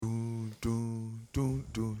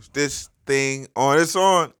this thing on. It's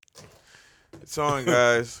on. It's on,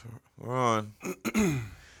 guys. We're on.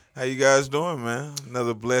 How you guys doing, man?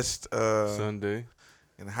 Another blessed Sunday.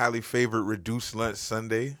 and highly favored reduced lunch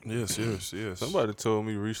Sunday. Yes. Somebody told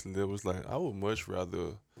me recently that was like, I would much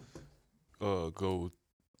rather go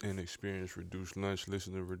and experience reduced lunch,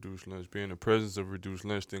 listen to reduced lunch, be in the presence of reduced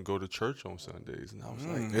lunch, than go to church on Sundays. And I was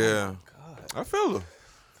like, Yeah. God, I feel her.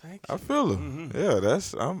 thank you. I feel her. Yeah,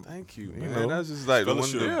 Thank you, You man. know, That's just like one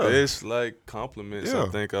of the fellowship. Yeah. best like compliments Yeah. I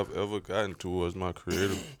think I've ever gotten towards my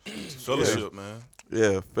creator. Fellowship, man.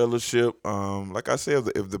 Yeah, fellowship. Like I said,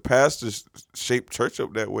 if the pastors shape church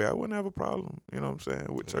up that way, I wouldn't have a problem. You know what I'm saying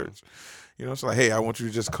with church. You know, it's like, hey, I want you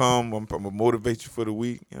to just come. I'm gonna motivate you for the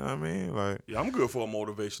week. You know what I mean? Like, Yeah, I'm good for a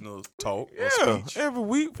motivational talk or yeah, speech. every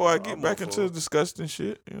week before I get I'm back all into for it. disgusting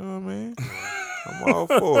shit. You know what I mean? I'm all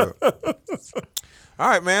for it. All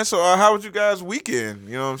right, man. So, how was you guys' weekend?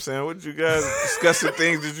 You know what I'm saying? What did you guys discussing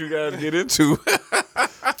things did you guys get into?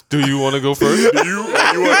 Do you want to go first? You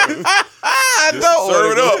want I don't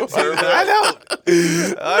serve it wanna up. go- Serve it up. I don't.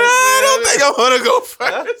 No, I don't think I want to go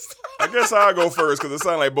first. I guess I'll go first because it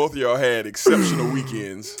sounded like both of y'all had exceptional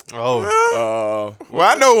weekends. Oh, Well,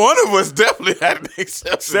 I know one of us definitely had an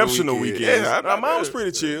Exceptional weekends. Yeah, Nah, mine was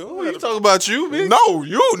pretty chill. you talking about you, man? No,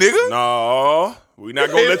 you nigga. No, we're not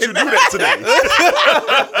gonna let you do that today.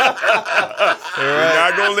 We're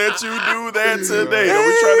not gonna let you do that today. Don't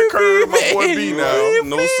be trying to curve my boy B now.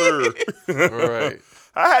 No, sir. All right.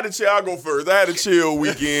 I had a chill. I'll go first. I had a chill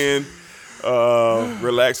weekend.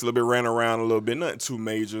 Relaxed a little bit, ran around a little bit. Nothing too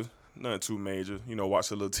major. You know,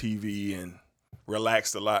 watched a little TV and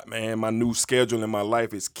relaxed a lot, man. My new schedule in my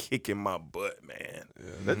life is kicking my butt, man.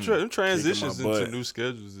 Them transitions Kicking my into butt. new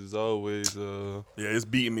schedules is always Yeah, it's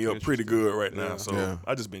beating me up pretty good right now. Yeah. So Yeah.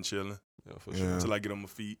 I just been chilling for Yeah. sure. until I get on my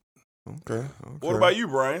feet. Okay. What about you,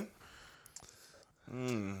 Brian?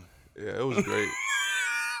 Yeah, it was great.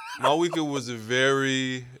 My weekend was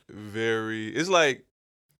very, very. It's like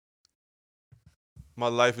my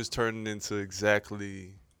life is turning into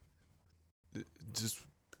exactly just.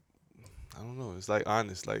 I don't know. It's like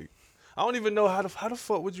honest. Like I don't even know how the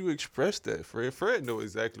fuck would you express that, Fred? Fred know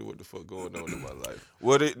exactly what the fuck going on in my life.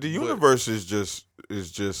 Well, the universe is just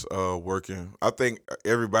working. I think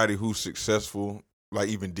everybody who's successful, like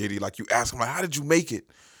even Diddy, like you ask them, like, how did you make it?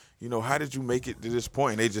 You know, how did you make it to this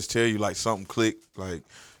point? And they just tell you like something clicked, like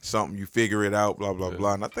something you figure it out, blah blah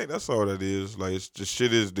blah. And I think that's all that is. Like it's just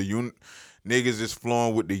shit is niggas is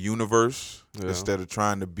flowing with the universe instead of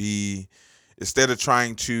trying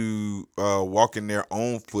to walk in their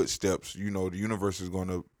own footsteps. You know, the universe is going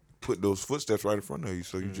to put those footsteps right in front of you.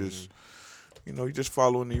 So you just, you just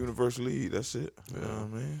following the universe lead. That's it. You know what I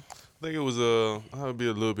mean? I think it was I'll be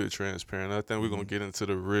a little bit transparent. I think we're gonna get into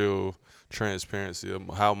the real transparency of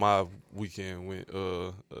how my weekend went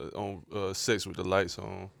on sex with the lights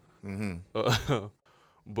on. Mm-hmm.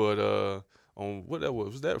 But on what that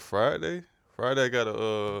was that Friday? Friday I got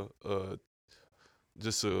a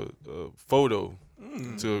photo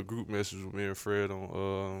to a group message with me and Fred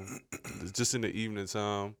on just in the evening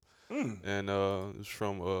time, and it's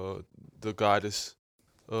from the goddess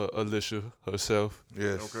Alicia herself.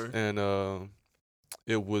 Yes. Okay. And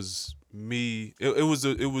it was me. It was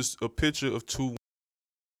a picture of two.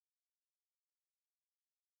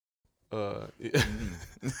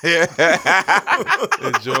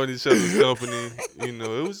 Enjoying each other's company. You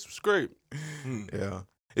know, it was great. Yeah.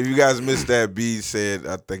 If you guys missed that, B said,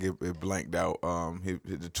 I think it blanked out.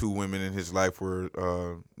 The two women in his life were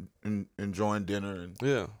enjoying dinner and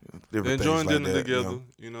Yeah, different enjoying things like dinner that, together. you know?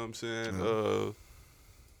 You know what I'm saying?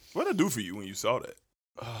 What did it do for you when you saw that?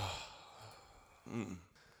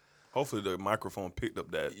 Hopefully the microphone picked up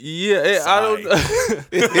that. Yeah, I don't.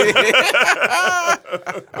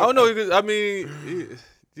 I don't know. I mean,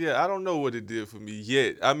 yeah, I don't know what it did for me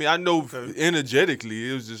yet. I mean, I know energetically,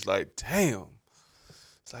 it was just like, damn.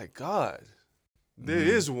 It's like, God, there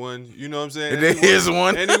is one. You know what I'm saying? There is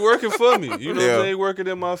one. And he working for me. You know what Yeah. I'm saying? He working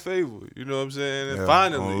in my favor. You know what I'm saying? And Yeah,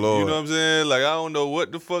 finally, oh, you Lord. know what I'm saying? Like, I don't know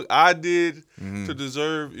what the fuck I did to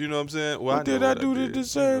deserve. You know what I'm saying? Well, What know did I what do to did,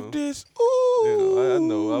 deserve you know? this? Ooh. You know, I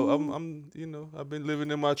know. I'm. You know, I've been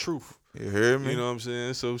living in my truth. You hear me? You know what I'm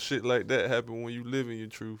saying? So shit like that happen when you live in your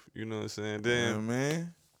truth. You know what I'm saying? yeah, Then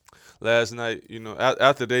man. last night, you know,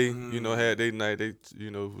 after they, you know, had their night, they,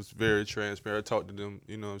 you know, was very transparent. I talked to them,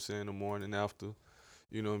 you know what I'm saying, the morning after,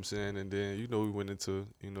 you know what I'm saying, and then, you know, we went into,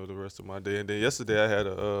 you know, the rest of my day. And then yesterday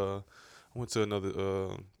I went to another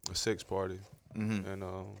a sex party, and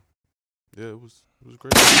yeah, it was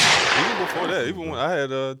great. Even before that, even when I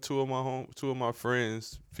had two of my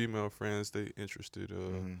friends, female friends, they interested,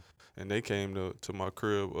 and they came to my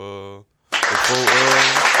crib before the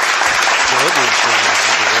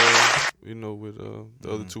other with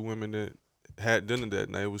the other two women that had dinner that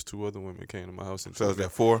night, it was two other women came to my house and So is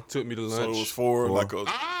that 4? took me to lunch. So it was four.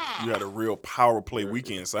 You had a real power play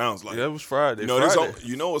weekend. Sounds like. Yeah, it was Friday. It's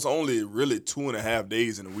only really 2.5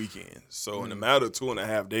 days in the weekend. So in a matter of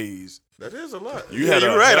 2.5 days, That is a lot. you're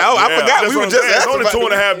right. I forgot we were just It's asking only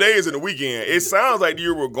about 2.5 days in the weekend. It sounds like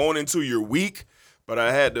you were going into your week, but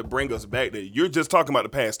I had to bring us back that you're just talking about the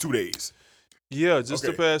past 2 days. Yeah, just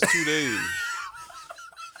Okay. the past 2 days.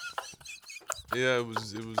 Yeah, it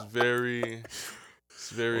was very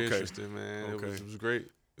interesting, man. Okay. It was great.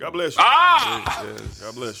 God bless you.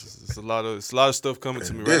 God bless you. It's a lot of stuff coming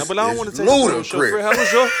to me right now, but I don't want to take the show. Fred, how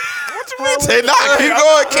was your? Say, keep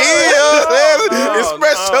going, kid.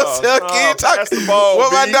 Express yourself, kid. Pass the ball,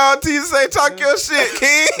 What my B. dog T say, talk your shit,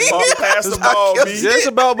 kid. Pass the ball, B. Yeah, it's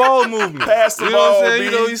about ball movement. Pass the you know what ball, I'm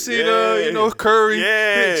saying? B. You see Curry,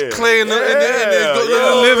 Yeah. Clay, and Yeah.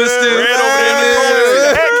 Livingston. Red over there in the corner.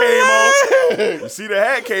 The hat came off. You see the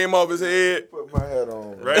hat came off his head. Put my hat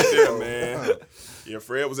on. Right there, man. Yeah,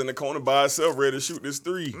 Fred was in the corner by himself, ready to shoot this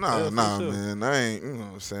 3. Nah, man. I ain't, you know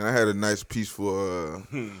what I'm saying? I had a nice peaceful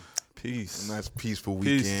Peace. nice peaceful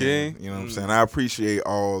Peace, weekend. King. You know what I'm saying? I appreciate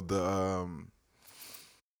all the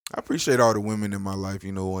women in my life,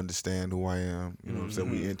 who understand who I am. You know what I'm saying?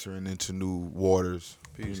 We entering into new waters,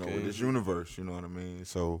 Peace, with King. this universe, you know what I mean?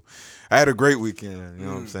 So I had a great weekend, you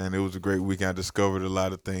know what I'm saying? It was a great weekend. I discovered a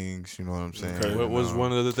lot of things, you know what I'm saying? Okay. What was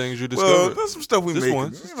one of the things you Well, discovered? there's some stuff we Just make.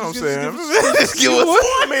 one. You know what I'm Just saying? give Just give us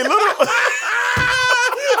I mean, little.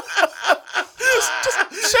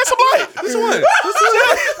 just shed some light. This one.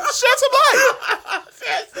 Shed some light.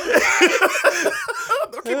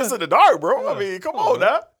 Don't keep us in the dark, bro. I mean, come on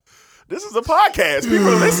now. This is a podcast. People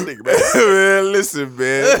are listening, man. Man, listen,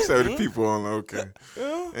 man. So the people on, okay.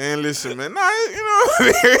 And listen, man. Nah,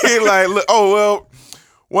 like, look, look,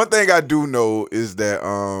 one thing I do know is that,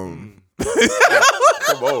 Come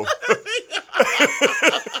on.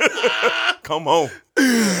 Come on.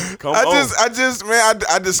 Come on.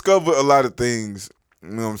 I discovered a lot of things, you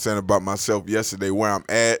know what I'm saying, about myself yesterday, where I'm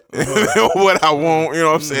at, what I want, you know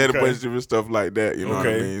what I'm saying, Okay. a bunch of different stuff like that, you know what I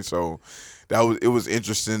Okay. mean? So it was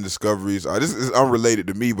interesting discoveries. This is unrelated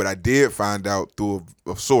to me, but I did find out through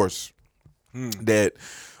a source that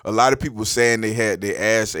a lot of people saying they had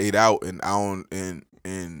their ass ate out, and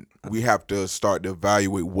and we have to start to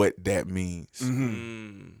evaluate what that means.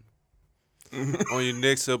 On your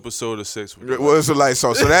next episode of Sex with Well, so that's a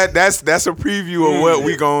preview of what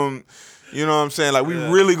we gon', you know what I'm saying? Like, we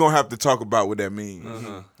really gonna have to talk about what that means.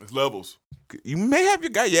 It's levels. You may have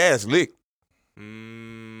got your ass licked.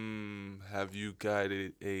 Have you got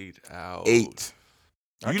it 8 out? 8.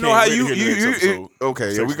 I You can't know how wait to you hear the next episode. okay?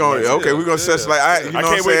 Yeah, Sex we gonna with the okay. We gonna sex like I. You know I what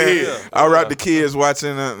I'm can't wait to saying? hear. All right, the kids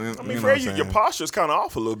watching. I mean, Fred, your posture's kind of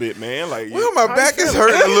off a little bit, man. Like, Well, my how back you is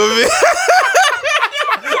feeling? hurting a little bit.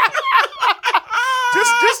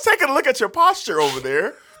 Just take a look at your posture over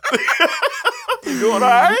there. You doing all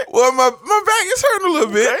right? Well, my back is hurting a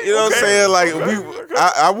little bit. Okay, You know what I'm okay, saying? Like okay.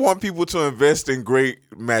 I want people to invest in great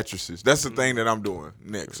mattresses. That's the thing that I'm doing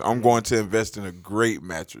next. I'm going to invest in a great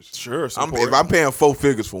mattress. Sure. If I'm paying 4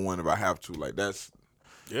 figures for one, if I have to, like that's.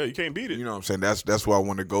 Yeah, you can't beat it. You know what I'm saying? That's why I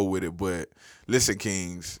want to go with it. But listen,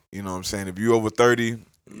 Kings, you know what I'm saying? If you over 30,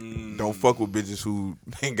 don't fuck with bitches who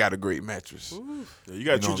ain't got a great mattress. Yeah, you got to You know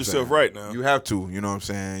treat what I'm yourself saying? right now. You have to, you know what I'm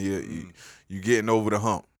saying? You getting over the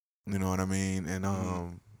hump. You know what I mean? And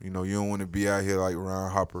you don't want to be out here like Ron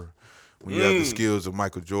Hopper when you have the skills of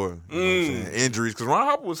Michael Jordan. You know what I'm saying? Injuries, because Ron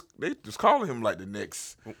Hopper they just calling him like the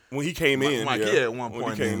next When he came in, Mike, yeah, at one point.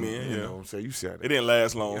 when he came then, in, you yeah. know what I'm saying? You said It it. didn't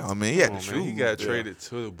last long. I mean, he had the Man, shoes. he got traded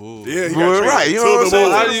to the Bulls. Yeah, he got Well, traded right, you to know what I'm the saying?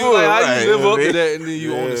 Bulls. How do you Right, live up man. to that and then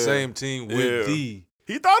you on the Yeah. same team with Yeah. the?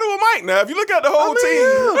 He thought it was Mike. Now, if you look at the whole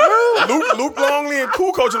team, Luke Longley and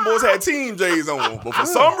Cool Coaching Boys had team J's on, but for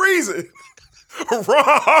some reason, Ron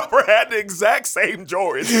Harper had the exact same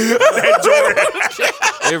Jordans that Jordan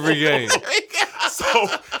had. Every game. So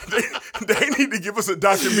they need to give us a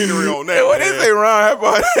documentary on that. Hey, what man. they say Ron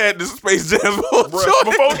Hopper had the Space Jam before Bruh,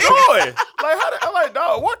 Jordan? before Jordan. I'm like,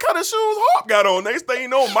 dog, what kind of shoes Hawk got on? Next thing you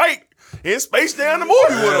know, Mike in Space Jam the movie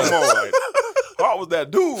with him on. Like, Hawk was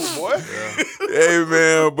that dude, boy. Hey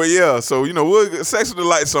man, but yeah, so we'll Sex with the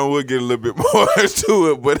Lights On. We'll get a little bit more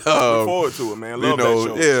to it, but Look forward to it, man. Love know,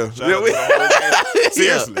 that show. yeah. Shout Yeah, out we- to the whole gang.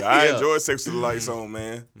 Seriously, I Yeah. enjoy Sex with the Lights On,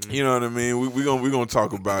 man. you know what I mean. We gonna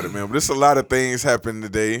talk about it, man. But there's a lot of things happening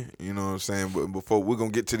today. You know what I'm saying. But before we're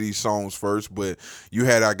gonna get to these songs first, but we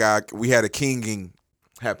had a kinging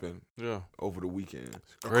happened Yeah. over the weekend.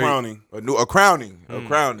 A crowning. A crowning. A You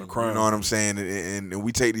crowning. know what I'm saying? And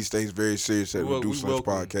we take these things very serious at Reduce Lunch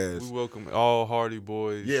Podcast. We welcome all Hardy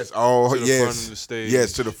Boys. Yes, to the front of the stage.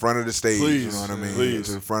 Yes, to the front of the stage. Please, you know what I mean? please.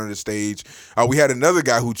 To the front of the stage. We had another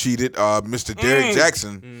guy who cheated, Mr. Derek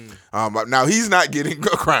Jackson. Now he's not getting a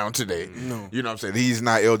crown today. No. You know what I'm saying? He's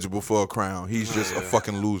not eligible for a crown. He's just a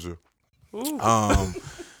fucking loser.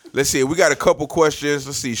 Let's see. We got a couple questions.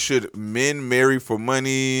 Let's see. Should men marry for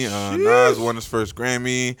money? Nas won his first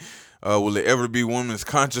Grammy. Will it ever be women's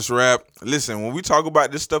conscious rap? Listen, when we talk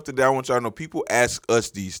about this stuff today, I want y'all to know people ask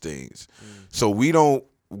us these things. So we don't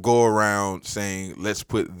go around saying, let's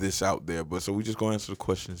put this out there. But so we just go answer the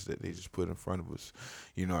questions that they just put in front of us.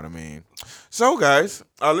 You know what I mean? So, guys,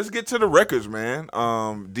 let's get to the records, man.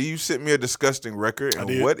 D, you sent me a disgusting record. And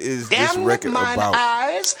did. what is this record about?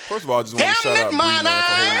 First of all, I just want to shout out Bree, man, for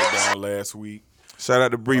holding it down last week. Shout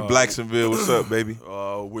out to Bree Blacksonville. What's up, baby?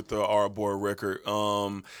 With the Art Boy record.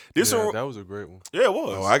 That was a great one. Yeah, it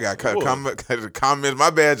was. Oh, I got comments. My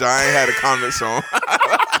bad, y'all. I ain't had a comment song.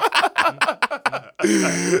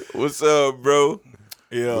 What's up, bro?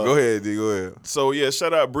 Yeah. Well, go ahead, D. Go ahead. So, yeah,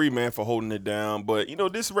 shout out Bree, man, for holding it down. But,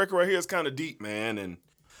 this record right here is kind of deep, man. And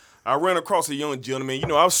I ran across a young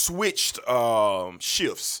gentleman. I've switched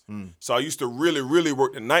shifts. So I used to really, really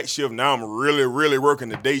work the night shift. Now I'm really, really working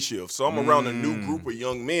the day shift. So I'm around a new group of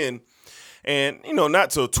young men. And, not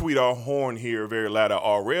to tweet our horn here very loud at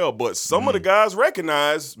RL, but some of the guys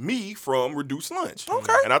recognize me from Reduce Lunch.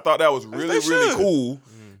 Okay. And I thought that was really, really should. cool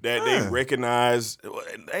that they recognize,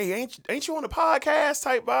 hey, ain't you on the podcast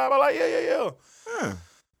type vibe? I'm like, yeah.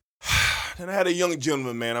 Then I had a young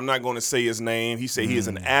gentleman, man. I'm not going to say his name. He said he is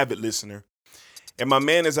an avid listener. And my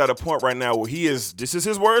man is at a point right now where this is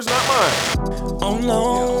his words, not mine. On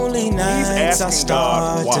lonely nights I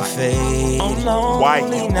start to fade. On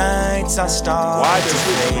lonely nights I start to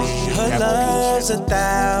fade. Her love's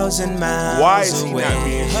 1,000 miles Why is he away. not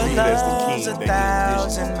being treated as the king that he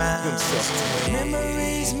 1,000 miles himself to be?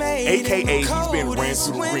 Memories made AKA, he's been ran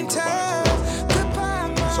through the ringer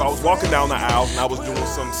by his So I was walking down the aisle and I was doing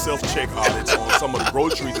some self-check audits on some of the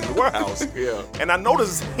groceries in the warehouse. Yeah. And I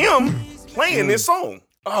noticed him playing this song.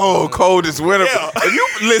 Oh, Coldest Winter. Yeah. If you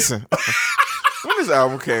listen, when this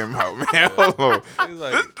album came out, man, hold on. He's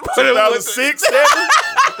like, 2006, 7?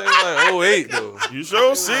 I think like 08 though. You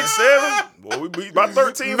sure? 6, 7? Boy, we beat by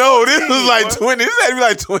 13. No, this 14, was like boy. 20. This had to be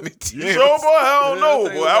like 2010. You sure, boy? I don't Yeah, I know,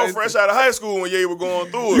 think boy. it I was was fresh out of high school when you were going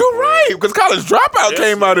through it. You're boy. right, because College Dropout Yes,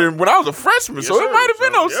 came out when I was a freshman, Yes, so it sir. might have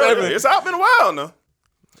been 07. Yeah, it's out been a while now.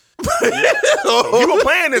 You were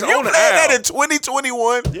playing this If you on the playing that aisle. in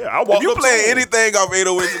 2021, Yeah, I walked if you up to playing him. anything off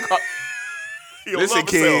 808s and He'll listen, love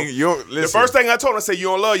King, himself. you don't listen. The first thing I told him, I said, you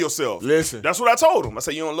don't love yourself. Listen. That's what I told him. I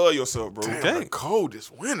said, you don't love yourself, bro. Damn, the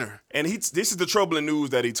Coldest Winter. And this is the troubling news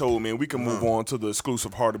that he told me, and we can move on to the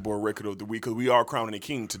exclusive Hardy Boy record of the week because we are crowning a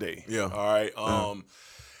king today. Yeah. All right.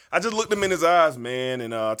 I just looked him in his eyes, man,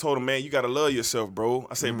 and I told him, man, you got to love yourself, bro.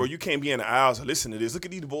 I said, bro, you can't be in the aisles and listen to this. Look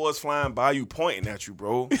at these boys flying by you, pointing at you,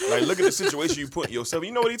 bro. Like, look at the situation you put yourself.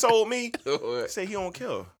 You know what he told me? He said he don't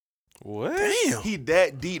care. What? Damn. He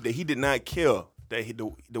that deep that he did not care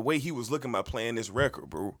that the way he was looking at playing this record,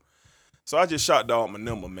 bro. So I just shot dog my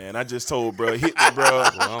number, man. I just told bro, hit me, bro.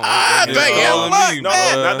 Damn, No,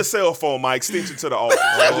 not the cell phone, my extension to the office.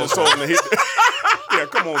 I just told him to hit. Yeah,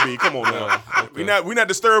 come on, B, come on now. Okay. We not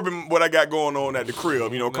disturbing what I got going on at the crib.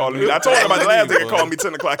 Calling me. I told him about the last nigga called me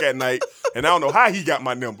 10 o'clock at night, and I don't know how he got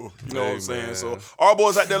my number. You know what I'm saying? man. So our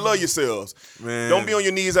boys out there, love yourselves. Man. Don't be on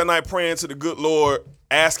your knees at night praying to the good Lord,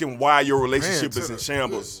 asking why your relationship is in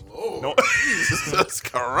shambles. No. Jesus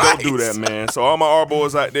Christ. Don't do that, man. So all my R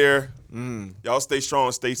boys out there, y'all stay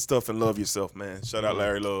strong, stay tough, and love yourself, man. Shout out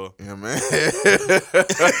Larry Love. Yeah, man.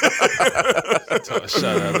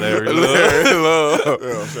 Shout out Larry Love. Larry Love.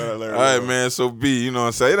 Yeah, shout out Larry All right, Love. man. So B, you know what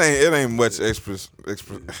I'm saying? It ain't much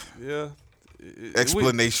Yeah.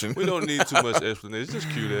 explanation. We don't need too much explanation. Just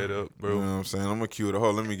cue that up, You know bro. what I'm saying? I'm gonna cue the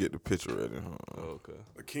whole. Let me get the picture ready. Hold on. Okay.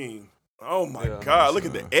 The king. Oh my Yeah, God! Look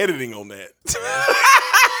at the editing on that.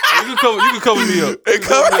 You can cover me up. It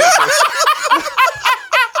come-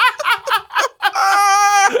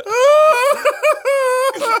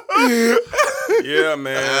 Yeah,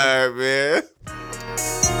 man. All right, man.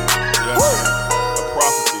 Yeah. A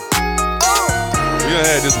prophecy. We done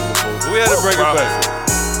had this one before, but we had to bring it back.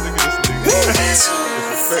 Look at this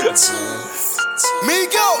nigga. Me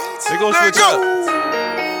go. They gonna switch up.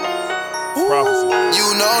 Prophecy. You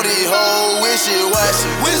know the whole wishy-washy.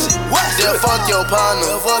 Then fuck your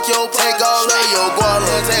partner. Take all of your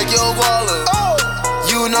guala. Take your guala.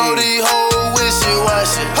 You know the whole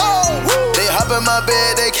wishy-washy. They hop in my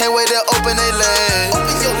bed, they can't wait to open their legs.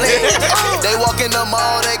 Open your legs. They walk in the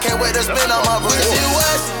mall, they can't wait to spin on my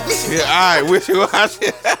wishy-washy. Yeah, all right,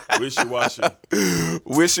 wishy-washy. Wishy-washy.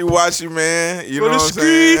 Wishy-washy, man. You For know the what I'm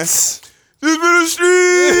saying? streets. This for the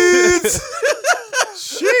streets.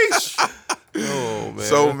 Sheesh. Oh, man.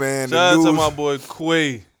 So, man, the shout out to news- my boy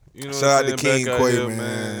Quay. You know Shout what out I'm to saying? King Back out Quay, here,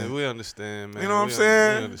 man. We understand, man. You know what I'm We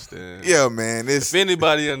saying? understand. Yeah, man. It's If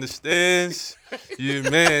anybody understands,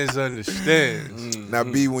 your mans understands. now,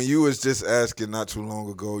 B. When you was just asking not too long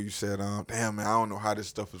ago, you said, "Damn, man, I don't know how this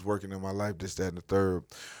stuff is working in my life. This, that, and the third."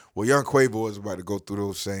 Well, young Quavo is about to go through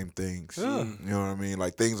those same things. Yeah. You know what I mean?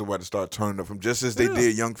 Like things are about to start turning up from just as they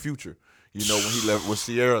did Young Future. You know, when he left, when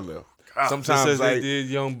Sierra left. Just Sometimes as like they did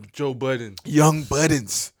young Joe Budden. Young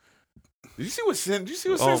Buttons. Did you see what Sin? Did you see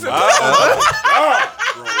what Oh, Sin my said? God,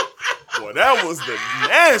 bro. Boy, that was the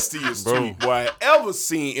nastiest Bro. tweet boy I ever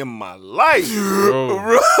seen in my life. Bro.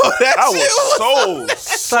 Bro, that I shit was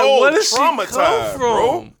so Where did she come traumatized, from?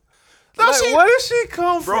 bro. Like, where did she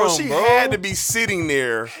come Bro, from, she bro? had to be sitting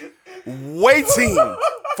there waiting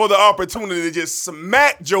for the opportunity to just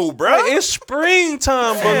smack Joe, bro. Like, it's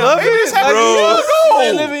springtime, Damn, beloved. man, this happened Bro. a year You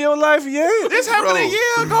ain't ago. living your life yet. This happened Bro. a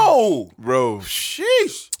year ago. Bro,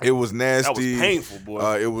 Sheesh. it was nasty. That was painful,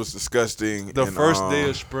 boy. It was disgusting. The and, first day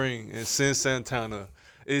of spring in Sin Santana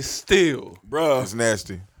is still Bruh, it's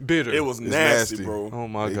nasty. bitter. it was It's nasty, nasty. bro. Oh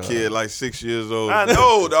my The god. kid like 6 years old. I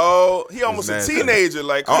know, dog. He almost a nasty. teenager.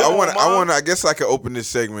 Like, come I on, want. Mom. I guess I could open this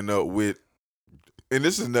segment up with, and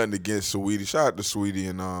this is nothing against Saweetie. Shout out to Sweetie,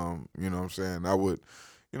 and you know what I'm saying. I would,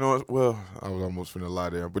 you know, well, I was almost finna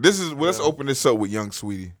lie there, but this is. Well, let's open this up with Young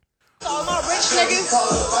Sweetie. All my rich niggas,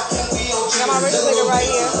 got my rich nigga right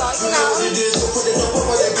here. So, you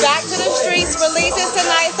know, back to the streets, releases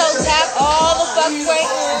tonight, so tap all the fuck way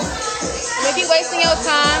on. And if you wasting your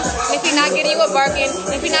time, and if you're not getting you a Birkin,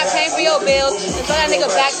 and if you're not paying for your bills, then throw that nigga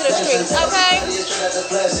back to the streets, okay?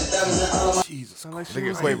 Jesus. Look at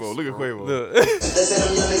Quavo. Look at Quavo. Look.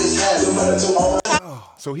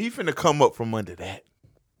 So he finna come up from under that.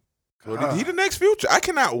 Well, he the next Future. I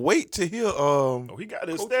cannot wait to hear. Oh, he got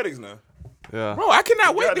the aesthetics now. Yeah. Bro, I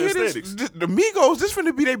cannot wait got to hear the this. aesthetics. The Migos. This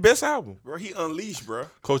finna be their best album. Bro, he unleashed, bro.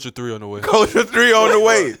 Culture 3 on the way. Culture 3 on the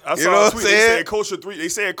way. I You saw know a what I'm tweet. They saying? said Culture 3. They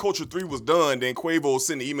said Culture 3 was done. Then Quavo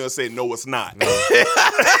sent an email saying, "No, it's not."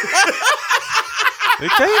 It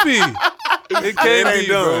can't be. It can't ain't be,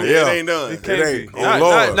 done. bro. It ain't done. It can't It ain't. be. Oh, Not,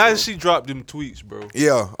 Lord. not that she dropped them tweets, bro.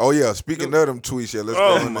 Yeah. Oh yeah. Speaking of them tweets, yeah, let's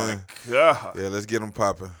Oh go in my there. God. Yeah, let's get them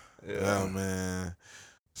popping. Yeah, man.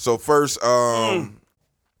 So first, damn,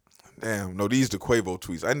 no, these the Quavo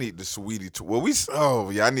tweets. I need the Sweetie.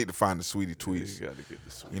 I need to find the Sweetie tweets. You gotta get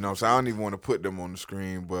this. You know, so I don't even want to put them on the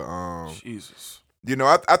screen, but Jesus. you know,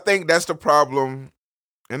 I think that's the problem.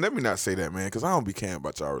 And let me not say that, man, because I don't be caring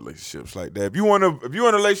about y'all relationships like that. If you in a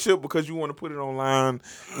relationship because you want to put it online,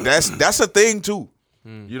 that's a thing too.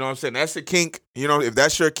 You know what I'm saying? That's a kink. You know, if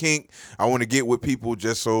that's your kink, I want to get with people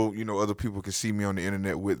just so, you know, other people can see me on the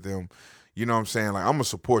internet with them. You know what I'm saying? Like, I'm going to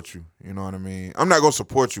support you. You know what I mean? I'm not going to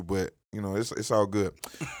support you, but, you know, it's all good.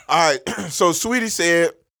 All right. So, Sweetie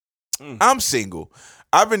said, I'm single.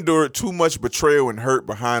 I've endured too much betrayal and hurt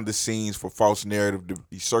behind the scenes for false narrative to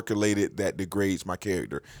be circulated that degrades my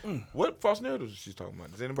character. What false narratives is she talking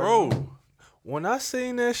about? Does anybody know? Bro, when I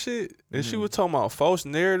seen that shit and she was talking about false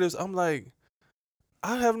narratives, I'm like,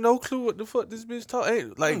 I have no clue what the fuck this bitch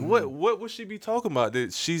talking. Like, what would she be talking about?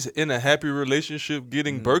 That she's in a happy relationship,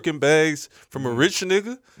 getting Birkin bags from a rich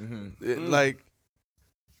nigga? Like,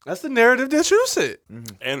 that's the narrative that you said.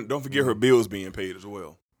 And don't forget her bills being paid as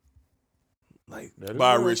well Like,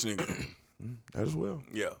 by a rich nigga. That as well.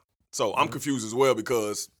 Yeah. So I'm confused as well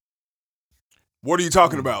because what are you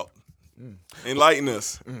talking about? Enlighten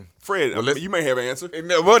us. Fred, Well, let's- you may have an answer.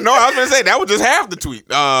 Well, no, I was going to say, that was just half the tweet.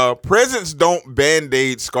 Presents don't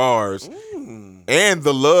Band-Aid scars. And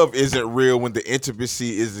the love isn't real when the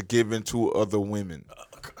intimacy is given to other women.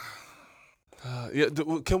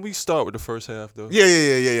 can we start with the first half though? Yeah.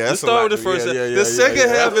 Let's That's a start lot. with the first half. The second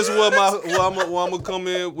half is where I'm gonna come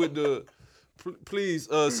in with the. Please,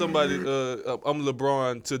 somebody. I'm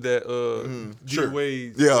LeBron to that. G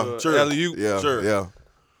Wade. Sure. Alley-oop. Yeah.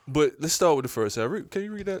 But let's start with the first half. Can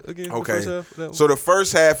you read that again? The Okay. first half of that one? So the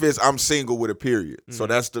first half is I'm single with a period. So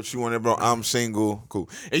that's she wanted to I'm single. Cool.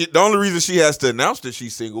 And the only reason she has to announce that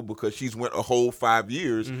she's single because she's went a whole 5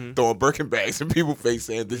 years throwing Birkin bags in people's face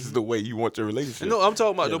saying this is the way you want your relationship. no, I'm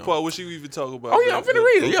talking about the part where she even talk about. Oh yeah, I'm finna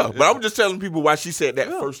read it. Yeah, Okay. but I'm just telling people why she said that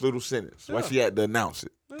first little sentence. Why she had to announce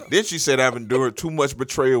it. Then she said, "I've endured too much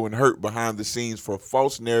betrayal and hurt behind the scenes for a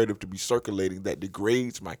false narrative to be circulating that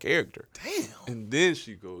degrades my character." And then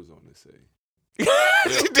she goes on to say,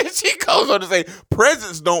 Then she goes on to say,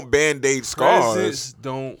 presents don't band-aid scars. Presents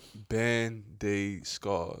don't band-aid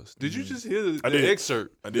scars. Did you just hear I the did.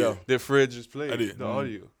 excerpt I did. that Fred just played? I did. The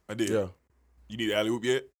audio. I did. Yeah. You need alley-oop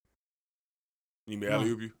yet? You need me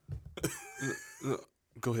alley-oop you?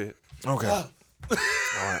 Go ahead. Okay. All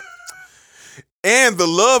right. And the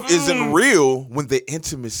love isn't real when the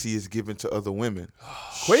intimacy is given to other women.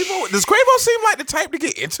 Does Quavo seem like the type to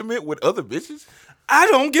get intimate with other bitches? I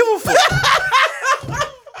don't give a fuck.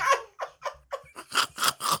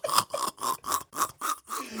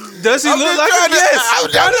 Does he look like a yes?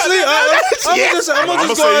 Honestly, I'm gonna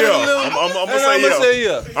just go out on a little. I'm gonna and say say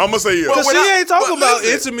yeah. yeah. I'm gonna say yeah. Because she ain't talking about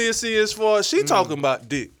listen. intimacy as far as she talking about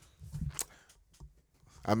dick.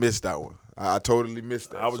 I missed that one. I totally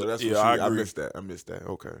missed that. I was- So that's yeah, what I I agree. missed that. I missed that.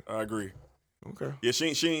 Okay. I agree. Okay. Yeah,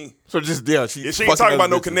 she ain't. So just she Yeah, she ain't fucking talking about other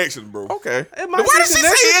no bitches. connections, bro. Okay. It might Then why be did she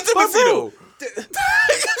say connected, but intimacy though?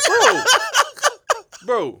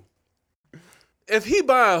 Bro, if he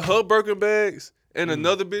buying her Birkin bags and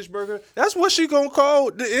another bitch Birkin, that's what she gonna call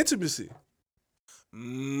the intimacy.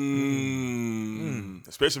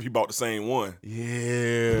 Especially if he bought the same one.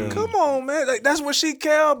 Yeah. Come on, man. Like, that's what she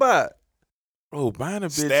care about. Bro, buying a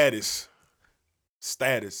bitch.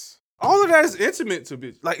 Status. All of that is intimate to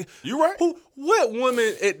bitch. Like, You right? what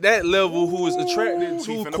woman at that level who is attracted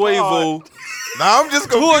to he finna Quavo, Nah, I'm just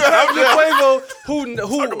gonna who is attracted to Quavo, Talk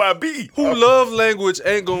who about B. who love language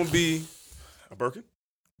ain't gonna be A Birkin?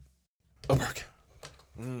 a Birkin.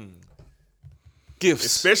 Gifts.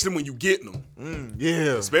 Especially when you getting them.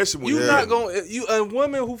 Yeah. Especially when You you not gonna a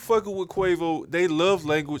woman who fucking with Quavo, they love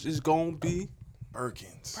language is gonna be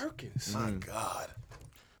Birkins. Birkins. My God.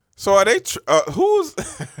 So are they? Who's?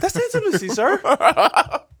 That's intimacy, sir.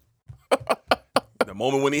 The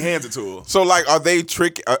moment when he hands it to her. So like, are they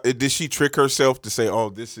trick? Did she trick herself to say, "Oh,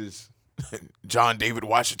 this is John David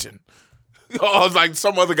Washington"? Oh, like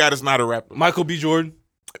some other guy that's not a rapper. Michael B. Jordan.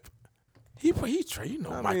 He you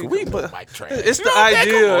know, Michael. mean, We but- know Mike Trash. It's You the know what I'm saying?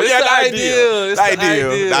 idea. Come on. It's Yeah, the idea. It's the idea.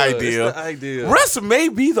 The It's idea. the idea. Russ may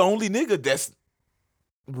be the only nigga that's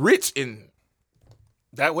rich in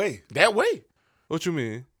That way. that way. What you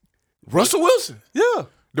mean? Russell Wilson, Yeah.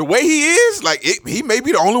 the way he is, like he may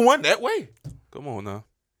be the only one that way. Come on now.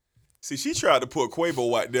 See, she tried to put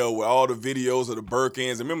Quavo out there with all the videos of the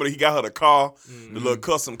Birkins. And remember, he got her the car, the little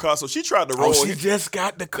custom car. So she tried to roll Oh, she him. just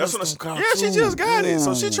got the That's custom what car. yeah, she just got it.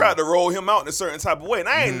 So she tried to roll him out in a certain type of way. And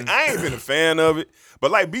I ain't been a fan of it. But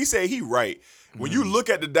like B said, he right. When you look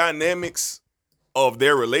at the dynamics of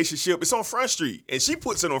their relationship, it's on Front Street. And she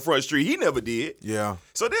puts it on Front Street. He never did. Yeah,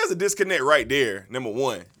 So there's a disconnect right there, number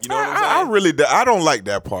one. You know what I'm I saying? really I don't like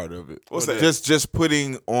that part of it. What's that? Just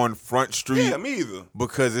putting on Front Street. Yeah, me either.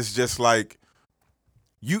 Because it's just like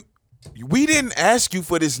we didn't ask you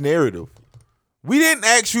for this narrative. We didn't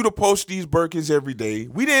ask you to post these Birkins every day.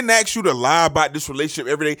 We didn't ask you to lie about this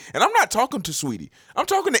relationship every day. And I'm not talking to Sweetie. I'm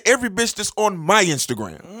talking to every bitch that's on my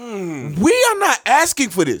Instagram. We are not asking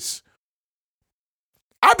for this.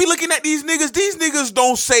 I be looking at these niggas. These niggas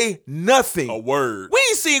don't say nothing. A word. We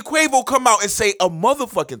ain't seen Quavo come out and say a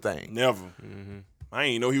motherfucking thing. Never. I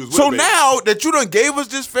ain't know he was with So a baby. now that you done gave us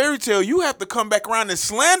this fairy tale, you have to come back around and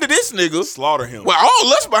slander this nigga. Slaughter him. Well,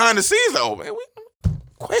 all us behind the scenes, though, man,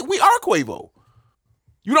 we are Quavo.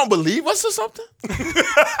 You don't believe us or something?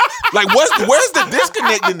 Like, where's the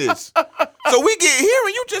disconnect in this? So we get here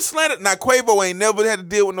and you just slandered. Now, Quavo ain't never had to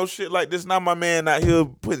deal with no shit like this. Now my man out here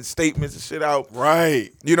putting statements and shit out.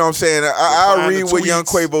 Right. You know what I'm saying? I'll Replying read to what Young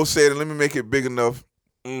tweets. Quavo said and let me make it big enough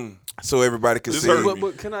so everybody can This see. hurt it. me.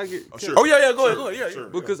 But can I get? Sure. Oh, yeah, go ahead. Yeah, Sure.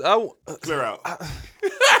 Because Clear out.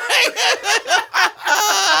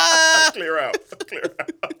 Clear out. Clear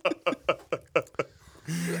out.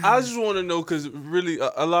 I just want to know because really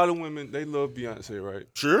a lot of women they love Beyonce, right?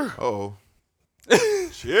 Sure. Oh.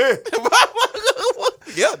 Shit.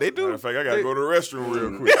 Yeah, they Matter do. of fact, I gotta go to the restroom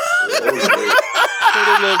real quick. So they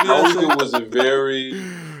love Beyonce. Mocha was a very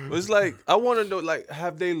It's like I want to know, like,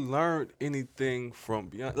 have they learned anything from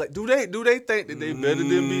Beyonce? Like, do they think that they better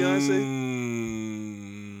than Beyonce?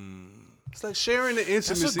 It's like sharing the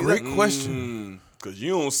intimacy. That's a great Like, question. Cause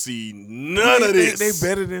you don't see none of this. They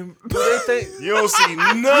better than. do they think? You don't see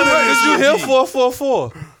none of this. Did you hear with me.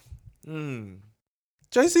 444?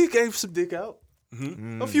 Jay-Z gave some dick out.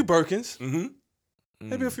 A few Birkins.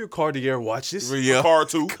 Maybe a few Cartier watches. A car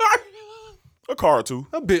two. A car two.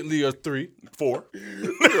 A Bentley or 3. 4.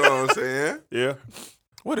 You know what I'm saying? Yeah.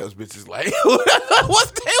 What else bitches like?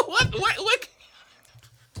 What's that? What?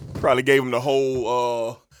 Probably gave him the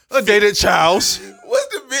whole A dated Childs. What's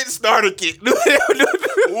the bitch starter kit?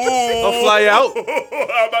 A fly out.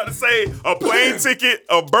 I'm about to say a plane ticket,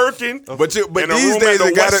 a Birkin. But And a these room days at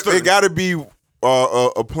the it Western. gotta be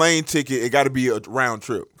a plane ticket, it got to be a round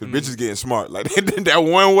trip because bitches getting smart. Like that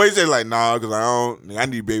one way, they're like, nah, because I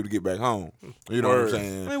need to be able to get back home. You know what I'm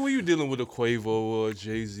saying? Man, when you dealing with a Quavo or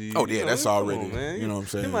Jay-Z, Oh yeah, that's already. man. You know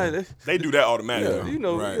what I'm saying? They do that automatically. Yeah. You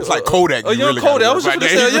know, Right. It's like Kodak. A young Kodak. I was just gonna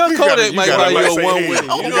say a young Kodak might buy you a one with it. You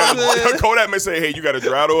know what I'm saying? Kodak may say, hey, you got to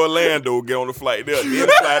drive to Orlando, get on the flight there, then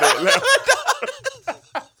fly to Atlanta.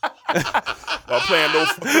 While playing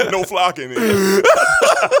no flocking. Then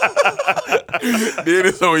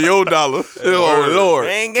it's on your dollar. Oh Lord, I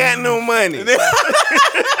ain't got no money.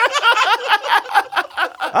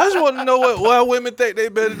 I just want to know why women think they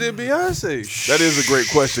better than Beyonce. that is a great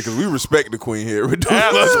question because we respect the queen here. We're doing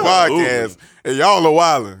this Absolutely. podcast, and y'all are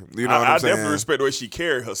wilding. You know what I'm saying? I definitely respect the way she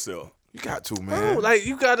carried herself. You got to, man. Oh, like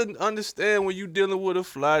you gotta understand when you dealing with a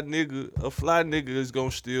fly nigga is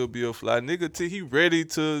gonna still be a fly nigga till he ready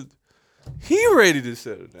to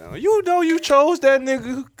settle down. You know you chose that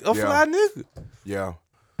nigga a fly nigga. Yeah,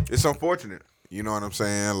 it's unfortunate. You know what I'm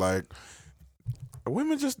saying? Like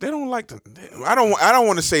women they don't like to. I don't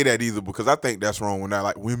want to say that either because I think that's wrong. When I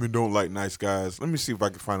like women don't like nice guys. Let me see if I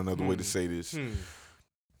can find another way to say this.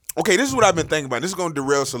 Okay, this is what I've been thinking about. This is going to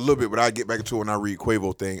derail us a little bit, but I'll get back to it when I read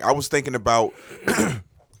Quavo thing. I was thinking about the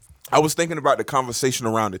conversation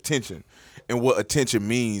around attention and what attention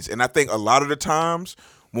means. And I think a lot of the times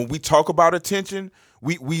when we talk about attention,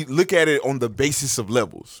 we look at it on the basis of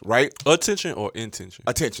levels, right? Attention or intention?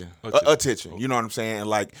 Attention. Attention. You know what I'm saying?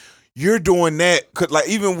 Like, you're doing that, cause like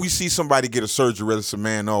even we see somebody get a surgery, whether it's a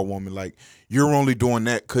man or a woman, like you're only doing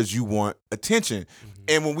that because you want attention.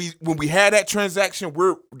 And when we had that transaction,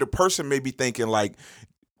 the person may be thinking like,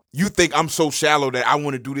 you think I'm so shallow that I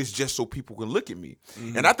want to do this just so people can look at me.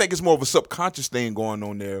 And I think it's more of a subconscious thing going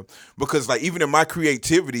on there because like even in my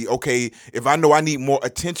creativity, okay, if I know I need more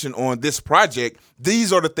attention on this project,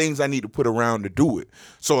 these are the things I need to put around to do it.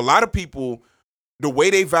 So a lot of people, the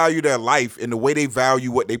way they value their life and the way they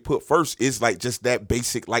value what they put first is like just that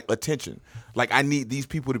basic like attention. Like I need these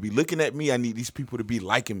people to be looking at me. I need these people to be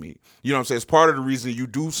liking me. You know what I'm saying? It's part of the reason you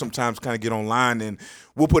do sometimes kind of get online and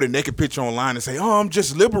we'll put a naked picture online and say, oh, I'm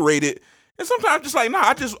just liberated. And sometimes just like,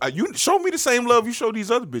 nah, you show me the same love you show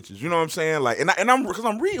these other bitches. You know what I'm saying? Like, because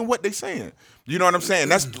I'm reading what they saying. You know what I'm saying?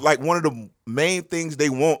 That's like one of the main things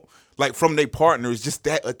they want, like from their partner is just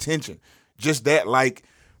that attention. Just that like,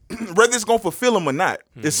 whether it's gonna fulfill them or not,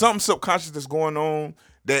 it's something subconscious that's going on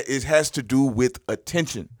that it has to do with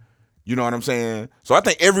attention. You know what I'm saying? So I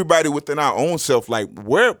think everybody within our own self, like,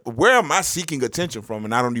 where am I seeking attention from,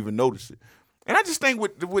 and I don't even notice it. And I just think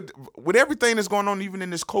with everything that's going on, even in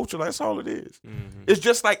this culture, like, that's all it is. It's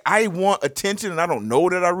just like I want attention, and I don't know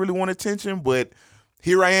that I really want attention, but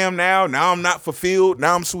here I am now. Now I'm not fulfilled.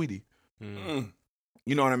 Now I'm sweetie.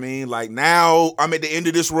 You know what I mean? Like now I'm at the end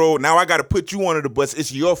of this road. Now I got to put you under the bus.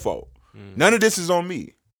 It's your fault. None of this is on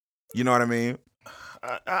me. You know what I mean?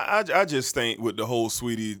 I just think with the whole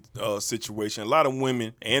sweetie situation, a lot of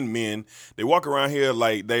women and men, they walk around here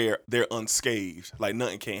like they're unscathed, like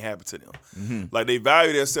nothing can't happen to them. Like they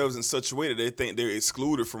value themselves in such a way that they think they're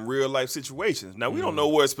excluded from real life situations. Now we don't know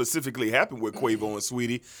what specifically happened with Quavo and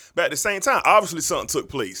Sweetie, but at the same time, obviously something took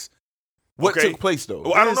place. What took place though?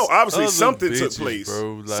 Well, I don't know. Obviously Other something took bitches, place.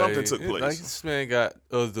 bro. Like, Something took place. Like this man got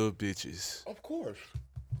other bitches. Of course.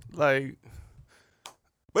 Like,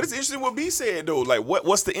 But it's interesting what B said though. Like,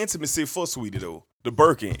 what's the intimacy for Sweetie though? The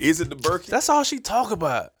Birkin. Is it the Birkin? that's all she talk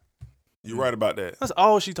about. You're right about that. That's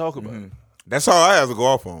all she talk about. That's all I have to go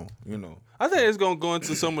off on. You know. I think it's gonna go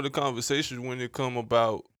into some of the conversations when it come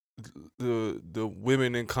about the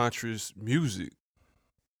women in country's music.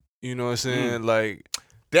 You know what I'm saying? Like,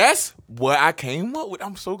 That's what I came up with.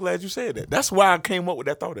 I'm so glad you said that. That's why I came up with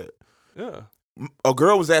that thought. yeah. A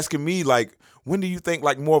girl was asking me like, when do you think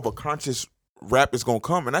like more of a conscious rap is gonna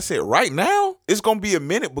come? And I said, right now, it's gonna be a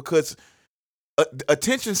minute because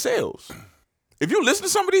attention sells. If you listen to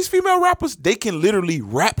some of these female rappers, they can literally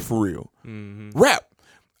rap for real. Rap.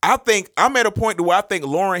 I think I'm at a point where I think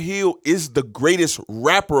Lauryn Hill is the greatest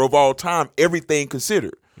rapper of all time, everything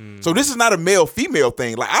considered. So this is not a male-female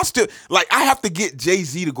thing. Like I have to get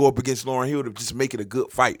Jay-Z to go up against Lauryn Hill to just make it a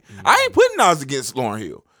good fight. I ain't putting Nas against Lauryn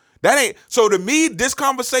Hill. That ain't so to me, this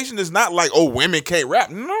conversation is not like, oh, women can't rap.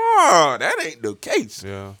 No, that ain't the case.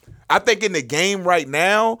 Yeah. I think in the game right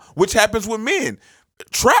now, which happens with men,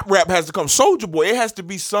 trap rap has to come. Soulja Boy, it has to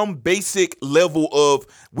be some basic level of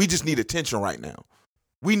we just need attention right now.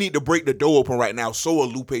 We need to break the door open right now so a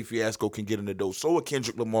Lupe Fiasco can get in the door, so a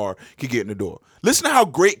Kendrick Lamar can get in the door. Listen to how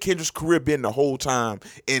great Kendrick's career been the whole time,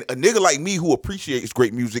 and a nigga like me who appreciates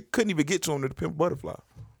great music couldn't even get to him to the Pimp Butterfly.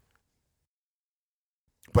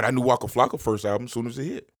 But I knew Waka Flocka first album as soon as it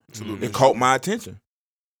hit. Absolutely. It caught my attention.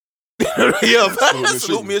 Yeah,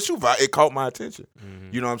 salute me and shoot. It caught my attention.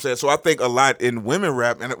 You know what I'm saying? So I think a lot in women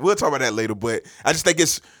rap, and we'll talk about that later, but I just think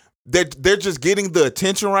they're just getting the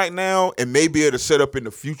attention right now, and maybe it'll set up in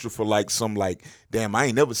the future for like some like, damn, I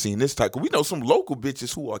ain't never seen this type. Cause we know some local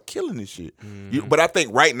bitches who are killing this shit. But I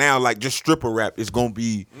think right now, like just stripper rap is gonna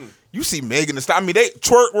be. You see Megan Thee Stallion. I mean, they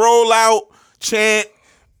twerk, roll out, chant,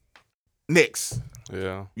 next.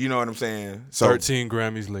 Yeah. You know what I'm saying? So 13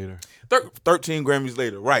 Grammys later. 13 Grammys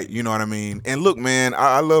later, right? You know what I mean? And look, man,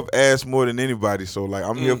 I love ass more than anybody. So like,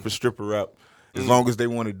 I'm here for stripper rap. As long as they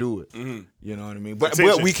want to do it, you know what I mean. But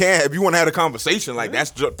we can, if you want to have a conversation, like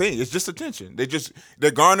that's the thing. It's just attention.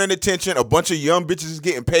 They're garnering attention. A bunch of young bitches is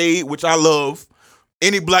getting paid, which I love.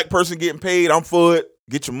 Any black person getting paid, I'm for it.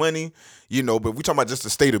 Get your money, you know. But we talking about just the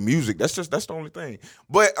state of music. That's the only thing.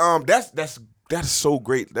 But that is so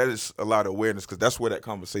great. That is a lot of awareness because that's where that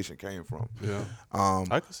conversation came from. Yeah,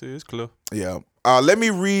 I can see it's clear. Yeah. Let me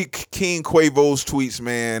read King Quavo's tweets,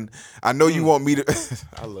 man. I know you want me to.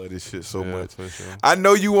 I love this shit so much. For sure. I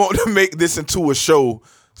know you want to make this into a show,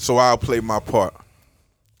 so I'll play my part.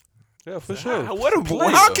 Yeah, for sure. What a boy!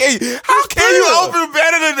 How can you open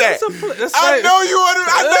better than that? I know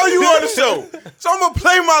you on the show, so I'm gonna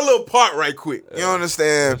play my little part right quick. You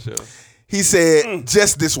understand? Sure. He said,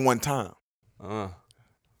 "Just this one time."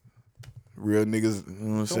 Real niggas, you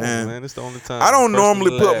know what I'm saying? Man, it's the only time. I don't First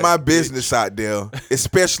normally and put last, my bitch. business out there,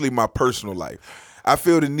 especially my personal life. I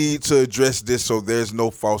feel the need to address this so there's no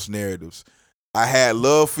false narratives. I had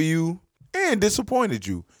love for you and disappointed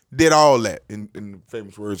you. Did all that, in the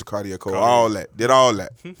famous words of Cartier Cole, all that. Did all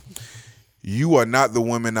that. You are not the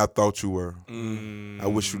woman I thought you were. I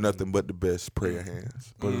wish you nothing but the best. Prayer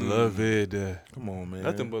hands. But love it. Come on, man.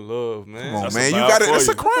 Nothing but love, man. Come on, That's man. a You bow got it. for That's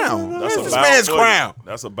a you. crown. That's This a bow man's for crown. You.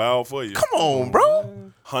 That's a bow for you. Come on, bro.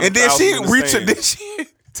 100,000 And then she in the reached.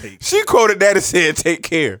 stands. She quoted that and said, "Take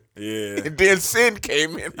care." Yeah. And then Sin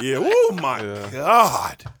came in. Yeah. Oh my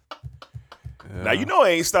God. Yeah. Now you know I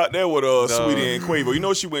ain't stopped there with Sweetie and Quavo. You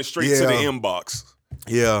know she went straight to the inbox.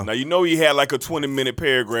 Yeah. Now you know he had like a 20-minute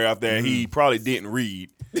paragraph that he probably didn't read.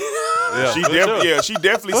 Yeah, She for definitely, sure. she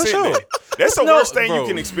definitely For said sure. that. That's the No, worst thing bro. you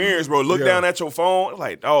can experience, bro. Look Yeah. down at your phone,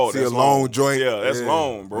 like, oh, See that's a long joint. Yeah, that's Yeah.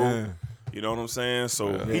 long, bro. Yeah. You know what I'm saying?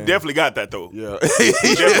 So he definitely got that though. Yeah. He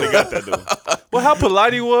definitely got that though. Well, how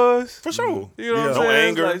polite he was. For sure. You know what I'm No saying? It's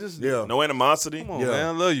anger. like, just, Yeah. No animosity. Come on, Yeah. man.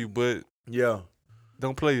 I love you, but Yeah.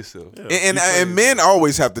 don't play yourself. And men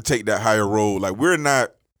always have to take that higher road. Like we're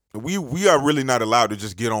not, we are really not allowed to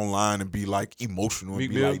just get online and be like emotional and Meek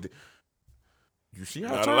be Mill? like, you see how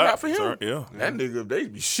it Not turned allowed. out for him? Yeah. That nigga, they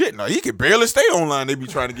be shitting. Now, he can barely stay online. They be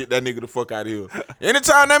trying to get that nigga the fuck out of here.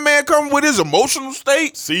 Anytime that man come with his emotional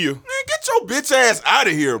state, See you. man, get your bitch ass out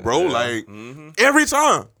of here, bro. Like every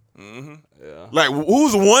time. Yeah. Like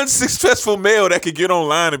who's one successful male that could get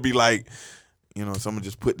online and be like, you know, someone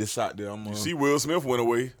just put this out there. I'm gonna, See Will Smith went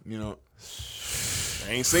away. you know,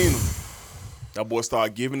 I ain't seen him. That boy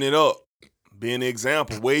started giving it up. Being the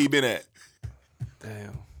example. Where he been at?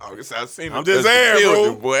 Damn. I guess I've seen him. I'm just touch the saying,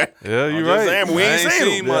 building, bro. boy. Yeah, you just right. saying, but we ain't I ain't seen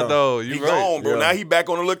seen him. my Yeah. dog. He You right. gone, bro. Yeah. Now he back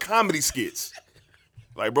on the little comedy skits.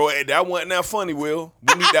 Like, bro, that wasn't that funny, Will.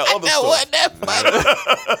 We need that other stuff.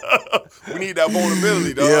 We need that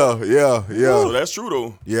vulnerability, dog. Yeah. So that's true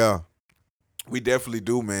though. Yeah, we definitely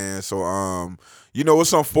do, man. So, you know,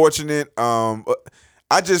 it's unfortunate.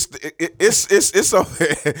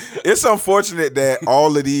 It's unfortunate that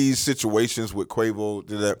all of these situations with Quavo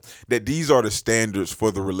that these are the standards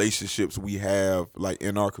for the relationships we have like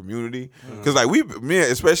in our community. Because like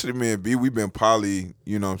especially me and B, we've been poly,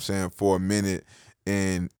 you know what I'm saying, for a minute,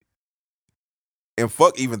 and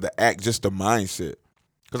fuck even the act, just the mindset.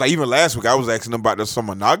 Because like even last week I was asking them about some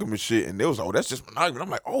monogamous shit, and they was, oh, that's just monogamy. I'm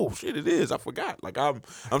like, oh shit, it is. I forgot. Like I'm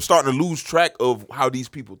starting to lose track of how these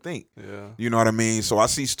people think. Yeah. You know what I mean? So I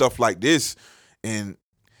see stuff like this, and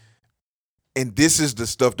this is the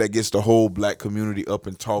stuff that gets the whole black community up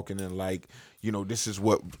and talking, and like, you know, this is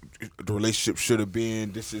what the relationship should have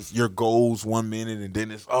been. This is your goals 1 minute, and then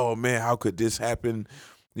it's, oh man, how could this happen?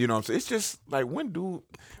 You know what I'm saying? It's just like, do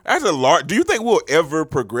you think we'll ever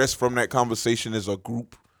progress from that conversation as a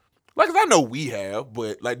group? Like, 'cause I know we have,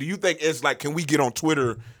 but like, do you think it's like, can we get on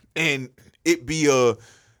Twitter and it be a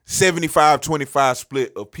 75-25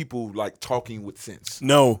 split of people like talking with sense?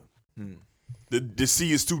 No. The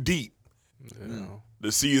sea is too deep. Yeah.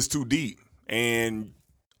 The sea is too deep. And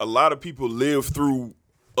a lot of people live through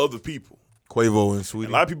other people. Quavo and A Sweetie.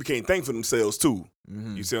 lot of people can't think for themselves too.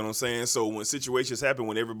 You see what I'm saying? So when situations happen,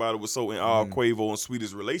 when everybody was so in awe of Quavo and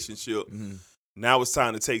Sweetie's relationship, Now it's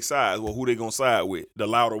time to take sides. Well, who they gonna side with? The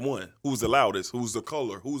louder one. Who's the loudest? Who's the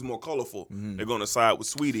color? Who's more colorful? They're gonna side with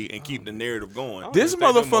Sweetie and keep the narrative going. This I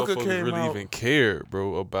don't think them motherfucker motherfuckers came really out. even cared,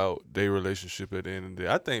 bro, about their relationship at the end of the day.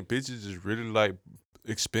 I think bitches just really like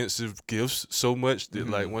expensive gifts so much that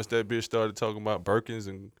like once that bitch started talking about Birkins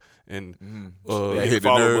and They hit the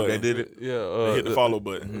follow follow button. button. They did it. They hit the follow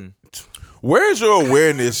button. Where's your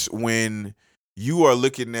awareness when you are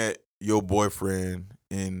looking at your boyfriend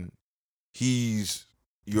and he's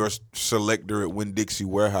your selector at Winn-Dixie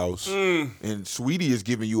Warehouse and Sweetie is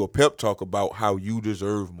giving you a pep talk about how you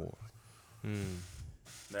deserve more?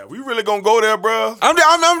 Now we really gonna go there, bro? I'm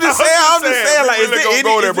just saying. Like, we really gonna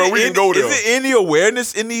go there, bro. We can go there. Is there any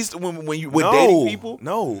awareness in these when No, dating people?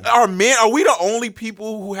 no. Are we the only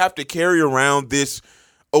people who have to carry around this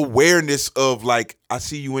awareness of like, I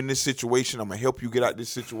see you in this situation, I'm gonna help you get out this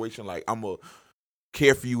situation, like I'm gonna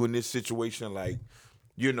care for you in this situation, like,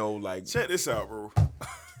 you know, like Check this out, bro.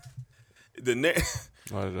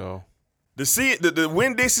 Not at all. The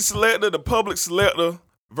Winn-Dixie selector, the public selector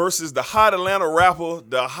versus the hot Atlanta rapper,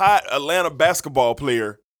 the hot Atlanta basketball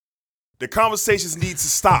player. The conversations need to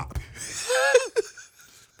stop.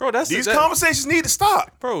 Bro, These conversations need to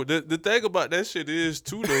stop. Bro, the thing about that shit is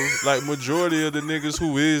too though, like majority of the niggas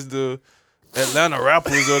who is the Atlanta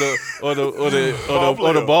rappers or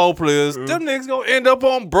the ball players, them niggas gonna end up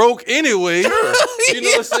on broke anyway. You know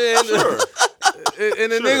what I'm saying?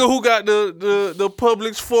 And the nigga who got the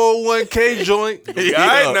Publix 401k joint, He gonna be all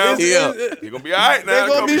right now. Yeah. He gonna be all right now.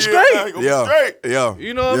 They gonna be He straight. gonna be straight. yeah.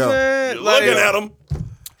 you know what I'm saying? You're looking at him.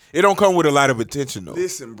 It don't come with a lot of attention though.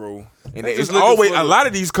 Listen, bro. And They it's just looking always for a the- lot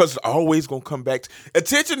of these customers are always gonna come back.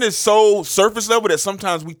 Attention is so surface level that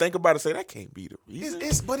sometimes we think about it and say that can't be the reason.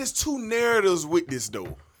 But it's two narratives with this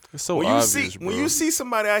though. It's so When you obvious, when you see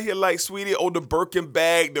somebody out here like Sweetie or the Birkin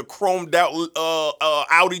bag, the chromed out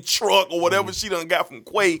Audi truck or whatever she done got from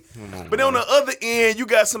Quay, but then on the other end you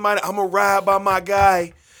got somebody, I'm gonna ride by my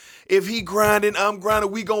guy. If he grinding, I'm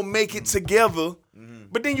grinding. We gonna make it together.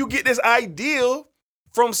 But then you get this idea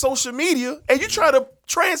from social media and you try to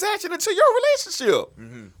transaction into your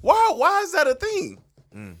relationship. Why is that a thing?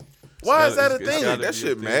 Why is that a It's thing? gotta That be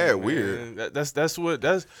shit a mad man. weird. That's at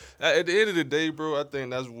the end of the day, bro. I think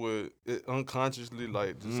that's what unconsciously,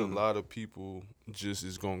 like, just a lot of people just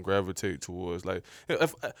is gonna gravitate towards. Like,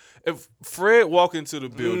 if Fred walk into the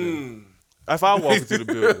building, if I walk into the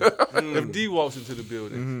building, if D walks into the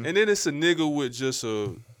building, and then it's a nigga with just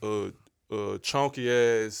a chunky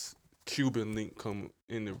ass Cuban link come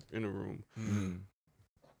in the room,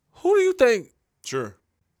 who do you think Sure.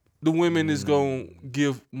 the women is gonna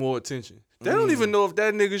give more attention? They don't even know if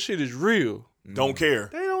that nigga shit is real. Don't care.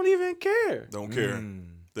 They don't even care. Don't care.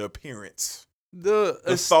 The appearance. The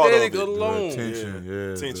The thought of aesthetic it, the alone. Attention,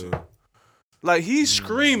 yeah. Attention. Like he's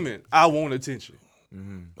screaming, I want attention.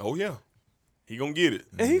 Oh yeah. He gonna get it.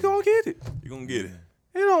 And he gonna get it. He gonna get it.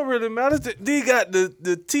 It don't really matter. They got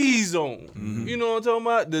the T's on. You know what I'm talking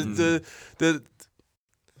about?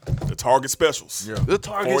 The Target specials. Yeah. The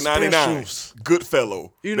Target $4.99. specials.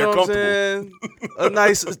 Goodfellow. You They're know what I'm comfortable. saying? A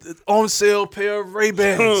nice on sale pair of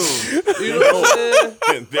Ray-Bans. You know what I'm saying?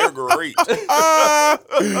 And they're great.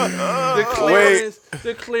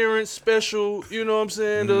 The clearance special, you know what I'm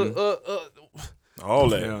saying? All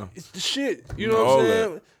that. It's the shit. You know what All I'm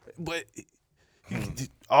saying? But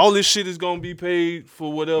all this shit is gonna be paid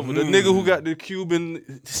for whatever. The nigga who got the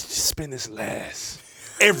Cuban spend his last.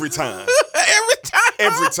 Every time. He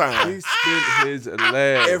Every time. spent his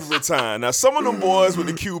last. Every time. Now, some of them boys with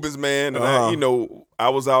the Cubans, man, and I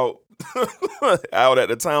was out at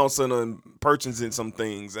the town center and purchasing some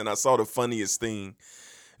things, and I saw the funniest thing.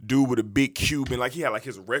 Dude with a big Cuban, like he had like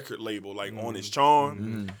his record label like on his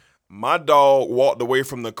charm. My dog walked away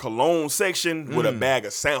from the cologne section with a bag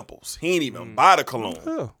of samples. He ain't even buy the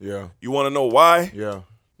cologne. Yeah. You want to know why? Yeah.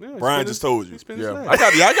 Yeah, Brian just told you. he spent his Yeah. last.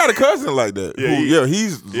 I got a cousin like that. Yeah,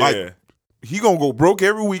 He's like he gonna go broke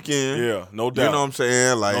every weekend. Yeah, no doubt. You know what I'm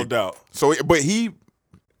saying? Like No doubt. So but he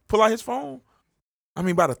pull out his phone. I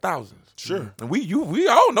mean by the thousands. Sure. And we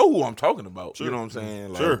all know who I'm talking about. Sure. You know what I'm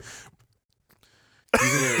saying? Like, Sure.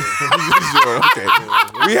 Sure, okay.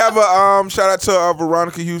 We have a shout out to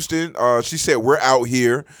Veronica Houston. She said we're out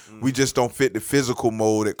here. We just don't fit the physical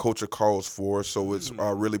mold that culture calls for, so it's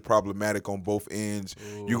really problematic on both ends.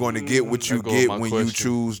 You're going to get what you That goes get my when you question.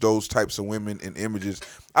 choose those types of women and images.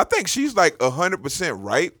 I think she's like 100%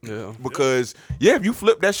 right. Yeah. Because if you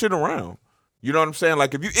flip that shit around. You know what I'm saying?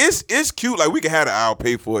 Like if you, it's cute. Like we can have I'll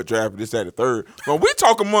pay for it draft this, that, the third. When we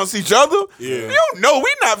talk amongst each other, you don't know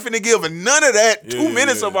we not finna give none of that 2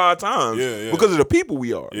 minutes of our time because of the people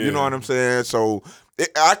we are. You know what I'm saying? So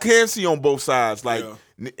I can see on both sides. Like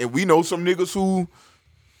And we know some niggas who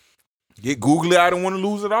get googly eyed and want to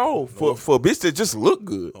lose it all for a bitch that just look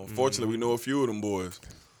good. Unfortunately, we know a few of them boys.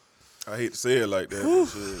 I hate to say it like that. But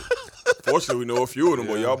shit. Fortunately, we know a few of them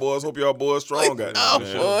boys. Y'all boys, hope y'all boys strong. Boy,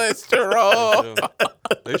 strong.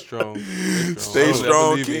 They strong. Stay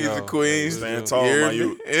strong, Believe in kings y'all. and queens. Stand tall, You hear my me?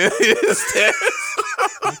 youth.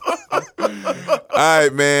 All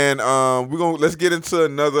right, man. Let's get into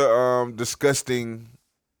another disgusting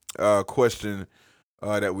question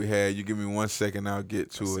that we had. You give me 1 second, I'll get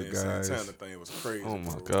to it, guys. Santana thing was crazy. Oh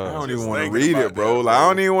my bro. God. I don't Just even want to thinking read about it, bro. that, Like, I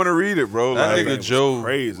don't even want to read it, bro. That Like, nigga was Joe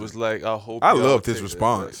crazy. was like, I hope. I y'all loved his take that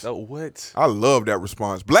response. back. What? I love that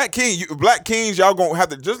response. Black Kings, y'all gonna have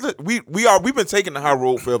to we've been taking the high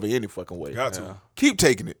road forever any fucking way. Got to. Keep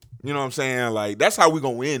taking it. You know what I'm saying? Like, that's how we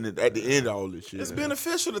gonna win at the end of all this shit. It's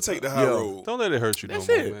beneficial to take the high Yeah. road. Don't let it hurt you That's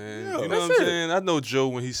no more, it. man. Yeah, you know that's what I'm it. saying? I know Joe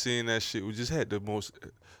when he's seeing that shit, we just had the most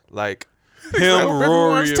like I him, hope Rory,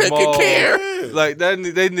 everyone's and taking Maul. care. Like that,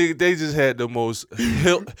 they just had the most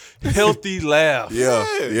healthy laugh. Yeah.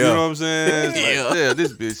 You know what I'm saying? It's Yeah. like, yeah,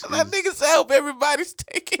 this bitch. niggas hope everybody's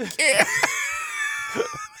taking care.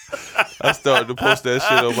 I started to post that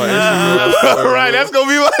shit on my Instagram. All right, that's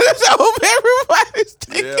gonna be what I hope everybody's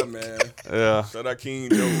taking. Yeah, man. Yeah. Shout out King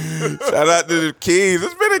Joe. Shout out to the Kings.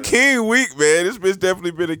 It's been a King week, man. This bitch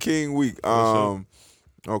definitely been a King week.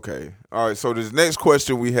 Okay. All right, so this next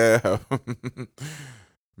question we have,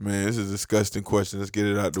 man, this is a disgusting question. Let's get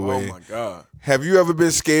it out the way. Oh my God. Have you ever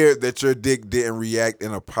been scared that your dick didn't react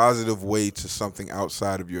in a positive way to something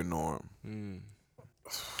outside of your norm?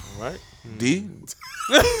 Right? D?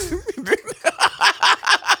 What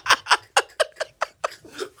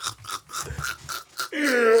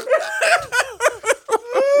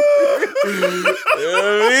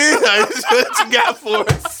you got for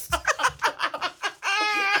us?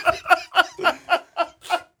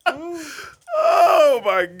 Oh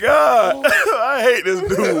my God. I hate this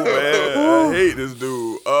dude, man. I hate this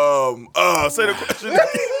dude. Say the question.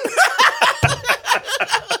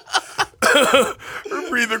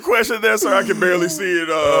 Repeat the question there so I can barely see it.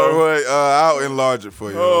 All right, I'll enlarge it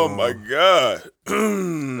for you. Oh my God.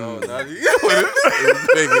 No, not even.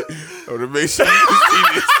 To make sure you can see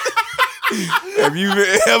this. Have you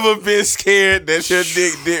ever been scared that your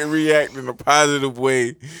dick didn't react in a positive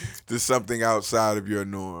way to something outside of your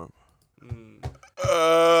norm?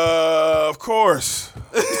 Of course.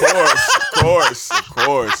 Of course.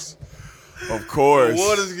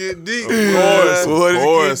 Waters get deep. Of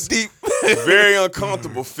course. Deep. Very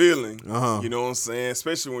uncomfortable feeling. Uh-huh. You know what I'm saying?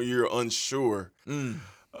 Especially when you're unsure.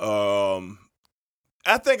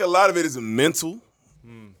 I think a lot of it is mental.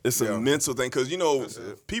 It's a mental thing because, you know,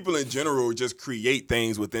 people in general just create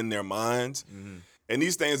things within their minds. And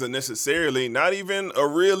these things are necessarily not even a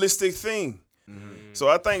realistic thing. So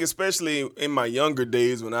I think especially in my younger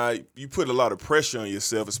days when you put a lot of pressure on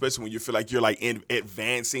yourself, especially when you feel like you're like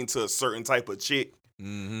advancing to a certain type of chick.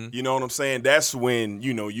 You know what I'm saying? That's when,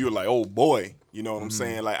 you know, you're like, oh boy, you know what I'm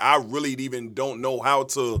saying? Like I really even don't know how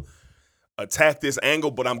to attack this angle,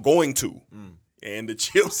 but I'm going to. And the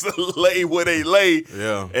chips lay where they lay.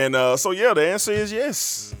 Yeah. And so yeah, the answer is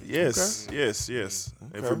yes. Yes. Okay. Yes.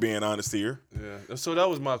 Okay. If we're being honest here. Yeah. So that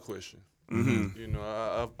was my question. You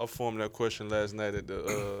know, I formed that question last night at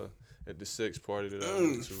the sex party that I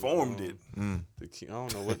went to. Formed it. I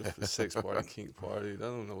don't know what the sex party, kink party. I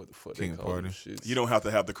don't know what the fuck Kink they call party. them shits. You don't have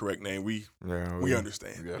to have the correct name. We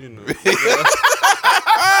understand. You know.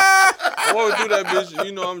 I walked through that bitch.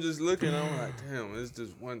 You know, I'm just looking. I'm like, damn, it's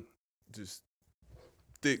just one, just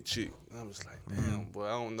thick chick. And I'm just like, damn, boy,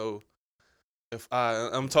 I don't know. If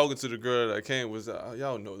I'm talking to the girl that I came with,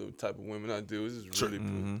 y'all know the type of women I deal with. This is really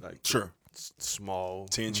like small.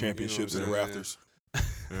 10 championships in the rafters.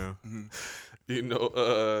 Yeah. You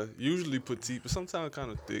know, usually petite, but sometimes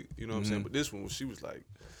kind of thick. You know what I'm saying? But this one, she was like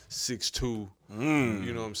 6'2".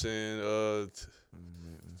 You know what I'm saying?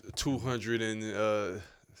 200 and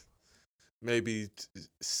maybe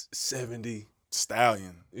 70.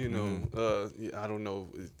 Stallion. You know, I don't know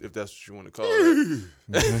if that's what you want to call it.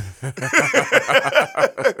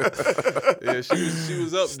 Yeah, she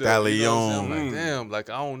was up there. You know what I'm saying? I'm like, damn, like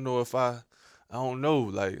I don't know if I don't know.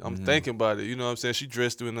 Like I'm thinking about it. You know what I'm saying? She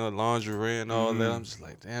dressed in her lingerie and all that. I'm just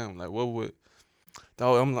like, damn, like what would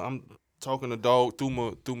dog? I'm talking to dog through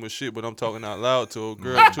my shit, but I'm talking out loud to a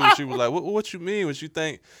girl too. She was like, what you mean? What you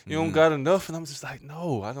think you don't got enough? And I'm just like,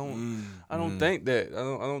 no, I don't think that. I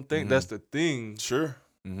don't think that's the thing. Sure.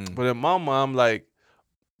 But in my mind, I'm like,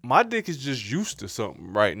 my dick is just used to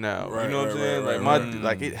something right now. Right, you know what I'm saying? right, Like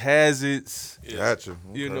like it has its Gotcha.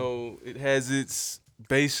 you know, it has its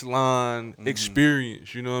baseline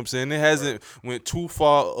experience. You know what I'm saying? It hasn't went too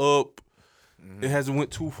far up It hasn't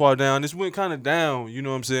went too far down. It's went kind of down, you know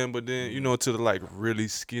what I'm saying? But then, to the like really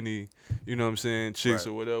skinny, you know what I'm saying, chicks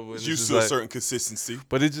or whatever. It's used to a certain consistency.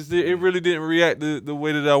 But it really didn't react the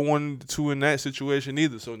way that I wanted to in that situation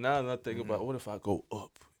either. So now that I think about what if I go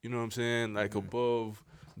up, you know what I'm saying, like above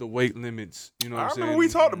the weight limits, you know what I'm saying? I remember we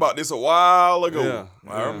talked about this a while ago. Yeah,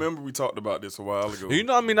 I remember we talked about this a while ago.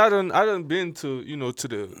 I done been to,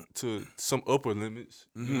 to some upper limits,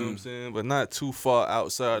 you know what I'm saying? But not too far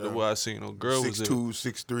outside of where I seen a girl was 6'2",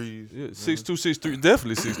 6'3". Yeah, 6'2", 6'3",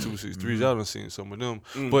 definitely 6'2", 6'3". Y'all done seen some of them.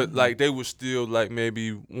 But like they was still like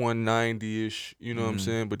maybe 190-ish, you know what I'm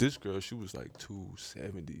saying? But this girl, she was like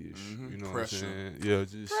 270-ish, you know what I'm saying? Yeah,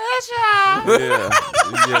 just yeah.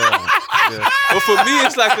 But for me,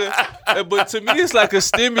 it's to me, it's like a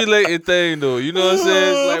stimulating thing, though. You know what I'm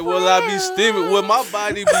saying? It's like, will I be stimulated? Will my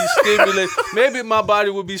body be stimulated? Maybe my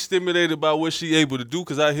body will be stimulated by what she able to do,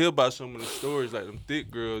 because I hear about some of the stories, like them thick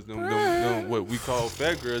girls, them what we call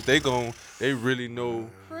fat girls. They really know, you know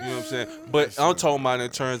what I'm saying? But I'm talking about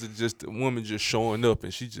in terms of just the woman just showing up,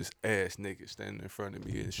 and she just ass naked standing in front of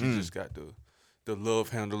me, and she just got the love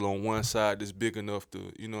handle on one side that's big enough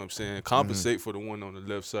to, you know what I'm saying, compensate for the one on the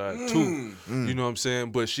left side too. You know what I'm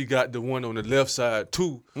saying? But she got the one on the left side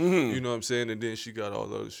too. You know what I'm saying? And then she got all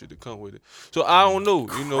the other shit to come with it. So I don't know.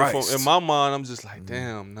 In my mind, I'm just like,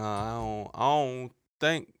 damn, nah, I don't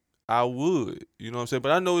think I would. You know what I'm saying?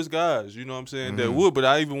 But I know it's guys, you know what I'm saying, that would. But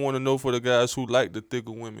I even want to know for the guys who like the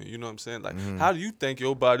thicker women. You know what I'm saying? Like, how do you think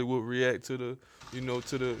your body would react to the,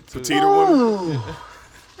 petite woman?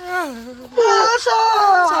 How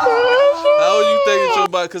you think it's your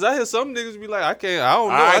body? Because I hear some niggas be like, I don't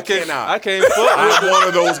know. I can't fuck with I'm one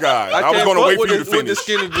of those guys. I was going to wait for you to finish. The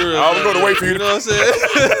skinny girl, I was going to wait for you to know what I'm saying?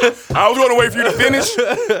 I was going to wait for you to finish,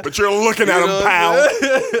 but you're looking at him,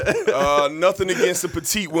 pal. Nothing against the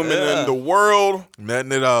petite women in the world.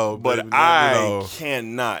 Nothing at all. But I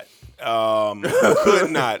cannot. Could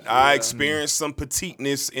not. I experienced some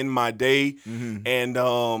petiteness in my day, and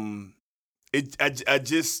I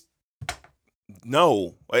just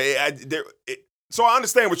no. So I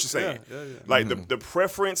understand what you're saying. Yeah. Like the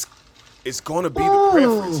preference is going to be the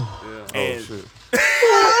preference. Yeah. And shit.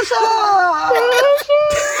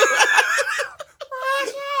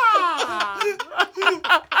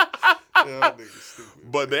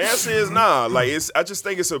 But the answer is nah. Like I just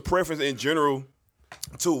think it's a preference in general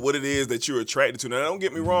to what it is that you're attracted to. Now, don't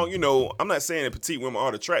get me wrong. I'm not saying that petite women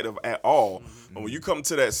aren't attractive at all. But when you come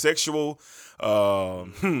to that sexual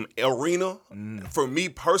arena, for me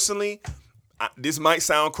personally, this might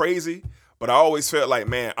sound crazy, but I always felt like,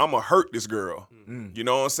 man, I'm going to hurt this girl. You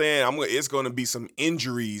know what I'm saying? It's going to be some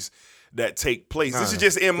injuries that take place. This is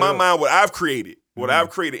just in my mind what I've created. What I've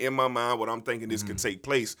created in my mind, what I'm thinking this could take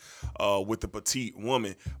place with the petite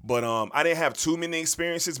woman. But I didn't have too many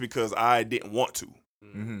experiences because I didn't want to.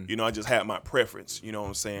 I just had my preference. You know what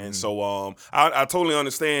I'm saying? So I totally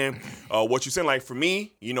understand what you're saying. Like for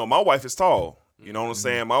me, my wife is tall. You know what I'm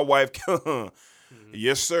saying? My wife,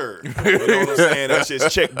 yes, sir. You know what I'm saying? That's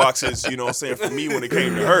just check boxes, you know what I'm saying, for me when it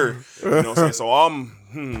came to her. You know what I'm saying? So I'm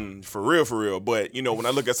for real. But, when I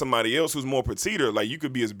look at somebody else who's more petiter, like you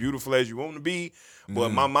could be as beautiful as you want to be, but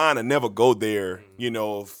my mind will never go there,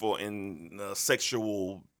 for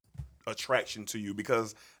sexual attraction to you,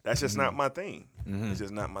 because that's just not my thing. It's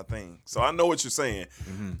just not my thing. So I know what you're saying.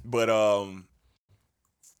 But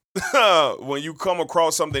when you come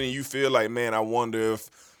across something and you feel like, man, I wonder if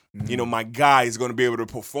my guy is going to be able to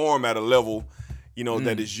perform at a level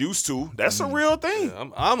that is used to. That's a real thing. Yeah,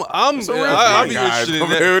 I'm be interested in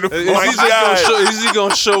that. Is he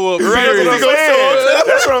gonna show up?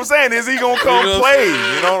 That's what I'm saying. Is he gonna come play?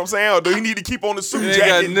 You know what I'm saying? Or do he need to keep on the suit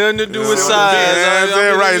jacket? Got nothing to do with size.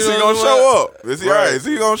 Right? Is he gonna show up? Is he right? Is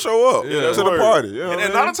he gonna show up to the party? And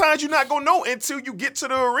a lot of times you're not gonna know until you get to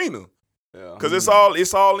the arena. Because it's all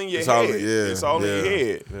in your head. It's all in your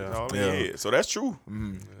head. It's all in your head. So that's true.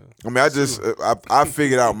 I mean, I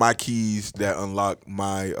figured out my keys that unlock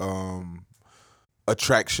my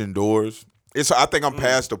attraction doors. I think I'm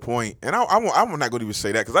past the point, and I'm not going to even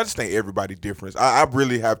say that because I just think everybody different. I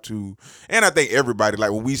really have to, and I think everybody,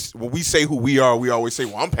 like when we say who we are, we always say,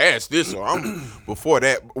 well, I'm past this or I'm before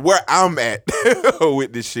that. Where I'm at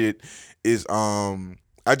with this shit is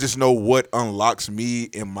I just know what unlocks me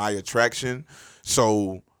in my attraction.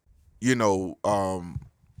 So, I'm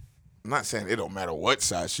not saying it don't matter what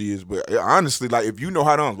size she is, but honestly, like if you know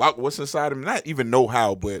how to unlock what's inside of me, not even know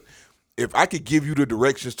how, but if I could give you the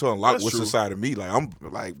directions to unlock That's what's true. inside of me, like I'm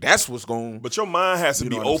like that's what's going. But your mind has to You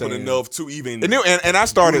be know what I'm open saying? enough to even. And I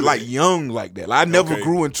started do like it. young like that. Like, I never Okay.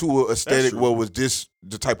 grew into an aesthetic true. where was this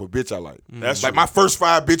the type of bitch I like. That's Like true. my first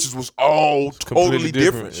 5 bitches was all totally completely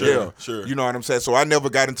different. different. Yeah, Sure. You know what I'm saying? So I never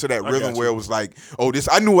got into that I rhythm got where you. it was like, oh, this.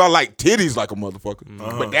 I knew I liked titties like a motherfucker,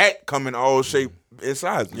 Uh-huh. but that come in all shape and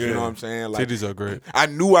sizes. You Yeah. know what I'm saying? Like Titties are great. I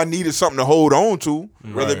knew I needed something to hold on to,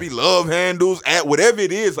 whether it be love handles, at whatever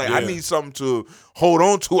it is. Like I Yeah. need something to hold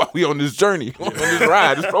on to while we on this journey, on this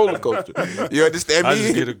ride, this roller coaster. You understand me? I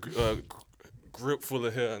just get a grip full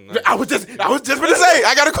of hair. And I was just gonna say,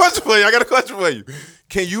 I got a question for you.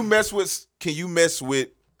 Can you mess with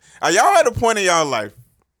are y'all at a point in y'all life?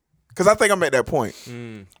 Cause I think I'm at that point.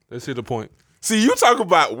 Let's hit the point. See, you talk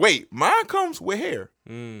about mine comes with hair.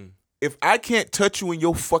 If I can't touch you in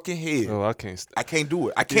your fucking head, Oh, I can't. I can't do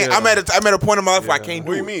it. I can't. Yeah. I'm at a point in my life where I can't do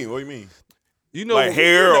What do it. you mean? What do you mean? You know, Like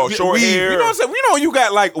hair or short weave. hair? You know what I'm saying? You know, you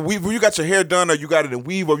got like weave, you got your hair done, or you got it in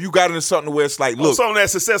weave, or you got it in something where it's like, look, Something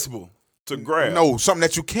that's accessible to grab. no, something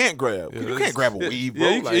that you can't grab. You can't grab a weave, bro.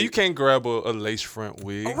 Yeah, like, you can't grab a lace front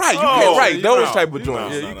wig. Right, you Oh, can't. Right, you those know. type of You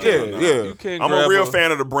joints. know. Yeah, you No, Yeah, no, yeah. You can't I'm grab a real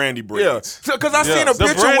fan of the brandy braids. Yeah, so because I seen a The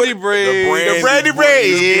picture brandy with braid. the brandy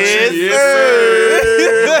braids. Yes,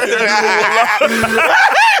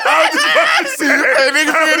 Hey,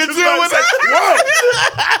 niggas be in the gym with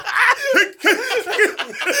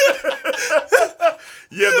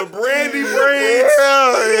Yeah, the brandy braids.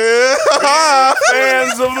 Yeah.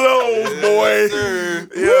 Fans of those, boy.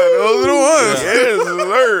 Yeah, those are the ones. Yes,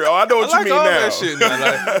 sir. Oh, I know I what like you mean all now. that shit. Now.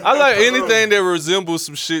 Like, I like anything that resembles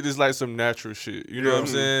some shit that's like some natural shit. You know what I'm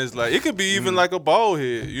saying? It's like it could be even like a bald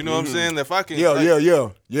head. You know what I'm saying? If I can, Yeah, like,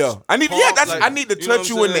 yeah. I need, Pump, I need to you know touch what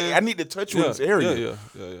you I'm in saying? I need to touch you in this area.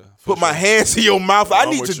 Yeah. Put my hands in your mouth. I I'm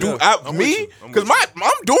need with to do you. I'm with me you. I'm because with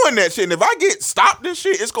I'm doing that shit. And if I get stopped and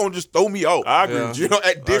shit, it's gonna just throw me off. I agree Yeah. with You you. know,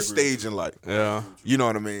 at this agree. stage in life, Yeah, you know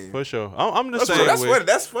what I mean. for sure. I'm the That's, same that's way. funny.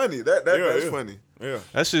 That's funny. That's yeah. funny. Yeah.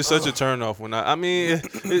 That shit's such a turn off. When I mean,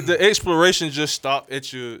 the exploration just stopped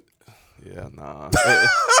at your. Yeah, nah.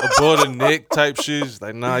 Above the neck type shit. It's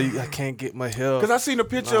like, nah, I can't get my hair. Because I seen a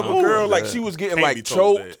picture of a Nah, girl like that. she was getting Can't be like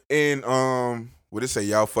told choked and what it say?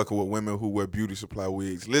 Y'all fucking with women who wear beauty supply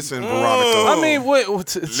wigs. Listen, Veronica. I mean, what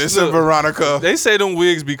Listen, look, Veronica. They say them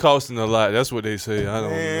wigs be costing a lot. That's what they say. I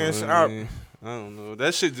don't Man, know. shut I don't know.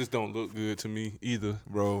 That shit just don't look good to me either.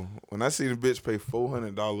 Bro, when I see the bitch pay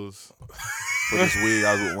 $400 for this wig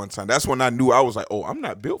I was with one time, that's when I knew I was like, oh, I'm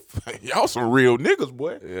not built for y'all some real niggas,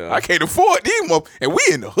 boy. Yeah. I can't afford these and we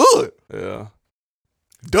in the hood. Yeah.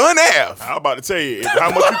 Dun Ave. I'm about to tell you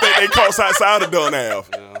how much you think they cost outside of Dun Ave.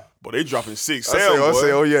 Yeah. Boy, they dropping 6, I 7.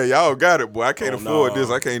 say, oh yeah, y'all got it, boy. I can't Oh, afford no.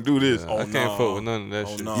 this. I can't do this. Oh, I can't no. fuck with none of that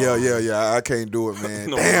Oh, shit. no. Yeah. I can't do it,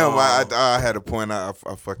 man. No, Damn, no. I had a point. I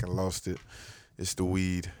fucking lost it. It's the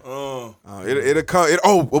weed. Uh, It'll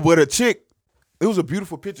come. But a chick. It was a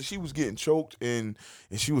beautiful picture. She was getting choked and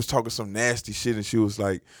she was talking some nasty shit and she was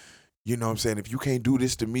like, you know what I'm saying? If you can't do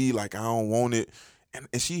this to me, like I don't want it.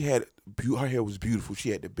 And she had her hair was beautiful. She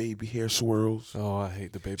had the baby hair swirls. Oh, I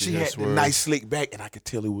hate the baby She hair had the swirls. nice slick back, and I could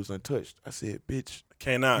tell it was untouched. I said, "Bitch, you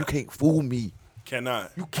cannot. can't fool me.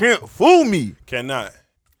 Cannot. You can't fool me." Cannot.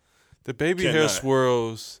 The baby hair Cannot.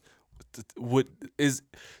 swirls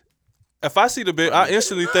if I see the baby, I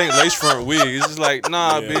instantly think lace front wig. It's just like,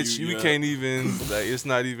 nah, Yeah, bitch, you- we yeah. can't even, like, it's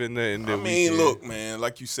not even nothing that I we mean, can. look, man,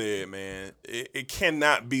 like you said, man, it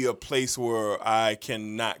cannot be a place where I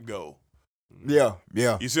cannot go. Yeah.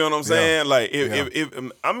 You see what I'm saying? Like,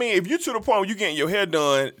 if you're to the point where you're getting your hair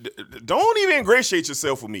done, don't even ingratiate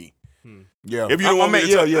yourself with me. Yeah. If you don't want me to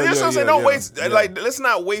yeah, touch, yeah, that's what I'm yeah, saying. yeah, Don't waste. yeah. Like, let's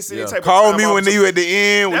not waste any Yeah. type of Call time. me when you at the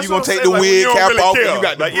end when That's you gonna what I'm take saying, the like, when wig you don't cap really off care. and you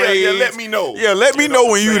got the Like, yeah, braids. let me know. Yeah, let me You know know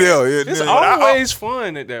what when I'm you saying? there. Yeah, It's yeah. always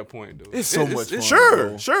fun at that point, though. It's so much fun.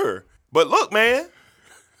 Sure, sure. But look, man,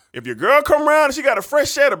 if your girl come around and she got a fresh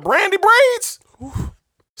set of brandy braids,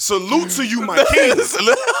 salute to you, my king.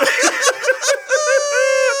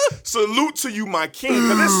 Salute to you, my king.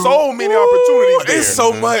 Because there's so many opportunities there. It's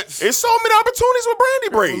so much. It's so many opportunities with brandy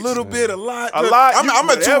A braids. little bit, a lot. A lot, I'm a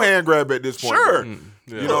whatever. two-hand grab at this point. Sure. bro.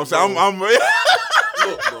 You know what I'm saying? I'm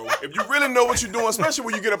Look, bro, if you really know what you're doing, especially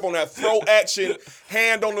when you get up on that throw action,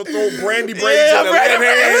 hand on the throat, brandy braids in the left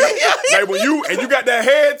hand, like when you got that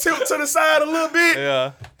head tilt to the side a little bit,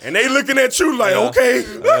 Yeah. and they looking at you like, okay.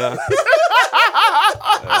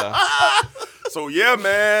 So yeah,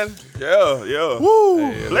 man, yeah. Woo.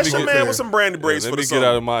 Hey, Bless let your me man get- with some brandy braids Let for me the get out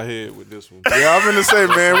summer. of my head with this one. Yeah, I'm gonna say,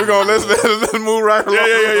 man, we're gonna let's move right along.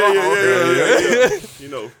 Yeah. You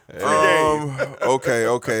know, free game.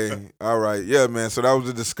 Okay. All right. Yeah, man. So that was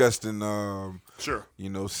a disgusting Sure.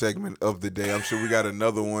 segment of the day. I'm sure we got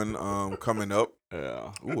another one coming up.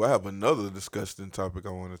 Yeah. Ooh, I have another disgusting topic I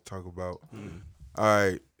want to talk about. All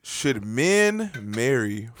right. Should men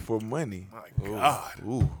marry for money? My God.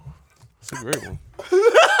 Ooh. It's a great one.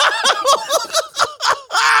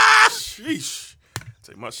 Sheesh.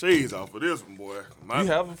 Take my shades off for this one, boy. You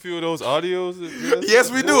have a few of those audios? Yes,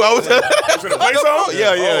 we do. I was You finna play some?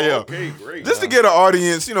 Yeah. Okay, great. Just to get an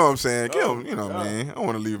audience, you know what I'm saying? Get 'em, man. I don't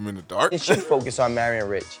want to leave them in the dark. It should focus on marrying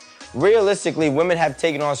rich. Realistically, women have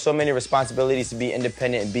taken on so many responsibilities to be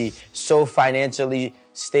independent and be so financially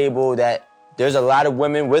stable that there's a lot of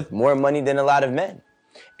women with more money than a lot of men.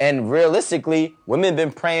 And realistically, women have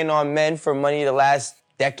been preying on men for money the last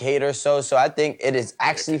decade or so. So I think it is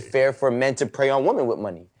actually fair for men to prey on women with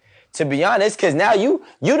money. To be honest, because now you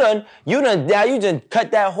done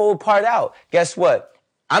cut that whole part out. Guess what?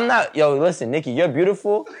 Listen, Nikki, you're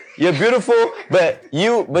beautiful, but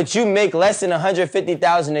you make less than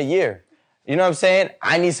 $150,000 a year. You know what I'm saying?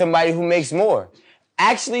 I need somebody who makes more.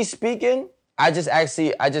 Actually speaking, I just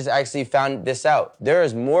actually found this out. There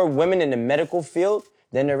is more women in the medical field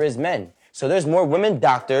than there is men. So there's more women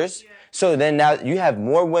doctors. So then now you have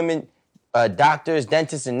more women doctors,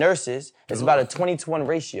 dentists, and nurses. It's about a 20-to-1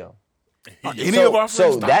 ratio.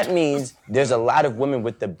 So that means there's a lot of women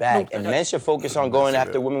with the bag, and men should focus on going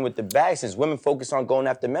after women with the bag, since women focus on going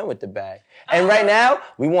after men with the bag. And right now,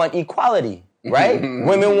 we want equality, right?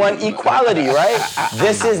 Women want equality, right?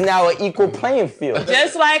 This is now an equal playing field.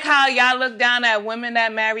 Just like how y'all look down at women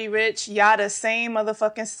that marry rich, y'all the same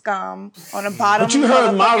motherfucking scum on the bottom of the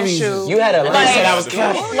motherfucking shoe. You had a line said I was at the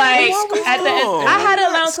end, I had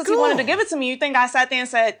an allowance because he wanted to give it to me. You think I sat there and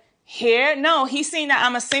said, here? No, he's seen that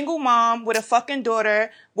I'm a single mom with a fucking daughter,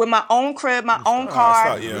 with my own crib, my own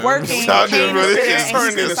car, working, paying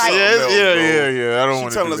the bills. Yeah. I don't want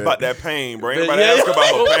to. She telling us about that pain, bro. Everybody ask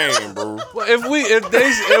about her pain, bro. Well, if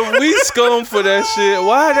we scum for that shit,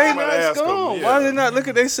 why they not scum? Why they not look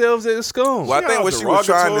at themselves as scum? Well, I think what she was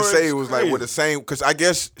trying to say was crazy. like with the same, because I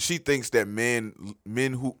guess she thinks that men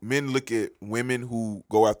look at women who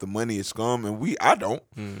go after money as scum, and I don't.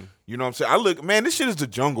 You know what I'm saying? I look, man, this shit is the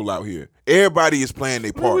jungle out here. Everybody is playing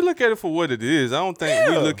their part. We look at it for what it is. I don't think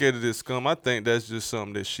we look at it as scum. I think that's just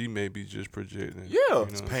something that she may be just projecting. Yeah,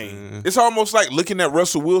 it's pain. It's almost like looking at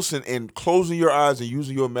Russell Wilson and closing your eyes and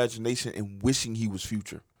using your imagination and wishing he was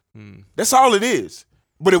Future. That's all it is.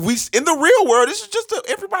 But if we in the real world, this is just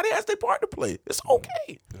everybody has their part to play. It's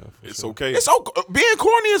okay. It's okay. It's okay. Being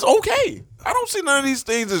corny is okay. I don't see none of these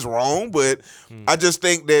things as wrong, but I just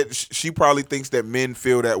think that she probably thinks that men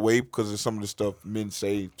feel that way because of some of the stuff men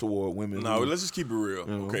say toward women. No, let's just keep it real,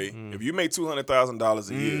 okay? If you make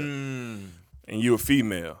 $200,000 a year and you're a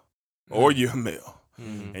female or you're a male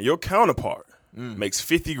and your counterpart makes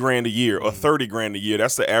 $50,000 a year or $30,000 a year,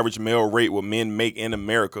 that's the average male rate what men make in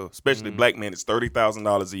America, especially black men. It's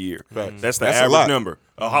 $30,000 a year. That's the average number,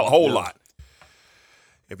 a whole lot.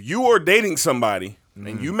 If you are dating somebody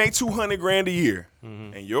and you make $200,000 a year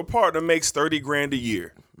and your partner makes $30,000 a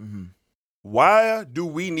year, why do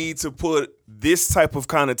we need to put this type of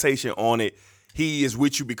connotation on it? He is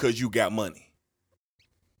with you because you got money.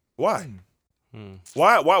 Why?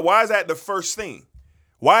 Why is that the first thing?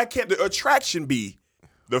 Why can't the attraction be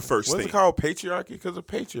the first thing? What's it called? Patriarchy? Because of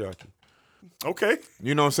patriarchy. Okay.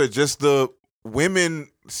 You know what I'm saying? Just the women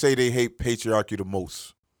say they hate patriarchy the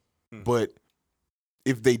most. But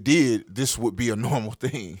if they did, this would be a normal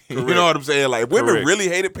thing. You know what I'm saying? Like, if women really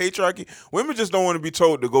hated patriarchy, women just don't want to be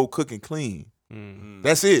told to go cook and clean.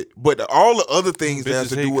 That's it. But all the other things that has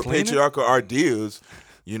to do with patriarchal ideas,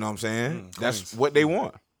 you know what I'm saying? That's what they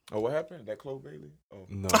want. Oh, what happened? That Chloe Bailey? Oh.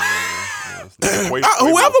 No.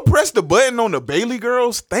 Whoever pressed the button on the Bailey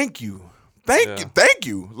girls, thank you. Thank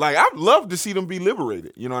you. Like, I'd love to see them be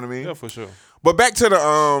liberated. You know what I mean? Yeah, for sure. But back to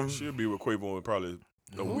the She'll be with Quavo in probably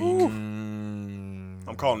a week.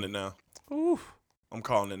 I'm calling it now. I'm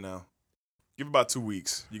calling it now. Give it about 2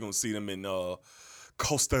 weeks. You're gonna see them in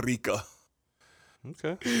Costa Rica.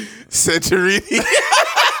 Okay. Santorini.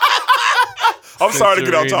 I'm sorry to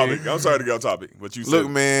get off topic. But you said,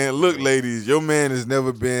 look, ladies, your man has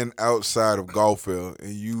never been outside of Gulfville,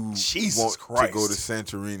 and you want to go to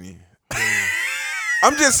Santorini.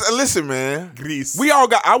 I'm just listen, man. Greece. We all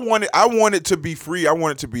got. I wanted to be free. I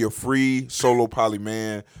wanted to be a free solo poly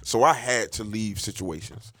man. So I had to leave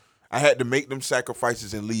situations. I had to make them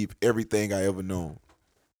sacrifices and leave everything I ever known.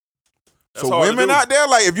 That's so women out there,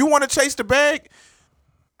 like, if you want to chase the bag,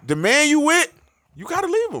 the man you with, you got to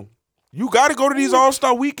leave him. You got to go to these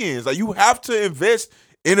all-star weekends. Like, you have to invest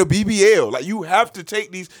in a BBL. Like, you have to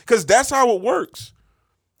take these, because that's how it works.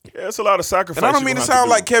 Yeah, it's a lot of sacrifice. And I don't mean to sound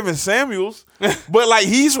like Kevin Samuels, but like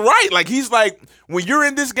he's right. Like he's like, when you're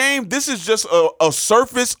in this game, this is just a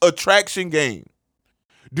surface attraction game.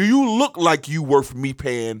 Do you look like you worth me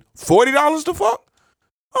paying $40 to fuck?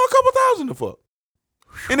 Or a couple thousand to fuck?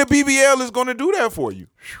 And the BBL is gonna do that for you.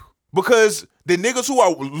 Because the niggas who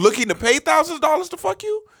are looking to pay thousands of dollars to fuck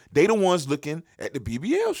you, they the ones looking at the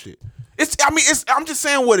BBL shit. I'm just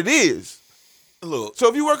saying what it is. Look. So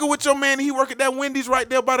if you working with your man and he work at that Wendy's right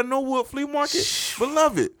there by the Norwood Flea Market,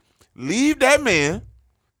 beloved, leave that man.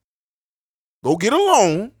 Go get a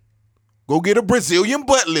loan. Go get a Brazilian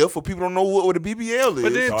butt lift for people don't know what a BBL is.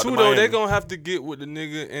 But then too though, they gonna have to get with the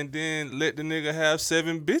nigga and then let the nigga have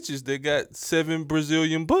 7 bitches that got 7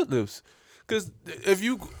 Brazilian butt lifts. Cause if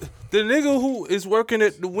the nigga who is working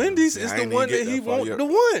at the Wendy's is the one that he want the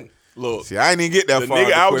one. Look, see, I ain't even get that far.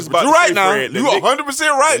 Nigga, I was about you to right say, now. Fred, You 100%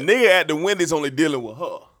 right. The nigga at the Wendy's only dealing with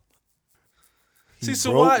her. See,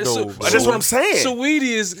 so why? That's what I'm saying. So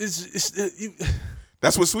Sweetie is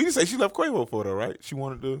that's what Sweetie said. She left Quavo for though, right? She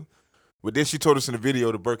wanted to. But then she told us in the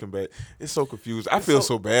video, the Birkin bag. It's so confused. I feel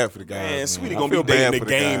so bad for the guys. Man, Sweetie I gonna feel be dating bad the for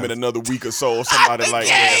game guys. in another week or so, or somebody like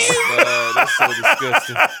that. that's so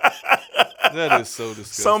disgusting. That is so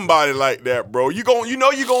disgusting. Somebody like that, bro. You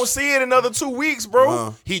gonna see it in another 2 weeks,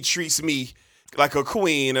 bro. He treats me like a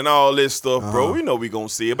queen and all this stuff, bro. You know we gonna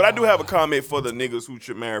see it. But I do have a comment for the niggas who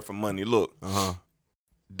should marry for money. Look,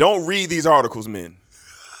 don't read these articles, men.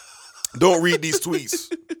 Don't read these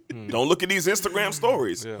tweets. Don't look at these Instagram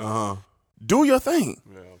stories. Yeah. Do your thing.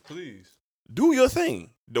 Yeah, please. Do your thing.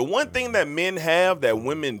 The one thing that men have that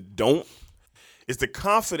women don't is the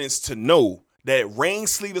confidence to know that rain,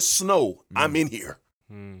 sleet, or snow, I'm in here.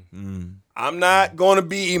 I'm not going to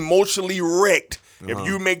be emotionally wrecked if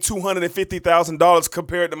you make $250,000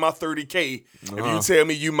 compared to my $30K. If you tell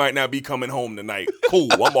me you might not be coming home tonight,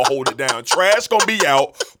 cool, I'm going to hold it down. Trash going to be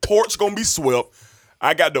out. Porch going to be swept.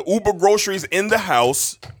 I got the Uber groceries in the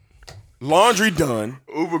house. Laundry done.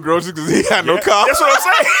 Uber groceries because he had no car. That's what I'm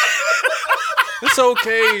saying. It's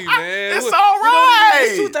okay, man. It's all right.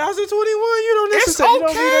 It's 2021. You don't It's necessarily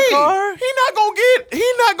okay. you don't need a car.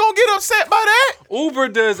 He not gonna get upset by that. Uber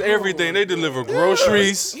does everything. They deliver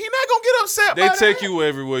groceries. He not gonna get upset They by that. take you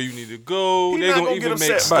everywhere you need to go. He They not gonna gonna even get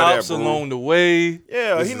make upset by that, stops bro. along the way.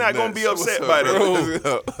 Yeah, he not gonna be upset What's by up,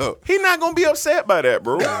 that. bro? He not gonna be upset by that,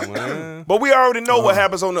 bro. Man. But we already know what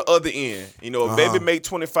happens on the other end. You know, a baby make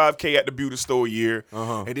 $25K at the beauty store a year,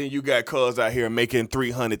 and then you got cuz out here making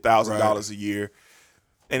 $300,000 a year.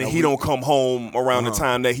 And he don't come home around the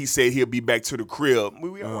time that he said he'll be back to the crib.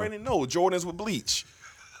 We already know Jordans with bleach.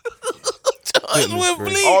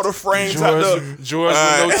 All the frames out there. George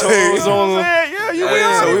with no toes on them. Yeah, you Hey,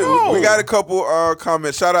 already know. So we got a couple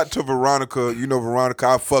comments. Shout out to Veronica. You know, Veronica,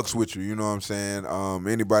 I fucks with you. You know what I'm saying?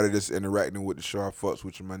 Anybody that's interacting with the show, I fucks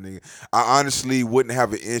with you, my nigga. I honestly wouldn't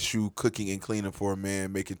have an issue cooking and cleaning for a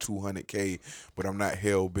man making $200K, but I'm not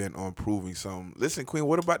hell bent on proving something. Listen, Queen,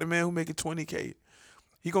 what about the man who making $20K?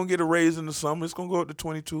 He gonna get a raise in the summer. It's gonna go up to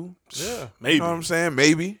 22. Yeah, Maybe. You know what I'm saying?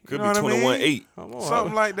 Maybe. Could you know be what I mean? 21.8.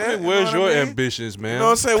 Something like that. I mean, You where's know what your I mean? ambitions, man? You know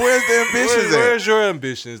what I'm saying? Where's the ambitions at? Where's your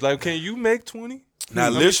ambitions? Like, can you make 20? Now, I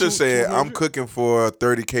mean, Lisha 200? said, I'm cooking for a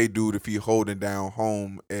 30K dude if he holding down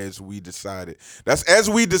home as we decided. That's as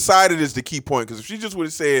we decided is the key point. Because if she just would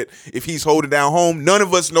have said, if he's holding down home, none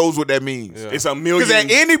of us knows what that means. Yeah. It's a million. Because at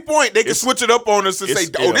any point, they can switch it up on us and say,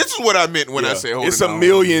 yeah. this is what I meant when I Yeah. said holding It's down a home.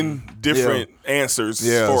 million different answers.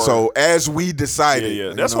 Yeah, for, so as we decided. yeah.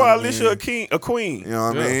 you That's know why what I Alicia mean? a queen. You know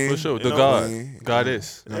what I Yeah, mean? for sure. The You know god, what I mean?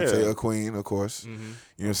 goddess. You know what I'm saying? Yeah. A queen, of course. You know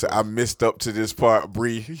what I'm saying? I missed up to this part,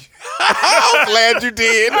 Bree. I'm glad you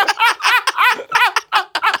did.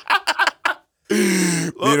 Look,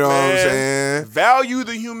 you know what I'm man, saying? Value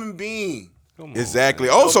the human being. Come on, Exactly.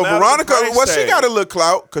 man. Also, matter the Veronica, price well, she tag. got a little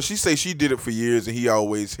clout because she say she did it for years and he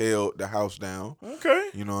always held the house down. Okay.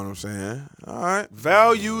 You know what I'm saying? All right.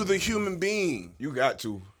 Value the human being. You got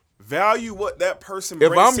to. Value what that person If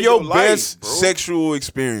brings I'm to your life, best bro. sexual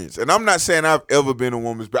experience, and I'm not saying I've ever been a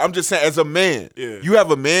woman's best, I'm just saying as a man, Yeah. you have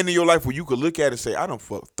a man in your life where you could look at and say, I done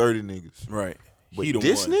fucked 30 niggas. Right. But He the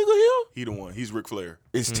this one. nigga here He the one. He's Ric Flair.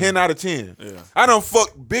 is 10 out of 10. Yeah. I done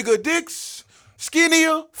fucked bigger dicks,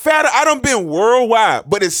 skinnier, fatter. I done been worldwide.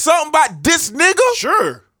 But it's something about this nigga.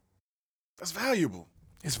 Sure. That's valuable.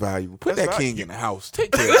 It's valuable. Put That's that king valuable. in the house.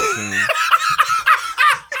 Take care of the king.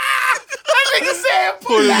 Nigga said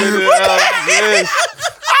Put him in the house. Yes.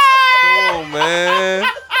 Come on, man.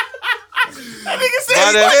 Buy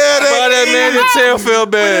that man the tail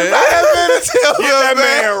bag. That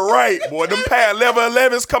man right, boy. Them pad level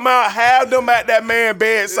 11s come out, have them at that man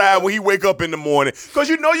bedside when he wake up in the morning. Because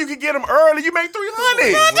you know you can get them early. You make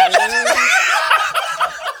 $300.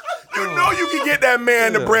 You know you can get that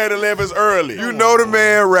man the bread 11s early. You know the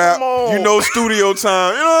man rap. Come on. You know studio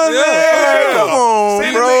time. You know what I'm Yeah, saying? yeah. Come on,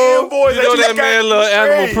 Send bro. him the invoice You know that man little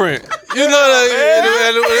animal print. You know that.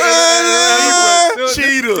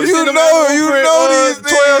 Cheetahs. You know these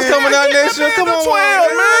 12s coming out next year. Come on,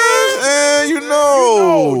 12, man. You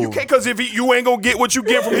know. You can't, because if you ain't gonna get what you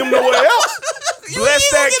get from him nowhere else. Bless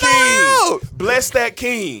that king. Bless that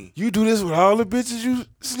king. You do this with all the bitches you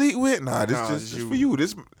sleep with? Nah, this just you. for you.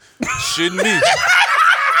 This Shouldn't be.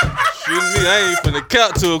 Shouldn't be. I ain't finna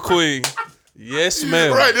count to a queen. Yes,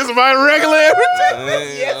 ma'am. right. This is my regular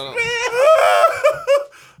everything. Yes, man.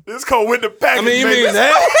 This come with the package. I mean, you baby. mean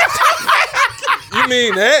that? You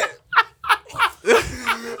mean that?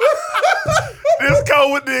 This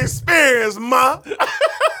come with the experience, ma.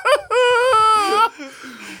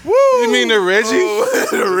 Woo. You mean the Reggie?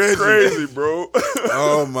 The Reggie. Crazy, bro.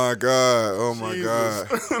 Oh my God. Oh my God.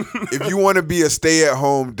 If you want to be a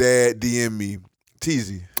stay-at-home dad, DM me.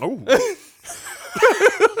 Teasy. Oh.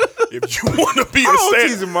 If you want to be I a don't stay,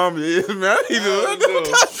 tease mommy is, man. I need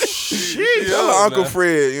to Sheesh. tell her Uncle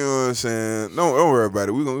Fred, you know what I'm saying? Don't worry about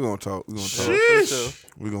it. We're gonna talk. We're gonna talk. Sheesh.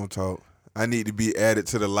 We're gonna talk. I need to be added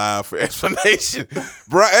to the live for explanation.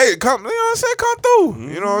 Bro, hey, come, you know what I'm saying? Come through.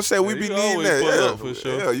 You know what I'm saying? We Yeah, be you needing always that. pull Yeah, up for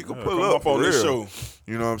sure. Yeah, you can pull Come up up on for this real. show.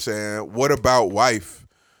 You know what I'm saying? What about wife?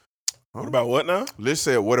 What about what now? Liz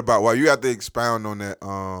said, what about wife? You have to expound on that.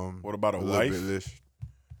 What about a little wife? bit, Liz.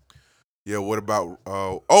 Yeah, what about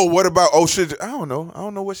what about should I don't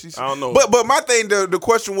know what she said. I don't know. But my thing, the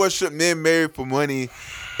question was, should men marry for money?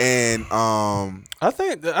 And I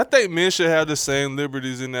think men should have the same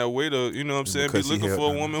liberties in that way, though. You know what I'm saying? Be Because he looking held for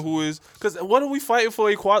a down woman who is. Because what are we fighting for?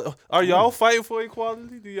 Equality? Are y'all fighting for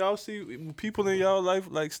equality? Do y'all see people in y'all life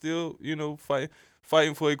like still,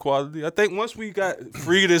 fighting for equality? I think once we got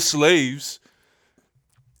freed as slaves,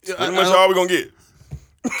 Pretty much all we gonna get.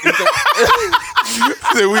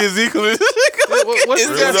 we is equal.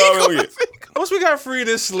 Once we got freed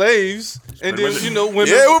as slaves, and then women,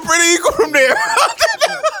 Yeah, we're pretty equal from there.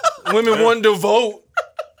 women wanted to vote,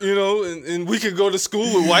 and we could go to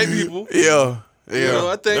school with white people. Yeah.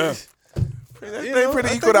 I think. They pretty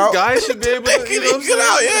I equal think out. Guys should be able to,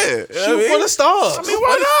 Yeah. shoot for the stars. I mean,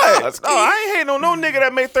 why not? No, I ain't hating on no nigga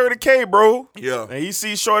that make $30K, bro. Yeah. And he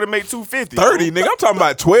see Shorty make $250. 30, nigga. I'm talking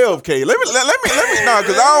about 12K. Let me nah,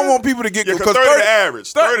 because I don't want people to get Yeah, because 30 the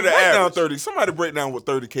average. 30 the break down average. 30. Somebody break down what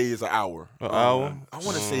 30K is an hour. An hour? I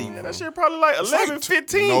want to say That shit probably like 11,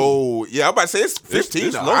 15. No, yeah, I'm about to say it's 15.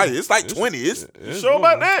 It's It's, low. it's like 20. It's You sure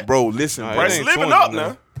about that? bro. Listen, Nah, bro. it Price ain't living 20 up now.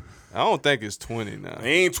 now. I don't think it's 20 now. It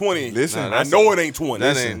ain't 20. Listen, Nah, I know it ain't 20.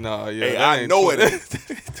 That Listen. ain't yeah. Hey, that I ain't know 20. it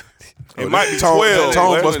ain't. It might be Tone, 12.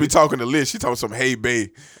 Tone boy. must be talking to Liz. She talking some Hey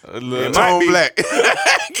Bay. might Tone be. Black.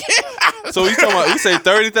 So you talking about? You say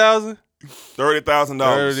 30,000? $30,000.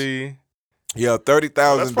 30,000 Yeah,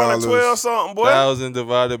 $30,000. That's probably 12 something, boy.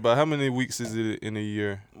 divided by how many weeks is it in a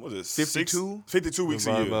year? What is it? 52? 52 weeks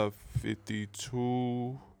a Divided year. by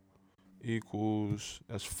 52 equals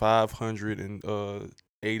that's $580.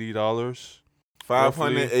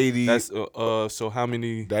 $580. That's so how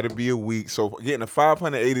many? That'd be a week. So getting a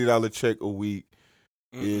 $580 check a week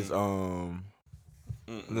is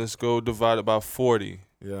Let's go divided by 40.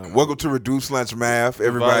 yeah. Welcome to Reduced Lunch Math,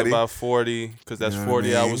 everybody. Divided by 40 because that's You know what I 40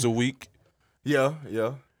 mean? hours a week Yeah.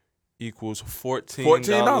 equals $14.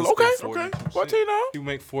 $14. Okay. $14. You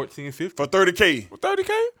make $14.50. For 30K.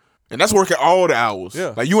 30K. And that's working all the hours.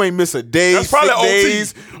 Yeah. Like you ain't miss a day. That's probably sick OT.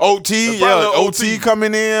 days, OT. That's Yeah. probably OT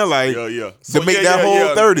coming in. Like Yeah. to make that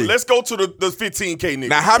whole 30. Let's go to the 15K nigga.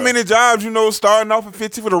 Now, how bro. many jobs starting off at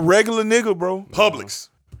 50 for the regular nigga, bro? Publix.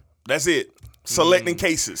 That's it. Selecting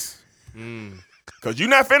cases. Cause you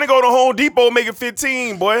not finna go to Home Depot making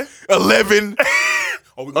 15, boy. 11.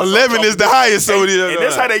 Oh, we gonna 11 start is the highest. So and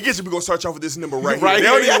that's how they get you. We gonna start off with this number right here. Right. They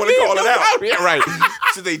don't even want to call it out. Yeah, right.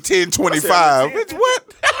 So they 1025. Bitch, what?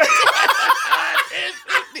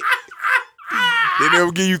 They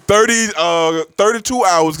never give you 32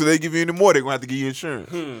 hours because they give you any more. They're gonna have to give you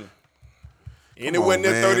insurance. And it Come wasn't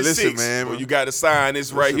on, at man. 36. Listen, man. Well, you got to sign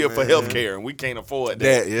this right here for man. health care, and we can't afford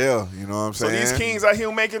that. That, yeah. You know what I'm So saying? these kings out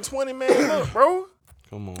here making 20, man. Look, bro.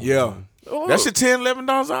 Come on. Yeah. man. Look. That's your $10,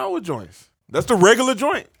 $11 an hour joints. That's the regular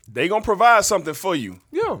joint. They gonna provide something for you.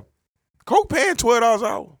 Yeah. Coke paying $12 an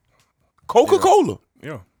hour. Coca-Cola.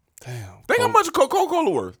 Yeah. Damn. Think how much Coca-Cola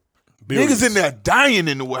worth? Niggas in there dying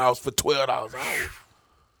in the warehouse for $12 an hour.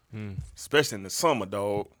 Especially in the summer,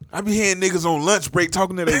 dog. I be hearing niggas on lunch break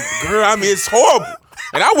talking to their girl. I mean, it's horrible.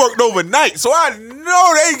 And I worked overnight, so I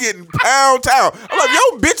know they getting pound town. I'm like,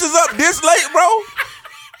 yo, bitch is up this late, bro?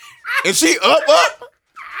 And she up?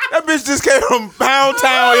 That bitch just came from Pound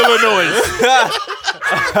Town, Illinois.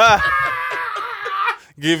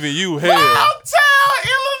 Giving you hell. Town,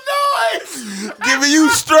 Illinois. Giving you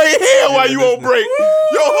straight hell while you on break.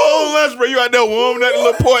 Your whole lunch break, you out there warming up the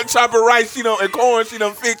little pork chop and rice, and corn she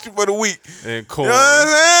done fixed you for the week. And corn. You know what I'm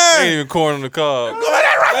saying? Ain't even corn on the cob.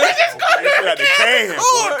 Out the can,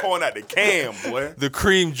 boy. Corn out the can, boy. The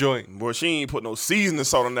cream joint. Boy, she ain't put no seasoning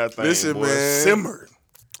salt on that thing. Listen, boy. man. Simmered.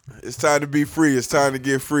 It's time to be free. It's time to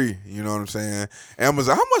get free. You know what I'm saying?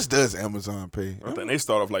 Amazon. How much does Amazon pay? I think they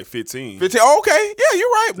start off like 15. 15. Oh, okay. Yeah, you're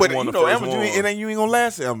right. But one you of the know, first Amazon, ones. you ain't gonna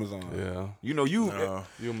last at Amazon. Yeah. You know, You're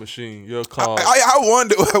a machine. You're a cog. I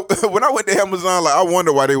wonder when I went to Amazon. Like, I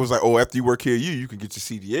wonder why they was like, "Oh, after you work here, you can get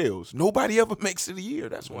your CDLs." Nobody ever makes it a year.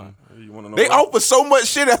 That's why You wanna know they why? offer so much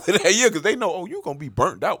shit after that year because they know, oh, you gonna be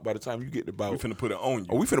burnt out by the time you get to about. We finna put it on you.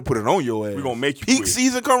 Oh, we finna put it on your ass. We gonna make you peak quit.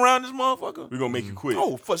 season come around this motherfucker. We gonna make you quit.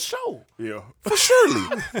 Oh, for sure, Yeah. for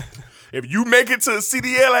surely. If you make it to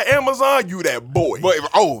CDL at Amazon, you that boy. But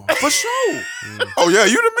for sure. Oh yeah,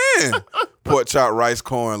 you the man. Pork chop, rice,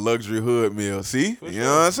 corn, luxury hood meal. See, you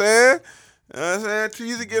know what I'm saying? You know what I'm saying? Too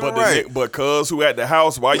easy to get it right. But cuz who at the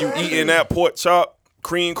house while you eating that pork chop,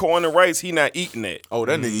 cream, corn, and rice, he not eating that. Oh,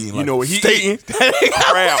 that nigga eating. You like know what he steak. eating?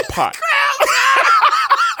 Crab pot.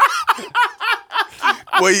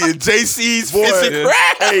 Boy, eating JC's Boy, fish and yeah.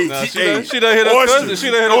 crab. Hey, Nah, hey, she done hit her oysters. cousin.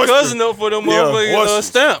 She done hit her Oysters. cousin up for them motherfucking oysters.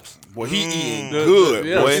 stamps. Boy, he eating The- good,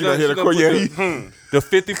 yeah, boy. she done hit the her cousin. yeah, The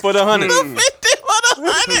 50 for the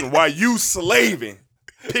 100. While you slaving,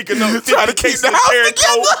 picking up 50 Trying to keep cases the of house cherry together.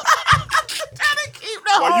 coke.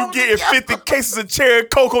 While you getting 50 cases of cherry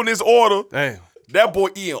coke on this order, Damn. that boy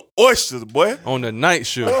eating oysters, boy. On the night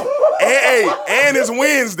shift. And it's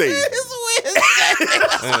Wednesday.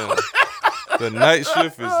 Damn. The night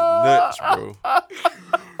shift is nuts, bro.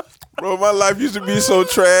 Bro, my life used to be so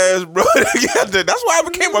trash, bro. That's why I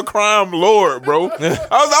became a crime lord, bro.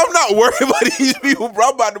 I'm not worried about these people, bro.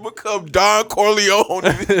 I'm about to become Don Corleone.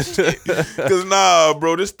 Because, nah,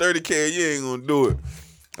 bro, this 30K, you ain't going to do it.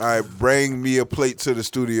 All right, bring me a plate to the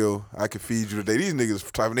studio. I can feed you today. These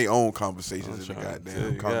niggas having their own conversations in the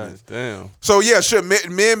goddamn comments. Damn. So, yeah, should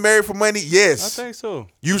men marry for money? I Yes. think so.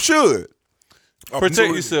 You should.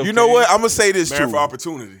 Protect yourself. You know King. what? I'm going to say this, Married too. for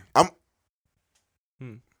opportunity. I'm-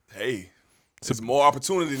 Hey, it's more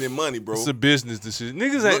opportunity than money, bro. It's a business decision.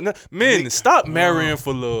 Niggas ain't men. Stop marrying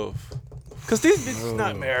for love. Cause these bitches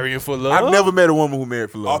not marrying for love. I've never met a woman who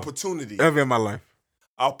married for love. Opportunity. Ever in my life.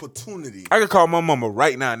 Opportunity. I could call my mama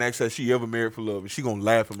right now and ask her if she ever married for love, and she gonna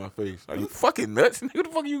laugh in my face. Are you fucking nuts? Nigga, what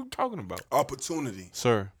the fuck are you talking about? Opportunity.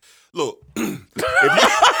 Sir. Look,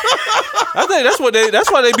 I think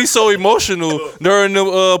that's why they be so emotional during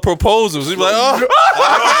the proposals. They be like,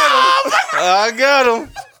 oh,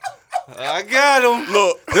 I got him.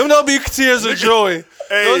 look. Them don't be tears of joy.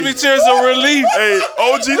 Hey. Those be tears of relief. Hey,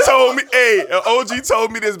 OG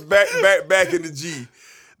told me this back in the G.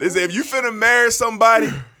 They said if you finna marry somebody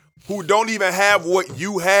who don't even have what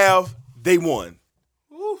you have, they won.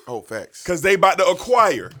 Oh, facts. Cause they about to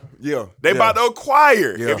acquire. Yeah. They about to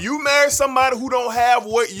acquire. Yeah. If you marry somebody who don't have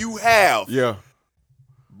what you have, Yeah.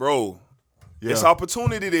 bro, Yeah. it's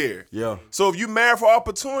opportunity there. Yeah. So if you marry for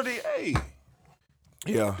opportunity, hey,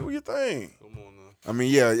 Yeah. do your thing. I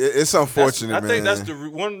mean, yeah, it's unfortunate, I man. think that's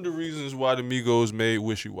one of the reasons why the Migos made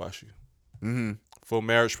Wishy Washy. Mm-hmm. For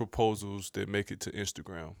marriage proposals that make it to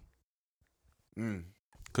Instagram. Mm.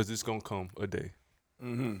 Because it's going to come a day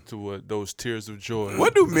Mm-hmm. to those tears of joy.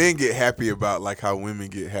 What do men get happy about, like how women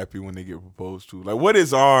get happy when they get proposed to? Like, what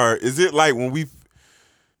is it like when we,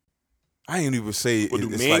 I ain't even say What do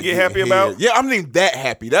it's men like get getting happy head. about? Yeah, I'm not even that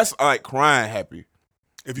happy. That's like crying happy.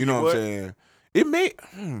 If You know what I'm saying? It may,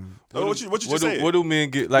 What you just said? What do men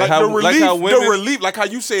get? Like, like how the relief, like how women, the relief, like how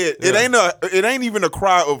you said, Yeah. it ain't even a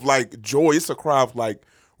cry of like joy. It's a cry of like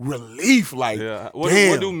relief. Like, Yeah.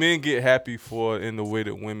 damn. What do men get happy for in the way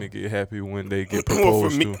that women get happy when they get Well,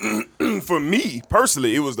 proposed to? for me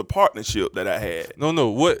personally, it was the partnership that I had. No.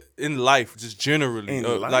 What in life, just generally,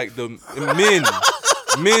 In life? like the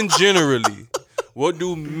men generally. What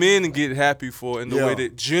do men get happy for in the Yeah. way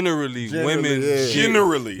that generally women yeah.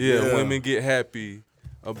 Generally, yeah, women get happy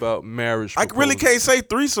about marriage? I really proposals. can't say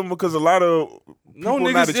threesome because a lot of No people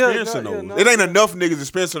niggas, not yeah, experiencing no, yeah, those. no, It ain't yeah. enough niggas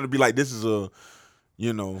experiencing to be like, this is a,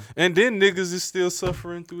 you know. And then niggas is still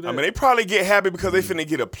suffering through that. I mean, they probably get happy because they finna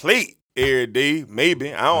get a plate every day.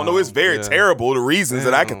 Maybe I don't know. It's very yeah. terrible. The reasons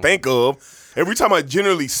that I can think of. Every time I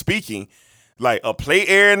generally speaking, like a plate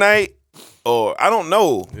every night, or I don't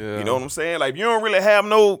know. Yeah. You know what I'm saying? Like you don't really have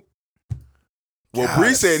no. Well, God.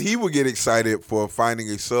 Bree said he would get excited for finding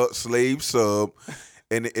a slave sub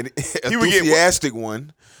an He would get enthusiastic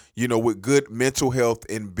one, you know, with good mental health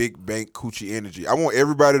and big bank coochie energy. I want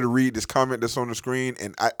everybody to read this comment that's on the screen,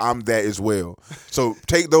 and I'm that as well. So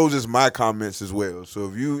take those as my comments as well. So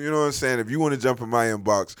if you know what I'm saying, if you want to jump in my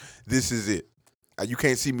inbox, this is it. You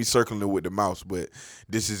can't see me circling it with the mouse, but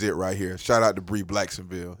this is it right here. Shout out to Bree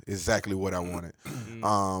Blacksonville. Exactly what I wanted.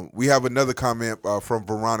 We have another comment from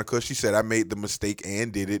Veronica. She said, I made the mistake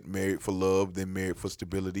and did it. Married for love, then married for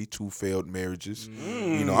stability. 2 failed marriages.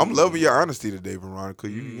 You know, I'm loving your honesty today, Veronica.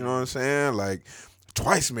 You know what I'm saying? Like,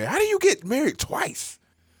 twice married. How do you get married twice?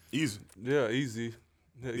 Easy. Yeah, easy.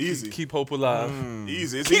 Yeah, Easy. Keep hope alive.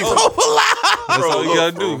 Easy. It's Keep easy. hope alive. That's all you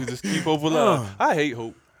gotta bro. do. Just keep hope alive. I hate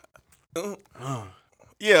hope.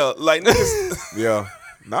 Yeah, like niggas. Yeah.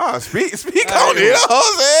 Nah, speak on it. You know what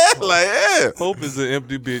I'm saying? Like, yeah. Hope is an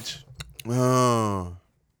empty bitch.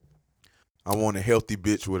 I want a healthy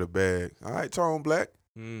bitch with a bag. All right, Tone Black.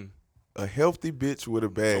 A healthy bitch with a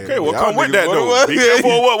bag. Okay, what Y'all come with niggas that wanna though? what? Be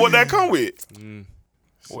careful of what that come with.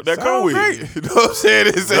 What that come Sound with? great. You know what I'm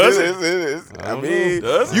saying? Does I don't mean,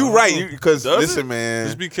 know. Does it? you right. Because Does listen, it? man.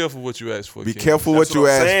 Just be careful what you ask for. Be King. careful what you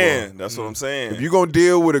ask for. That's what I'm saying. If you're going to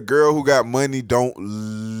deal with a girl who got money, don't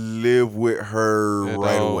live with her At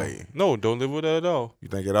right all. away. No, don't live with her at all. You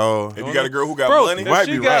think at all? If you got a girl who got Bro, money, if might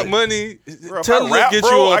she be got right. money, Bro, if tell I her rap, to get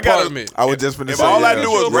bro, you an I gotta- apartment. I was just finna if say all I yeah.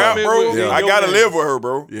 do is Your rap, apartment bro, with Yeah. I your gotta man. live with her,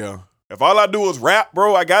 bro. Yeah. If all I do is rap,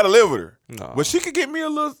 bro, I gotta live with her. Nah. But she could get me a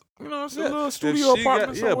little, you know what I'm saying, Yeah. a little If studio she got-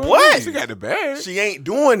 apartment yeah, somewhere. what? She got the bag. She ain't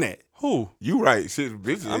doing that. Who? You right. Shit,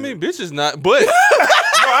 bitch. I mean, bitches not, but No,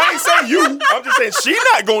 I ain't saying you. I'm just saying she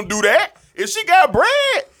not gonna do that. If she got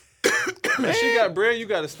bread, if she got bread, you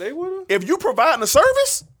gotta stay with her. if you providing a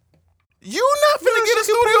service, you not finna get a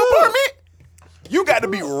studio apartment. You got to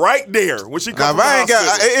be right there when she Now, comes if from I the ain't got,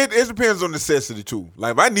 hospital. it depends on necessity too.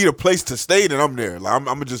 Like if I need a place to stay, then I'm there. Like I'm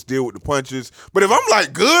gonna just deal with the punches. But if I'm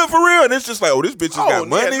like good for real, and it's just like, oh, this bitch has got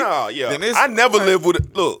money. Then it's, I never live with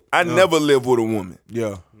I never live with a woman.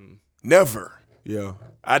 Yeah, Never. yeah.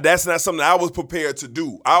 That's not something I was prepared to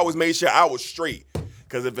do. I always made sure I was straight.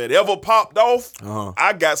 Because if it ever popped off,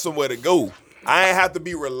 I got somewhere to go. I ain't have to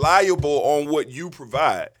be reliable on what you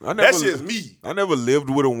provide. That's just me. I never lived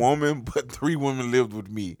with a woman, but 3 women lived with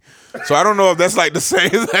me. So I don't know if that's like the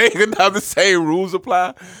same thing and how the same rules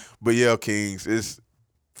apply. But yeah, Kings, it's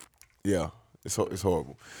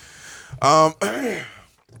horrible.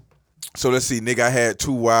 So let's see, nigga, I had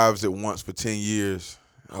 2 wives at once for 10 years.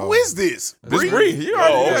 Who is this? This Bree. You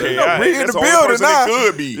already okay. you know, Bree in That's the the only building person now. it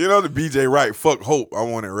could be. You know the BJ Wright. Fuck hope. I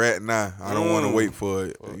want it right now. I don't want to wait for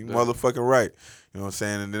it. You motherfucking right. You know what I'm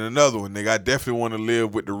saying? And then another one, nigga. I definitely want to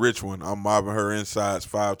live with the rich one. I'm mobbing her insides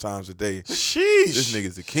 5 times a day. Sheesh. This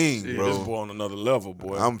nigga's a king, This bro. boy on another level,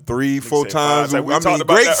 boy. I'm 3-4 said times. 5 times. We I talked mean,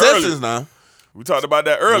 about great that sessions earlier. now. We talked about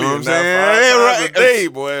that earlier. what I'm now, saying? 5 times Right. a day,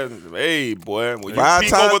 boy. Hey, boy. When you 5 peak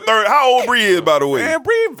times- over 30, how old Bree is, by the way? Man,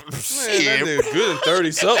 Bree, Man, that shit. nigga good in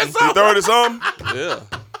 30 something. You 30 something? Yeah.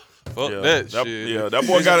 Fuck that shit. Yeah, that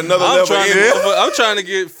boy got another I'm level trying, in to, him. I'm trying to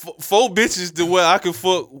get 4 bitches to where I can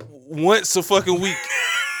fuck once a fucking week.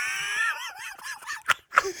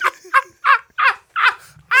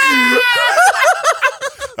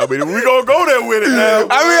 I mean, we gonna go there with it now.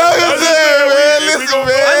 I mean, I'm just saying, man. we Listen, gonna-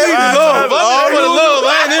 man. I need love. I'm for the love. I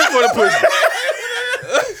ain't in for the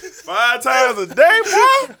pussy. 5 times a day,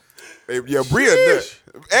 boy. Hey, yeah, Bree a nut.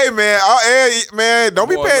 Hey, man, don't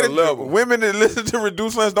be Boy, paying on the level. women that listen to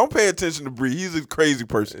Reduce Lunch, don't pay attention to Bree. He's a crazy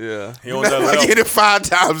person. Yeah. He on that I level. get it 5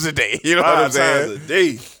 times a day. You know what I'm 5 times saying? a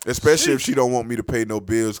day. Especially if she don't want me to pay no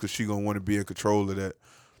bills because she gonna want to be in control of that.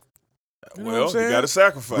 You know what I'm Well, you saying? gotta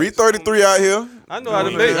sacrifice. Bree 33 out here. I know how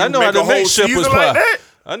to You make. I know how make to a make whole shepherd's season pie. like that?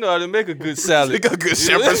 I know how to make a good salad. She got good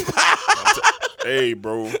shepherd's pie. Hey,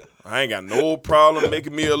 bro. I ain't got no problem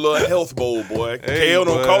making me a little health bowl, boy. Hey, Kale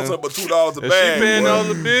don't boy. cost nothing but $2 a If bag. she paying boy. all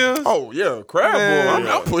the bills, Oh yeah, crab Man. boy.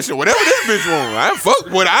 I'm pushing whatever this bitch want. I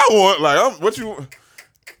fuck what I want. Like what you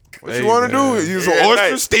Hey, want to man. do? Use some Yeah,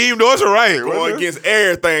 oyster, nice. steamed oyster, right? Going against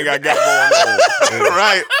everything I got going on.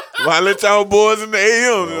 Right. Well, I let y'all boys in the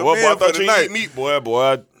AM. What, boy, I man, thought for you the eat night. meat, boy.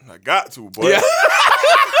 Boy, I got to, boy. Yeah.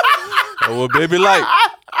 oh well, baby, like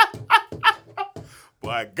Boy,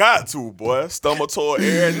 I got to, boy. Stomach toward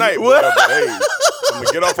every night, boy. But, hey, I'm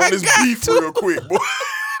gonna get off on this beef real quick, boy.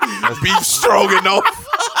 Beef stroganoff.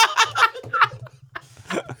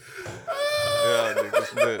 yeah,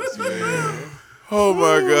 niggas nuts, man. Oh my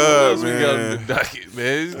What God, else we got on the man. docket,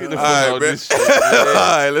 man? Let's get the All fuck right, out man. this shit. All Man.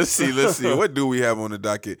 right, let's see. What do we have on the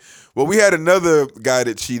docket? Well, we had another guy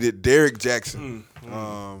that cheated, Derek Jackson.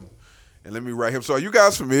 And let me write him. So, are you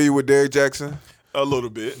guys familiar with Derek Jackson? A little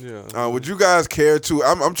bit. Yeah. Would you guys care to?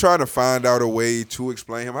 I'm trying to find out a way to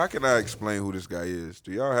explain him. How can I explain who this guy is?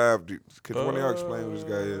 Do y'all have? Could one of y'all explain who this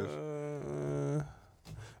guy is?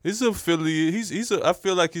 He's affiliate. He's a. I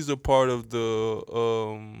feel like he's a part of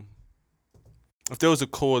the. If there was a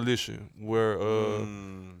coalition where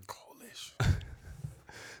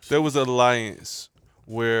there was an alliance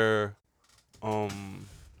where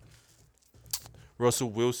Russell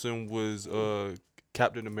Wilson was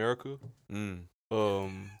Captain America.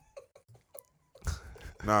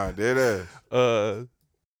 Nah, dead ass.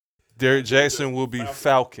 Derek Jackson will be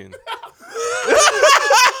Falcon.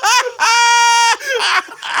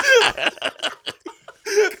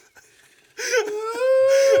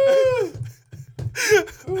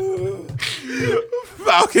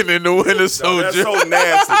 Falcon and the Winter Soldier. That's so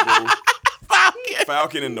nasty, bro.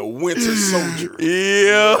 Falcon and the Winter Soldier.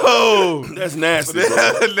 Yo, That's nasty, bro.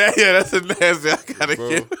 yeah, that's a nasty. I gotta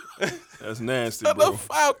get That's nasty, the bro.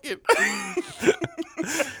 Falcon.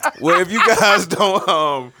 Well, if you guys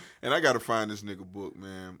don't, and I gotta find this nigga book,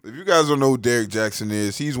 man. If you guys don't know who Derek Jackson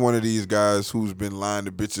is, he's one of these guys who's been lying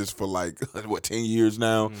to bitches for like 10 years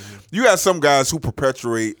now. Mm-hmm. You got some guys who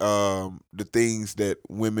perpetuate the things that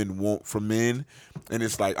women want from men, and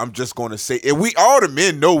it's like I'm just gonna say, and we all the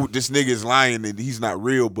men know this nigga is lying and he's not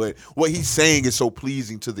real, but what he's saying is so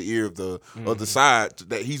pleasing to the ear of the side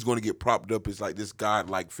that he's gonna get propped up as like this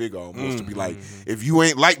godlike figure almost to be like, if you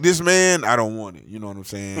ain't like this man, I don't want it. You know what I'm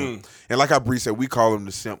saying? And like Bree said, we call him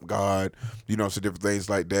the simp god, you know, so different things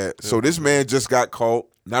like that. Yeah. So this man just got caught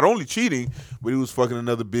not only cheating, but he was fucking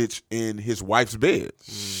another bitch in his wife's bed.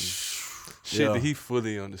 Shit that he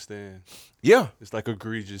fully understand. Yeah. It's like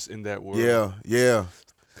egregious in that world. Yeah.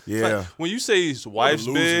 Like, when you say his wife's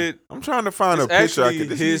bed, I'm trying to find a it's picture.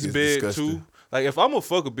 actually his bed too. Like if I'm gonna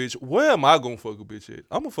fuck a bitch, where am I gonna fuck a bitch at?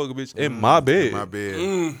 I'm gonna fuck a bitch in my bed. In my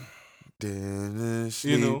bed.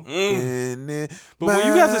 You know, but when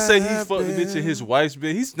you have to say he fucked the bitch in his wife's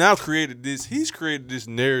bed, he's now created this. He's created this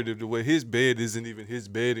narrative the way his bed isn't even his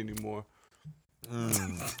bed anymore.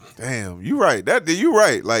 Damn, you right. You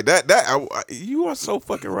right. Like that. You are so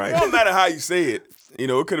fucking right. It don't matter how you say it. You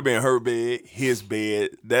know, it could have been her bed, his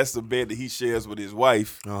bed. That's the bed that he shares with his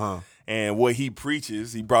wife. And what he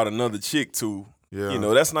preaches, he brought another chick to. Yeah. You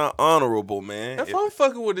know, that's not honorable, man. If I'm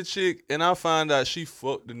fucking with a chick and I find out she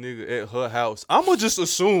fucked the nigga at her house, I'm going to just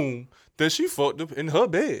assume that she fucked him in her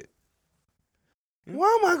bed.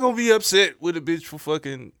 Why am I going to be upset with a bitch for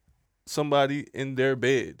fucking somebody in their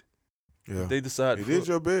bed? Yeah. They decide it is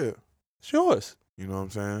your bed. It's yours. You know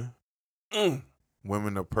what I'm saying?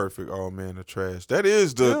 Women are perfect, all men are trash. That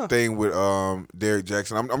is the thing with Derek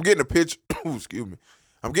Jackson. I'm getting a picture. Excuse me.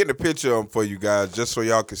 I'm getting a picture for you guys just so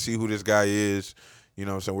y'all can see who this guy is. You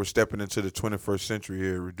know what I'm saying? We're stepping into the 21st century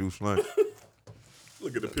here at Reduced Lunch.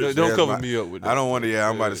 Look at the picture. Don't cover me up with that. I don't want to,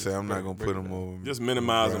 I'm about to say, I'm not going to put him over. Just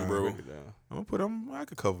minimize him, bro. I'm going to put him, I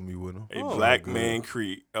could cover me with him. A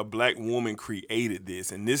black woman created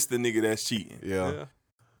this, and this the nigga that's cheating. Yeah.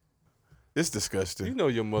 It's disgusting. You know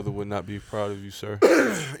your mother would not be proud of you, sir.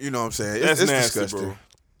 You know what I'm saying? It's nasty, disgusting. bro.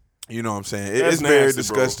 You know what I'm saying? That's it's very nasty,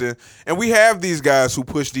 disgusting. And we have these guys who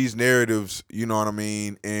push these narratives, you know what I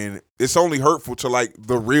mean? And it's only hurtful to like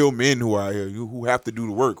the real men who are here, who have to do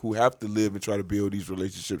the work, who have to live and try to build these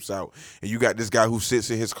relationships out. And you got this guy who sits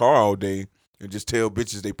in his car all day and just tell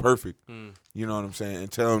bitches they perfect. You know what I'm saying? And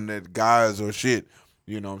tell them that guys are shit.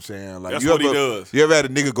 You know what I'm saying? Like that's what he does. You ever had a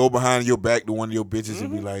nigga go behind your back to one of your bitches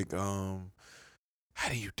and be like, how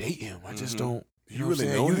do you date him? I just don't. You really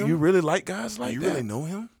know him? You really like guys like that? You really know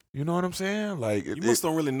him? You know what I'm saying? Like you must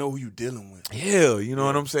don't really know who you dealing with. Yeah, you know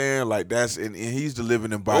what I'm saying? Like that's and he's the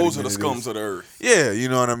living embodiment. Those are the scums of the earth. Yeah, you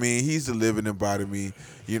know what I mean? He's the living embodiment,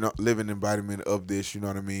 living embodiment of this, you know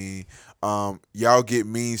what I mean? Y'all get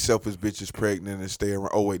mean, selfish bitches pregnant and stay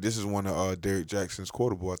around. Oh wait, this is one of Derek Jackson's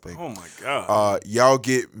quotable, I think. Oh my God. Y'all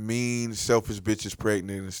get mean, selfish bitches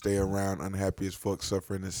pregnant and stay around unhappy as fuck,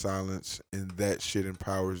 suffering in silence, and that shit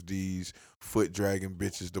empowers these foot dragging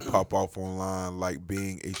bitches to pop off online like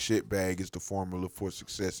being a shitbag is the formula for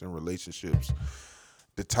success in relationships.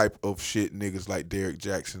 The type of shit niggas like Derek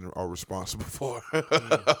Jackson are responsible for.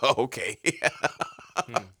 Okay.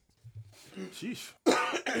 Sheesh.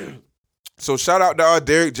 So shout out to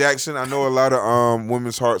Derek Jackson. I know a lot of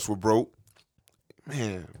women's hearts were broke.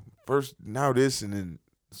 Man, first now this and then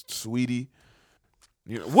Sweetie.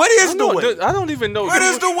 You know, what is the way? I don't even know. What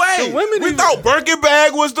is the way? The women we thought Birkin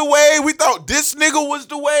bag was the way. We thought this nigga was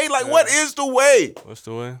the way. Like, what is the way? What's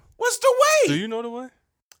the way? What's the way? Do you know the way?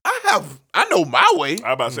 I know my way.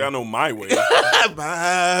 I about to say I know my way.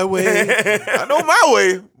 My way. I know my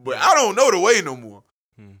way, but I don't know the way no more.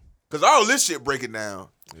 Cause all this shit breaking down.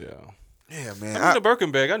 Yeah. Yeah, man. I mean, the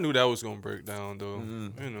Birkin bag, I knew that was gonna break down though.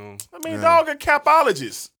 You know. I mean, dog, a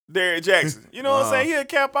capologist, Derrick Jackson. You know what I'm saying? He a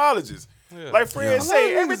capologist. Yeah. Like Fred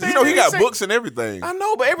say, everything. You know, he that got say- books and everything. I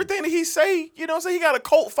know, but everything that he say, you know what I'm saying? He got a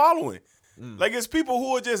cult following. Like, it's people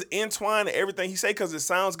who are just entwined in everything he say because it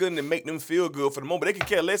sounds good and it make them feel good for the moment. They can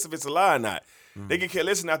care less if it's a lie or not. They can care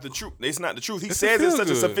less it's not the truth. It's not the truth. He says it in such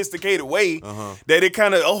a sophisticated way that it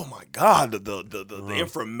kind of, oh my God, the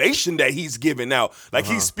information that he's giving out. Like,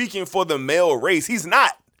 he's speaking for the male race. He's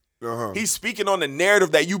not. He's speaking on the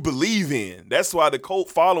narrative that you believe in. That's why the cult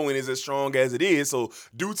following is as strong as it is. So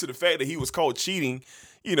due to the fact that he was caught cheating,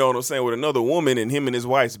 you know what I'm saying, with another woman in him and his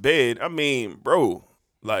wife's bed, I mean, bro,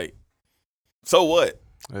 like, so what?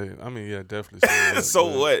 Hey, I mean, yeah, definitely.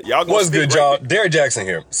 So what? Y'all gonna What's stick good, right y'all? there? Derrick Jackson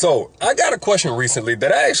here. So I got a question recently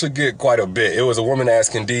that I actually get quite a bit. It was a woman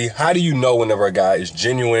asking D, how do you know whenever a guy is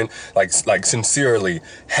genuine, like sincerely,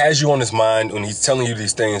 has you on his mind when he's telling you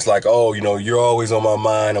these things like, oh, you know, you're always on my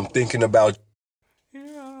mind, I'm thinking about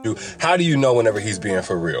you. How do you know whenever he's being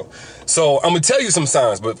for real? So I'm gonna tell you some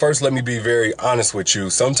signs, but first let me be very honest with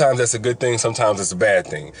you. Sometimes that's a good thing, sometimes it's a bad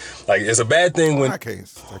thing. Like, it's a bad thing when I can't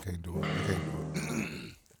do it. I can't do it.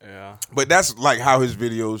 Yeah. But that's like how his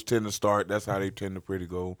videos tend to start. That's how they tend to pretty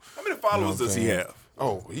go. How many followers what I'm does he saying? have?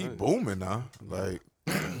 Oh, he booming now. Like,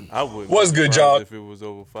 I wouldn't. What's be good, surprised y'all? If it was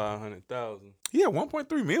over 500,000. he had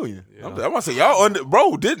 1.3 million. Yeah. I'm gonna say y'all under,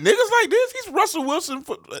 bro. Niggas like this. He's Russell Wilson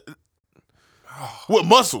for with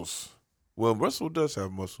muscles. Well, Russell does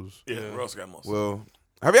have muscles. Yeah, Russ got most. Well,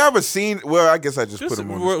 have you ever seen? Well, I guess I just put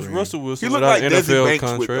him on the screen. Russell Wilson He looked without like an Desi NFL Banks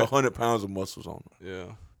with contract. 100 pounds of muscles on him.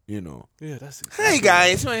 Yeah. You know. Yeah, that's it. Hey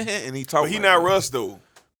guys, and he talk. But he like not that. Russ though.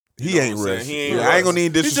 He know ain't what I'm saying? Russ. He ain't Yeah, I ain't Russ. gonna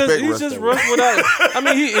even disrespect He's Russ. just that Russ way. without. I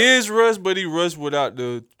mean, he is Russ, but he Russ without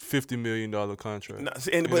the $50 million contract. Nah,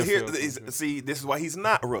 but here, NFL contract. see, this is why he's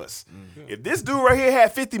not Russ. If this dude right here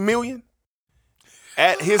had 50 million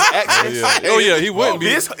at his actions, Oh yeah, he wouldn't be.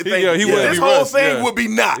 This he thing, wouldn't this be whole Russ. thing yeah. would be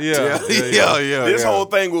not. Yeah. This whole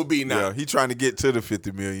thing will be Yeah, not. he trying to get to the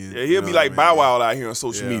 50 million. Yeah, you he'll know be what I like mean? Bow Wow out here on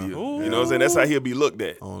social Yeah. media. Ooh. You know what I'm saying? That's how he'll be looked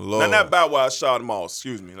at. Oh, Now, Lord. not Bow Wow, Shad Moss.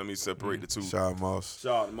 Excuse me. Let me separate the two. Shad Moss.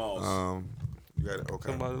 Shad Moss. You got it. Okay.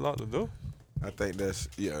 Somebody locked the door. I think that's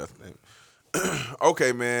I think.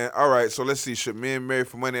 Okay, man. All right. So let's see. Should men marry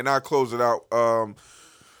for money? And I'll close it out.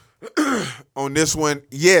 On this one,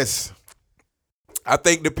 yes. I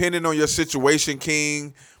think depending on your situation,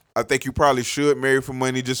 King, I think you probably should marry for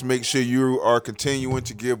money. Just make sure you are continuing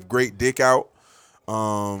to give great dick out.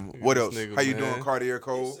 What this else? nigga, How you man. doing, Cartier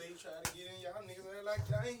Cole?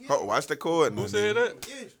 Oh, watch the cord. Who said that?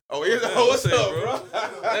 Oh, what's Say, up, bro?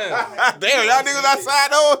 Damn, y'all niggas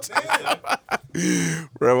outside the whole time.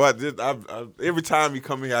 Bro, every time he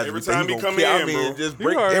come in, Every time he come in, bro. just You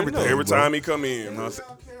break already everything. know. Every bro. time he come in, bro.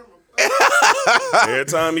 Every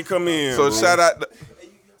time he come in. So bro. shout out.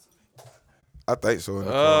 I think so. In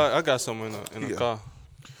the car. I got someone in the car.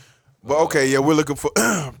 But okay, yeah, we're looking for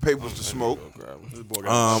papers to smoke. This boy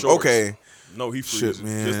got shorts. Okay, No, he shit, freezes.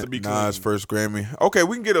 man. Just to be clean. Nas first Grammy. Okay,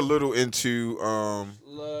 we can get a little into.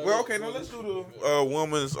 Well, okay, now let's do the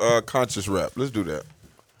woman's conscious rap. Let's do that.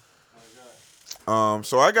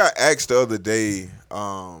 So I got asked the other day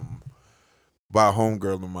by a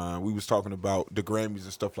homegirl of mine. We was talking about the Grammys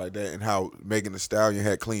and stuff like that and how Megan Thee Stallion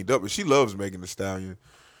had cleaned up. And she loves Megan Thee Stallion.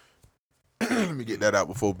 Let me get that out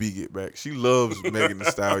before B get back. She loves Megan Thee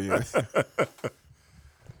Stallion.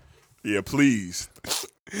 Yeah, please.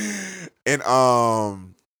 And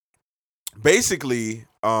basically,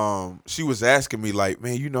 she was asking me like,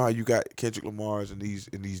 man, you know how you got Kendrick Lamar's and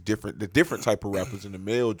these different type of rappers in the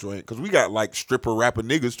male joint, because we got like stripper rapper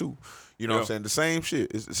niggas too. You know what I'm saying? The same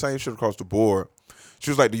shit. It's the same shit across the board.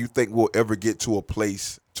 She was like, do you think we'll ever get to a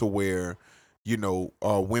place to where, you know,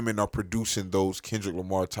 women are producing those Kendrick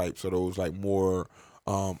Lamar types or those like more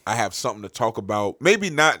I have something to talk about, maybe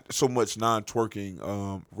not so much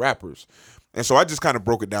non-twerking rappers. And so I just kind of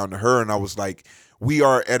broke it down to her, and I was like, we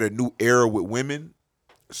are at a new era with women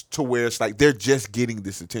to where it's like they're just getting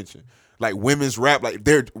this attention. Like women's rap, like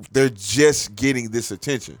they're just getting this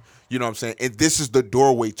attention. You know what I'm saying? And this is the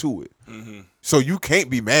doorway to it. Mm-hmm. So you can't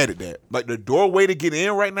be mad at that. Like the doorway to get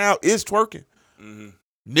in right now is twerking. Mm-hmm.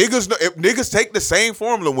 Niggas take the same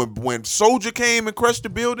formula. When Soulja came and crushed the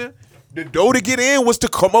building, the door to get in was to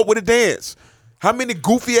come up with a dance. How many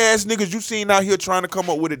goofy ass niggas you seen out here trying to come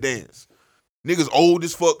up with a dance? Niggas old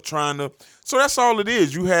as fuck trying to. So that's all it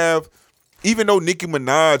is. You have, even though Nicki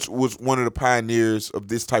Minaj was one of the pioneers of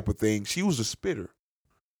this type of thing, she was a spitter.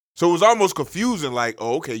 So it was almost confusing, like,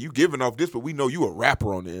 oh, okay, you giving off this, but we know you a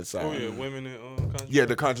rapper on the inside. Oh yeah, women in conscious Yeah, rap.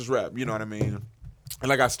 the conscious rap. You know what I mean? And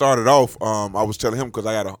like I started off, I was telling him because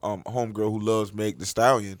I got a homegirl who loves Meg Thee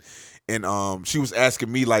Stallion, and she was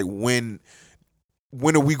asking me like when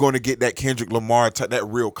are we going to get that Kendrick Lamar that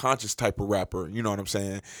real conscious type of rapper? You know what I'm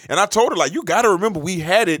saying? And I told her like you got to remember we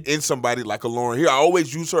had it in somebody like a Lauryn Hill. I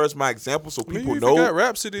always use her as my example so people know. You got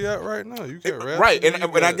Rhapsody out right now. You got Rhapsody. Right,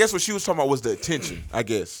 and I guess what she was talking about was the attention. I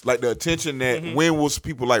guess like the attention that when will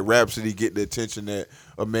people like Rhapsody get the attention that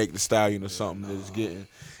a Meg Thee Stallion or something is getting?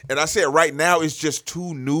 And I said right now it's just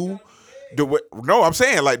too new. I'm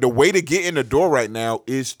saying like the way to get in the door right now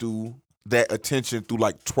is through that attention through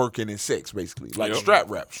like twerking and sex, basically, like stripper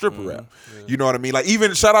rap. Yeah. You know what I mean? Like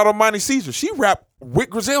even shout out on Monty Caesar, she rapped with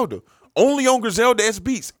Griselda, only on Griselda S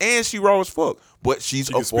beats, and she raw as fuck. But she's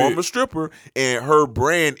a former stripper, and her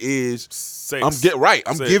brand is sex.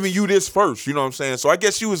 I'm giving you this first. You know what I'm saying? So I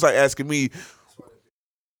guess she was like asking me.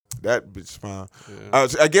 That bitch fine. Yeah.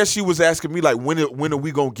 I guess she was asking me like when are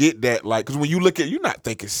we gonna get that, like, because when you look at, you're not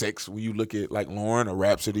thinking sex when you look at like Lauryn or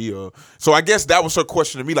Rhapsody or, so I guess that was her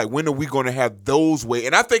question to me, like when are we gonna have those way,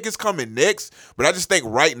 and I think it's coming next, but I just think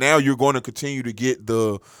right now you're going to continue to get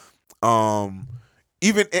the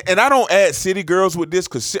even, and I don't add city girls with this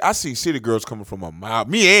because I see city girls coming from a mile.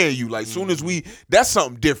 Me and you, like, soon as that's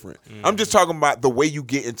something different. I'm just talking about the way you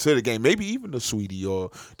get into the game. Maybe even the Sweetie or,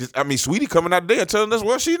 Sweetie coming out there and telling us,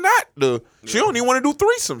 well, she's not she don't even want to do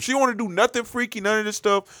threesome. She don't want to do nothing freaky, none of this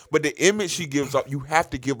stuff. But the image she gives off, you have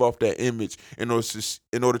to give off that image in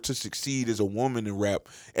order to succeed as a woman in rap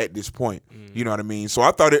at this point. You know what I mean? So I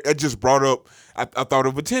thought it just brought up, I thought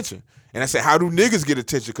of attention. And I said, how do niggas get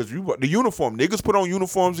attention? Because the uniform, niggas put on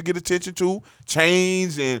uniforms to get attention too,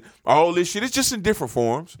 chains and all this shit. It's just in different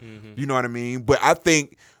forms. You know what I mean? But I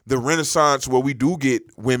think the renaissance where we do get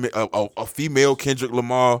women, a female Kendrick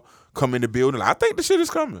Lamar come in the building, I think the shit is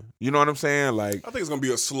coming. You know what I'm saying? Like, I think it's gonna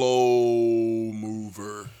be a slow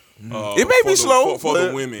mover. It may be slow for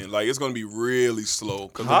the women. Like, it's gonna be really slow.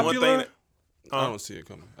 Because the one thing I don't see it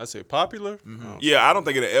coming. I say popular. Yeah, I don't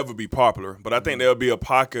think it'll ever be popular, but I think there'll be a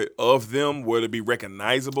pocket of them where it'll be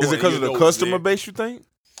recognizable. Is it because of the customer base, you think?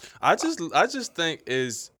 I just think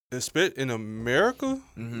in America,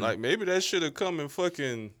 like maybe that should have come in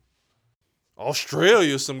fucking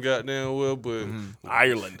Australia some goddamn well, but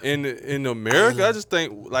Ireland. In America, I just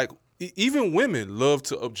think like even women love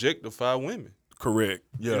to objectify women. Correct.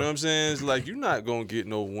 Yeah. You know what I'm saying? It's like you're not gonna get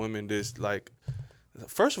no woman that's like.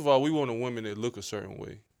 First of all, we want a woman that look a certain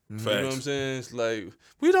way. Facts. You know what I'm saying? It's like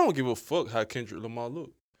we don't give a fuck how Kendrick Lamar look.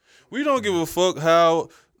 We don't give a fuck how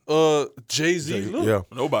Jay-Z look. Yeah.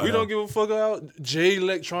 Nobody. We don't give a fuck how Jay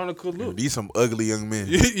Electronica look. These some ugly young men.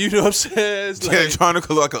 You know what I'm saying? Jay Electronica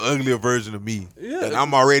look like an uglier version of me. Yeah. And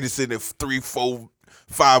I'm already sitting at 3, 4,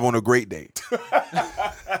 5 on a great day.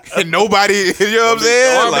 And nobody, you know what I'm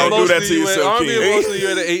saying? Don't do that to yourself, King. Mostly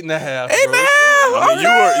you're at 8.5. 8.5. I mean,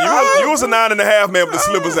 you was a 9.5 man with the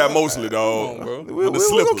slippers at mostly, dog. Come on, bro. We're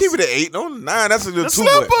gonna keep it at 8. No, 9. That's a little too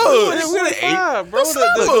much. We're at 8, bro.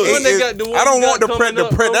 I don't want the pressure.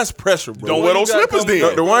 That's pressure, bro. Don't wear those slippers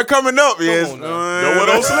then. The one coming up is. Don't wear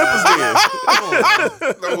those slippers then.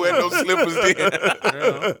 Don't wear those slippers then.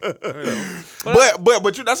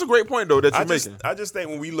 But that's a great point though that you're making. I just think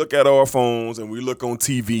when we look at our phones and we look on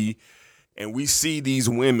TV and we see these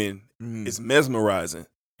women, it's mesmerizing.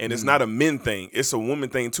 And it's not a men thing. It's a woman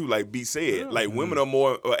thing, too, like B said. Like, women are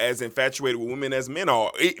more as infatuated with women as men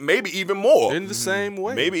are. Maybe even more. In the same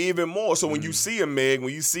way. Maybe even more. So when you see a Meg,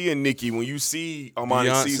 when you see a Nicki, when you see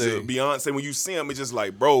Armani Caesar, Beyonce, when you see them, it's just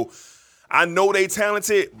like, bro, I know they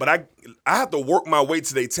talented, but I have to work my way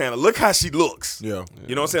to their talent. Look how she looks. Yeah.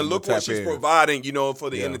 You know what I'm saying? Look what she's providing, for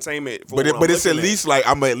the entertainment. But it's at least like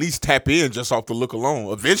I'm at least tap in just off the look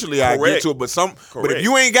alone. Eventually I get to it, but if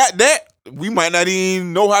you ain't got that, we might not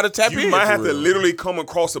even know how to tap in. You might have to literally come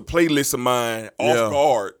across a playlist of mine off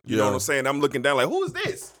guard. You know what I'm saying? I'm looking down like, who is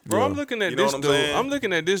this? Bro, I'm looking at this door. I'm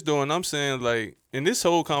looking at this door and I'm saying, like, in this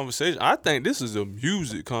whole conversation, I think this is a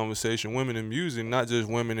music conversation, women in music, not just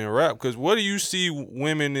women in rap. Because what do you see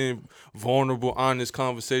women in vulnerable, honest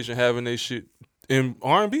conversation having they shit in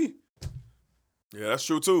R&B? Yeah, that's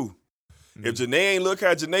true too. If Janae ain't look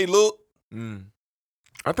how Janae look,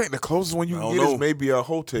 I think the closest one you can get is maybe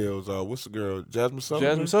Hotels. What's the girl? Jasmine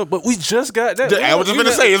Sullivan. But we just got that. I was just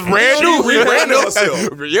gonna say it's brand new. She rebranded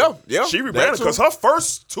herself. Yeah. She rebranded because her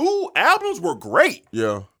first 2 albums were great.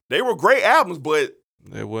 Yeah, they were great albums, but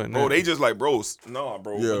they wasn't. Bro, they just like, bro. Yeah.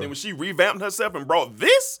 And then when she revamped herself and brought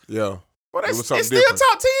this, bro, it's still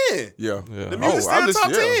top 10. Yeah. The music's still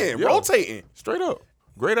top 10, rotating straight up.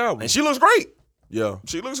 Great album, and she looks great. Yeah,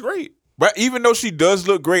 she looks great. But even though she does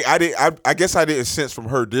look great, I guess I didn't sense from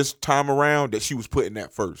her this time around that she was putting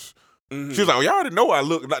that first. She was like, "Oh, y'all already know I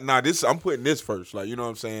look. Nah, this I'm putting this first. Like, you know what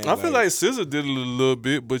I'm saying? I feel like SZA did a little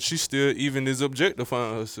bit, but she still even is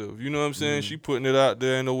objectifying herself. You know what I'm saying? She putting it out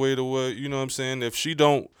there in a way to where, you know what I'm saying? If she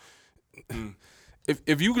don't,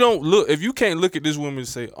 if you don't look, if you can't look at this woman and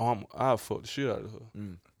say, "Oh, I'll fuck the shit out of her,"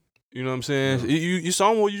 you know what I'm saying? You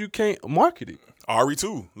saw where you can't market it. Ari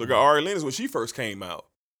too. Look at Ari Lennox when she first came out.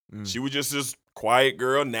 She was just this quiet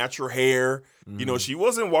girl, natural hair. You know, she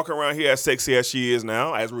wasn't walking around here as sexy as she is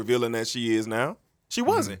now, as revealing as she is now. She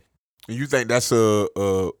wasn't. And you think that's a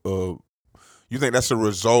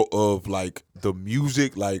result of like the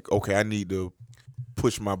music? Like, okay, I need to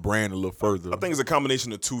push my brand a little further. I think it's a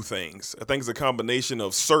combination of two things. I think it's a combination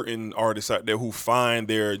of certain artists out there who find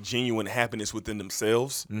their genuine happiness within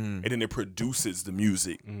themselves, and then it produces the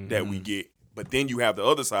music that we get. But then you have the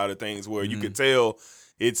other side of things where you can tell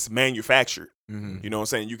it's manufactured. You know what I'm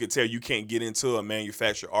saying? You can tell you can't get into a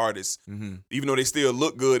manufactured artist. Even though they still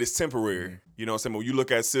look good, it's temporary. You know what I'm saying? When you look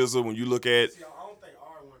at SZA, when you look at... I don't think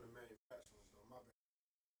Ari one of the manufacturers,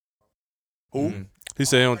 though. Who? He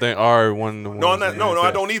said he don't think Ari one of the ones. No,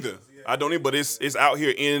 I don't either. I don't either, but it's out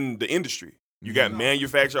here in the industry. You got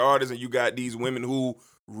manufactured artists and you got these women who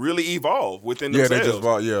really evolve within themselves. They just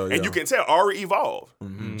evolve, And you can tell Ari evolved.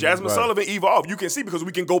 Jasmine Sullivan evolved. You can see because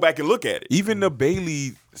we can go back and look at it. Even the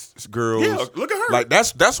Bailey girls. Yeah, look at her. Like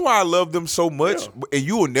that's why I love them so much. And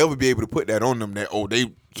you will never be able to put that on them that they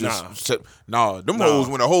just them hoes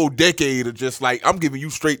went a whole decade of just like, I'm giving you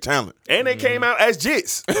straight talent. And they came out as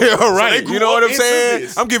jits. All right. So you know what I'm saying?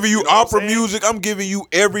 this. I'm giving you opera music. I'm giving you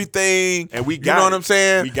everything. And we you got know it. what I'm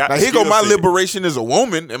saying? We got like, the here go my skill set. liberation as a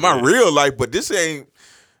woman in my real life, but this ain't.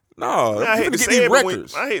 No, I hate to get say these it, but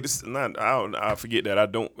records. I forget that.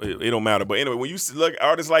 It don't matter. But anyway, when you look at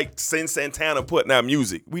artists like Sin Santana putting out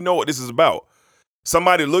music, we know what this is about.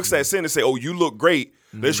 Somebody looks at Sin and say, "Oh, you look great.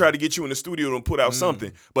 Let's try to get you in the studio and put out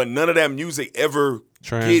something." But none of that music ever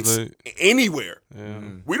gets anywhere.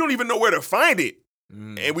 We don't even know where to find it.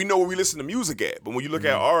 And we know where we listen to music at. But when you look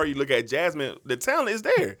at Ari, you look at Jasmine, the talent is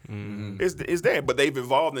there. It's there. But they've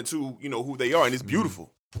evolved into who they are, and it's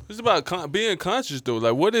beautiful. It's about being conscious, though.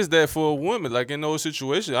 Like, what is that for a woman? Like, in those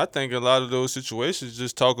situations, I think a lot of those situations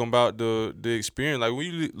just talking about the experience. Like, when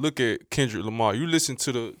you look at Kendrick Lamar, you listen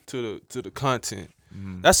to the content.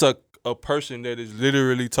 That's a person that is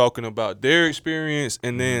literally talking about their experience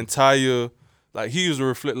and the entire. Like, he was a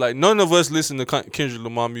reflect. Like, none of us listen to Kendrick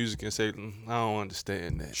Lamar music and say, I don't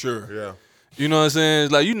understand that. Sure, yeah. You know what I'm saying?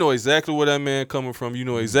 It's like, you know exactly where that man coming from. You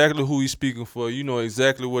know exactly who he's speaking for. You know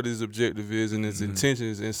exactly what his objective is and his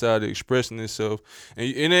intentions inside of expressing himself.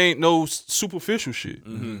 And it ain't no superficial shit.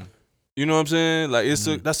 You know what I'm saying? Like,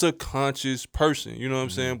 that's a conscious person. You know what I'm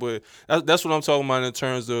saying? But that's what I'm talking about in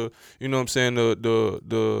terms of, you know what I'm saying,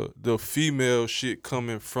 the female shit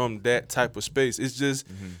coming from that type of space. It's just...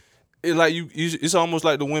 It's almost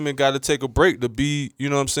like the women got to take a break to be, you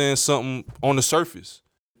know what I'm saying, something on the surface.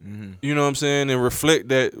 You know what I'm saying, and reflect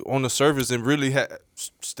that on the surface and really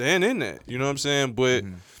stand in that. You know what I'm saying, but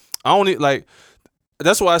I don't like.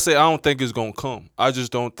 That's why I say I don't think it's gonna come. I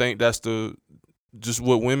just don't think that's just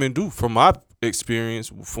what women do. From my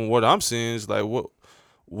experience, from what I'm seeing, is like what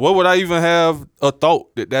would I even have a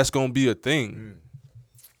thought that that's gonna be a thing?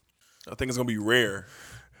 I think it's gonna be rare.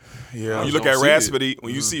 Yeah, when you look at Raspity,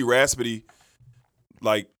 when you see Raspity,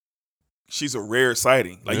 like, she's a rare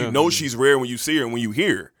sighting. Like, you know she's rare when you see her and when you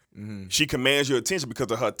hear her. She commands your attention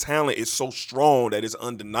because of her talent is so strong that it's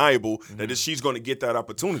undeniable that she's going to get that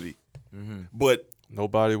opportunity. But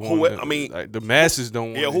nobody wants. I mean, like, the masses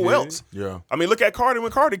don't want. Yeah, who else? Yeah. I mean, look at Cardi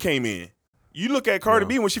when Cardi came in. You look at Cardi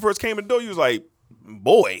B when she first came in the door, you was like,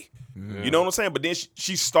 boy. You know what I'm saying? But then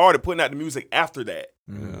she started putting out the music after that.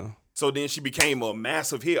 Yeah. So then she became a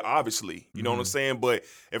massive hit, obviously. You know what I'm saying? But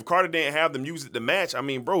if Cardi didn't have the music to match, I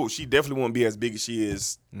mean, bro, she definitely wouldn't be as big as she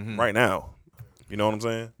is right now. You know what I'm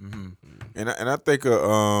saying? And I think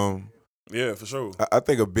yeah, for sure. I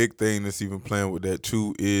think a big thing that's even playing with that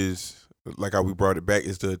too is, like how we brought it back,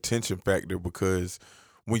 is the attention factor. Because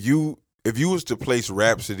if you was to place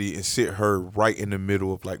Rhapsody and sit her right in the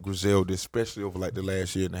middle of like Griselda, especially over like the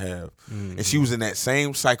last year and a half, and she was in that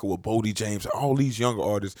same cycle with Bodie James, all these younger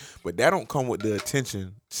artists, but that don't come with the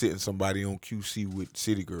attention sitting somebody on QC with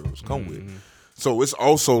City Girls come with. So it's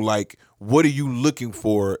also like, what are you looking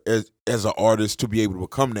for as an artist to be able to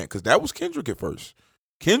become that? Because that was Kendrick at first.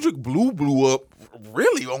 Kendrick blew up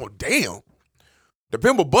really on damn. The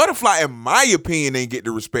Pimple Butterfly, in my opinion, ain't get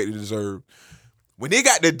the respect it deserved. When they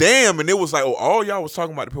got the Damn, and it was like, oh, all y'all was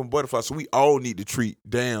talking about the Pimple Butterfly, so we all need to treat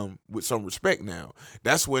Damn with some respect now.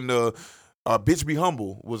 That's when the Bitch Be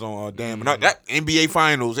Humble was on Damn. And that NBA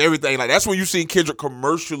Finals, everything. Like, that's when you seen Kendrick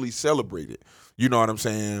commercially celebrate it. You know what I'm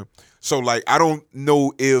saying? So, like, I don't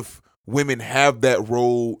know if women have that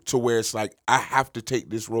role to where it's like, I have to take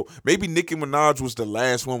this role. Maybe Nicki Minaj was the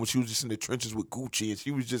last one when she was just in the trenches with Gucci and she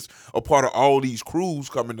was just a part of all these crews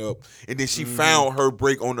coming up. And then she found her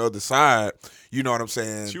break on the other side. You know what I'm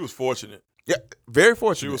saying? She was fortunate. Yeah, very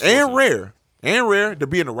fortunate. She was and fortunate. rare to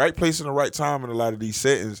be in the right place in the right time in a lot of these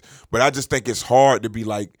settings. But I just think it's hard to be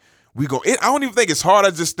like, I don't even think it's hard.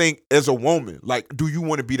 I just think as a woman, like, do you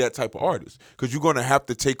want to be that type of artist? Because you're going to have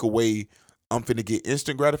to take away, I'm finna get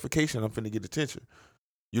instant gratification, I'm finna get attention.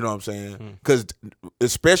 You know what I'm saying? Because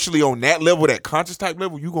especially on that level, that conscious type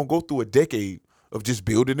level, you're going to go through a decade of just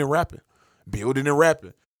building and rapping.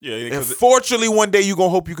 Yeah, And fortunately, one day you're going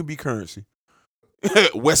to hope you can be Currency.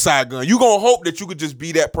 West Side Gun. You gonna hope that you could just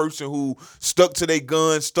be that person who stuck to their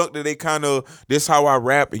gun, stuck to they kind of, this how I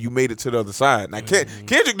rap, and you made it to the other side. Now,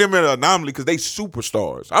 Kendrick them in an anomaly because they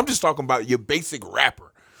superstars. I'm just talking about your basic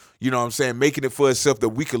rapper. You know what I'm saying? Making it for itself that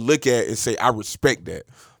we could look at and say, I respect that.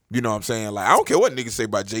 You know what I'm saying? Like, I don't care what niggas say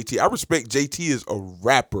about JT. I respect JT as a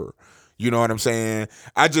rapper. You know what I'm saying?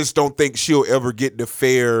 I just don't think she'll ever get the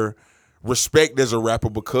fair respect as a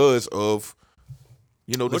rapper because of,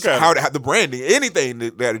 you know, this, how the branding, anything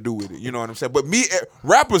that to do with it. You know what I'm saying? But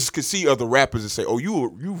rappers could see other rappers and say, "Oh, you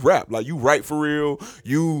rap, like you write for real.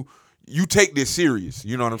 You take this serious."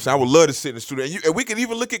 You know what I'm saying? I would love to sit in the studio, and we can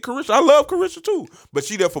even look at Carisha. I love Carisha too, but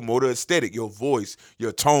she there for more the aesthetic, your voice,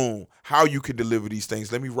 your tone, how you can deliver these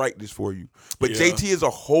things. Let me write this for you. But JT is a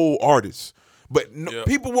whole artist. But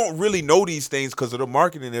people won't really know these things because of the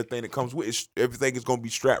marketing and everything that comes with it. Everything is going to be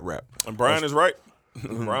strap rap. And Brian is right.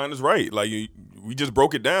 Brian is right. Like, we just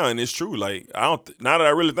broke it down, and it's true. Like, now that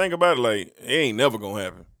I really think about it, like, it ain't never gonna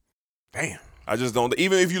happen. Damn. I just don't.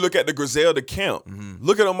 Even if you look at the Griselda count,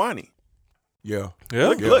 look at Imani. Yeah.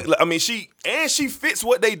 Look, I mean, she fits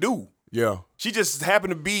what they do. Yeah. She just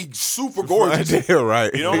happened to be super gorgeous.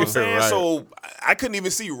 Right. You know what I'm saying? Right. So I couldn't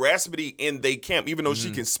even see Rhapsody in they camp, even though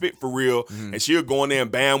she can spit for real, and she'll go in there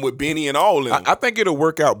and bam with Benny and all of them. I think it'll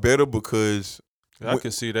work out better because I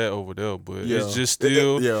can see that over there, but it's just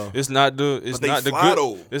still, it's not the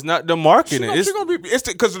good, it's not the marketing. It's gonna be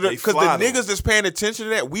because the niggas that's paying attention to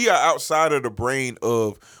that, we are outside of the brain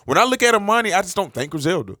of. When I look at Imani, I just don't think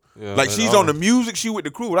Griselda. Like she's on the music, she with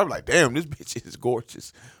the crew, and I'm like, damn, this bitch is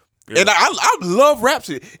gorgeous. Yeah. And I love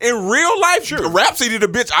Rhapsody. In real life, Rhapsody the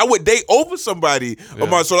bitch I would date over somebody.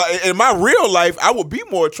 Yeah. So like, in my real life, I would be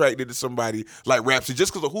more attracted to somebody like Rhapsody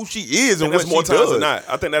just because of who she is and what she does. Not.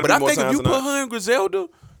 I think that'd but be more I think if you put her in Griselda,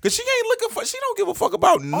 because she ain't looking for, she don't give a fuck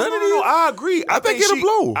about none of these. No, I agree. I think it'll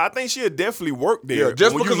blow. I think she'll definitely work there. Yeah,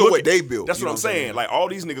 just because of what they built. That's what I'm saying. Like, all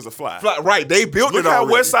these niggas are fly. Right, they built it already. Look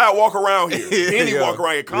how West Side walk around here. Benny walk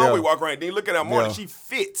around here. Conway walk around here. Then look at that Martin. She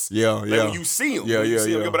fits. Like when you see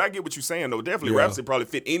him. But I get what you're saying, though. Definitely Rhapsody probably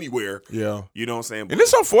fit anywhere. Yeah. You know what I'm saying? And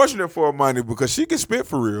it's unfortunate for Imani because she can spit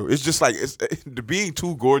for real. It's just like, being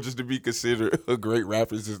too gorgeous to be considered a great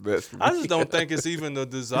rapper is just that. I just don't think it's even a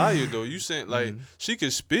desire, though. You saying, like, she can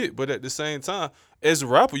spit, but at the same time, as a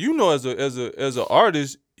rapper, you know, as an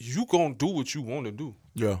artist, you gonna do what you want to do.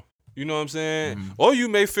 Yeah. You know what I'm saying? Or you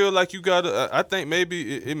may feel like you gotta. I think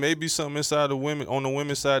maybe it may be something inside the women on the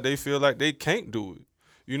women's side. They feel like they can't do it.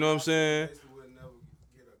 You know what I'm saying?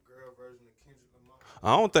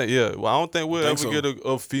 I don't think. Yeah. Well, I don't think we'll ever get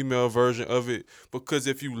a female version of it because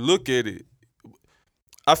if you look at it,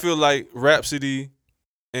 I feel like Rhapsody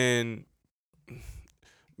and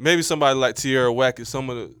maybe somebody like Tierra Whack is some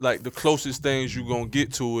of the closest things you gonna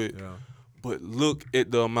get to it. Yeah. But look at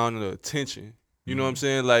the amount of attention. You know what I'm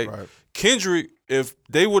saying? Like Kendrick, if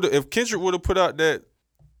Kendrick would have put out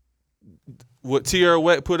what Tierra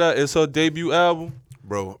Whack put out as her debut album,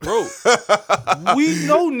 bro, we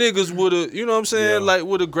know niggas would have, you know what I'm saying? Like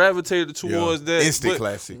would have gravitated towards that. Instant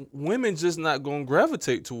classic. Women just not gonna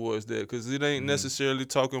gravitate towards that because it ain't necessarily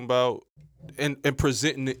talking about and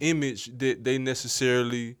presenting the image that they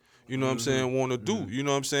necessarily, you know what I'm saying, want to do. You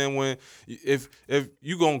know what I'm saying? When if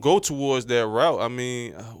you gonna go towards that route, I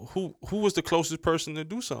mean, who was the closest person to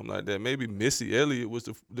do something like that? Maybe Missy Elliott was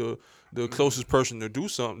the closest person to do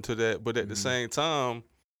something to that, but at the same time,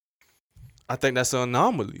 I think that's an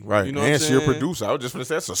anomaly. Right. You know and what I'm she a saying? producer. I was just gonna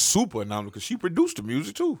say that's a super anomaly because she produced the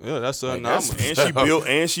music too. Yeah, that's an anomaly.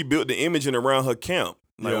 And she built the imaging around her camp.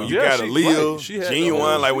 Like when you got a Lil,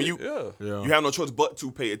 Genuine, like when you have no choice but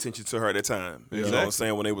to pay attention to her at that time. You know what I'm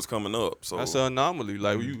saying? When they was coming up. So that's an anomaly.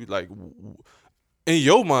 Like you in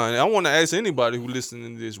your mind, I want to ask anybody who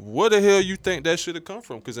listening to this, where the hell you think that should have come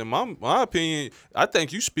from? Because in my opinion, I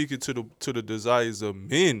think you speaking to the desires of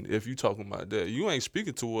men. If you talking about that, you ain't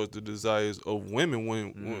speaking towards the desires of women.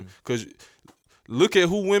 When because look at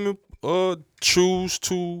who women choose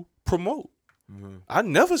to promote. I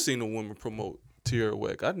never seen a woman promote Tierra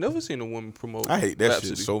Whack. I never seen a woman promote. I hate that Rhapsody.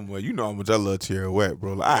 shit so much. You know how much I love Tierra Whack,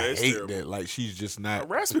 bro. Like, I it's hate terrible. that. Like, she's just not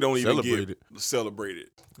Rhapsody don't even celebrated. get celebrated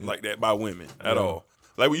like that by women at all.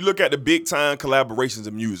 Like when you look at the big time collaborations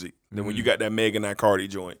of music, then when you got that Megan and Cardi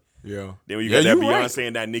joint, Yeah. then when you got that you Beyonce right.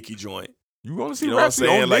 and that Nicki joint, You want to see You know what I'm Rhapsody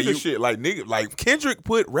saying? on Like, nigga you- shit. Like, nigga, like Kendrick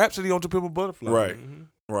put Rhapsody on To Pimp a Butterfly. right,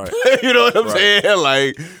 right. You know what I'm Right. saying?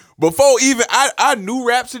 Like, before even, I knew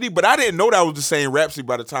Rhapsody, but I didn't know that was the same Rhapsody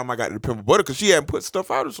by the time I got to The Pimp a Butter because she hadn't put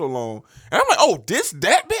stuff out in so long. And I'm like, oh,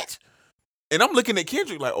 that bitch? And I'm looking at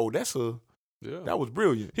Kendrick like, oh, that was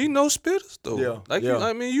brilliant. He knows spitters though. Yeah, Like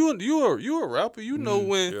yeah. you a rapper. You know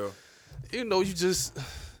when Yeah. you know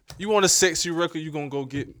you want a sexy record, you gonna go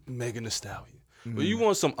get Megan Thee Stallion. But you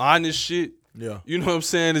want some honest shit. Yeah. You know what I'm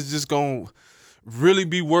saying? It's just gonna really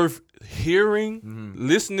be worth hearing,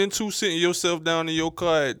 listening to, sitting yourself down in your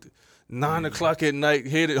car at 9 o'clock at night,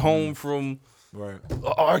 headed home from Right. an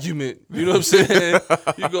argument. You know what I'm saying?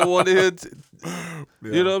 You gonna want to hear,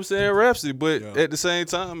 you know what I'm saying, Rhapsody. But at the same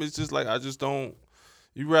time, it's just like I just don't.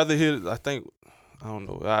 You rather hear. I think. I don't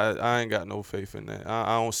know. I ain't got no faith in that.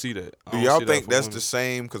 I don't see that. I Do don't y'all see that think for that's women. the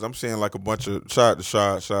same? Because I'm seeing like a bunch of shout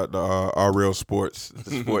to our real sports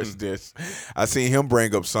dish. I seen him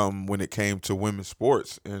bring up something when it came to women's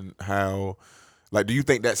sports and how, like, do you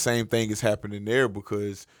think that same thing is happening there?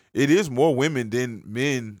 Because it is more women than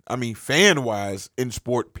men. I mean, fan wise in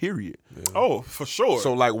sport, period. Oh, for sure.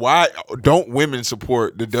 So like, why don't women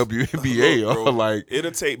support the WNBA? Look, bro, Or like,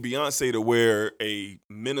 it'll take Beyonce to wear a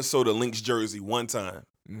Minnesota Lynx jersey one time,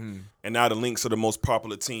 and now the Lynx are the most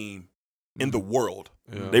popular team in the world.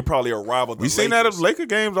 They probably are rival. we seen that at Laker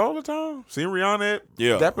games all the time. Seen Rihanna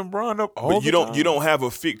dapping Bron up all But the you don't time. you don't have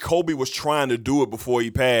a fit. Kobe was trying to do it before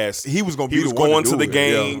he passed. He was gonna be He was the one going to to do the it.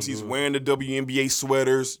 games. Yeah. He's wearing the WNBA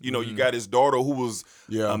sweaters. You know, you got his daughter who was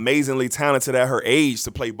Yeah. amazingly talented at her age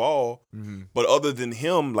to play ball. Mm-hmm. But other than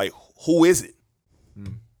him, like, who is it?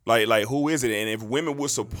 Like who is it? And if women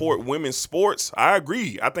would support women's sports, I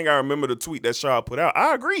agree. I think I remember the tweet that Shaw put out.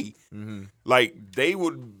 I agree. Like they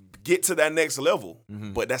would get to that next level,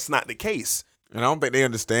 but that's not the case. And I don't think they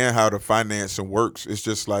understand how the financing works. It's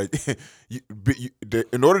just like,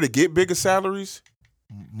 in order to get bigger salaries,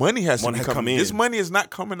 money has to come in. This money is not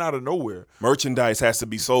coming out of nowhere. Merchandise has to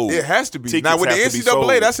be sold. It has to be. Tickets Now with the have to be NCAA, sold.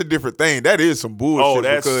 that's a different thing. That is some bullshit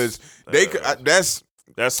that's- because they could.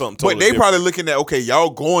 That's something totally But they different. probably looking at, okay, y'all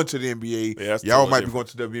going to the NBA, Yeah, that's y'all totally might be going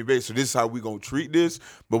to the WNBA, so this is how we gonna treat this.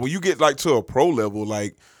 But when you get like to a pro level,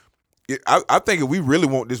 like I think if we really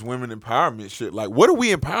want this women empowerment shit, like what are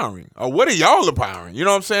we empowering? Or what are y'all empowering? You know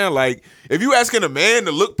what I'm saying? Like if you asking a man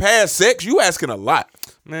to look past sex, you asking a lot.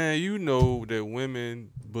 Man, you know that women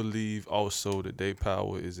believe also that their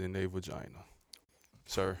power is in their vagina,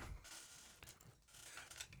 sir.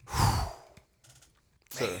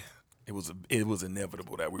 Sir. It was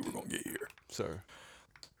inevitable that we were gonna get here. Sir.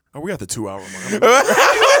 Oh, we got the 2 hour mark.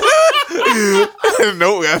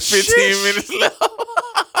 No, we got 15 minutes left.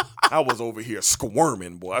 I was over here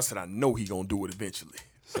squirming, boy. I said I know he gonna do it eventually.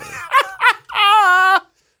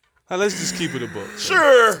 Now, let's just keep it a buck.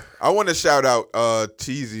 Sure. I want to shout out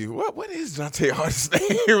Teezy. What is Dante artist's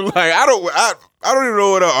name? Like I don't even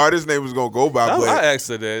know what her artist name was gonna go by. But I asked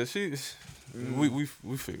her that. We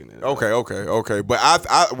figured it out. Okay. But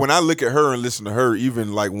I when I look at her and listen to her,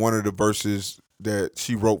 even like one of the verses that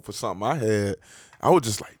she wrote for something I had, I was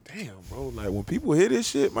just like, damn, bro. Like when people hear this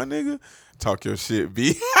shit, my nigga, talk your shit,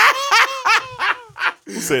 B.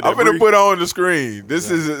 I'm gonna put her on the screen. This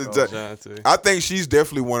is. I think she's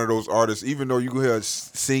definitely one of those artists. Even though you can hear her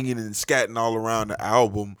singing and scatting all around the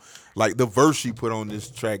album, like the verse she put on this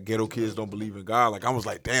track, "Ghetto Kids Don't Believe in God." Like I was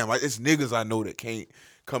like, damn, like it's niggas I know that can't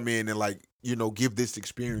come in and like give this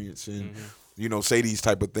experience and say these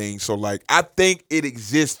type of things. So like I think it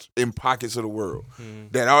exists in pockets of the world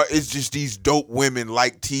that are. It's just these dope women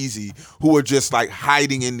like Teezy who are just like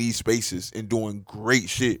hiding in these spaces and doing great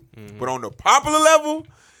shit. But on the popular level,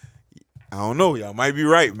 I don't know. Y'all might be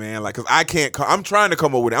right, man. Like, cause I can't. I'm trying to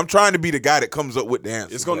come up with it. I'm trying to be the guy that comes up with the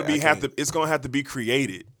answer. It's gonna It's gonna have to be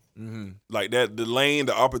created. Like that, the lane,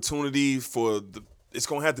 the opportunity it's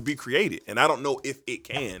gonna have to be created, and I don't know if it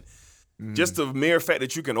can. Just the mere fact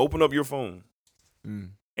that you can open up your phone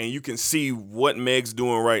and you can see what Meg's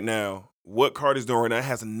doing right now, what Cardi's doing right now,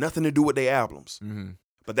 has nothing to do with their albums.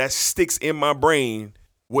 But that sticks in my brain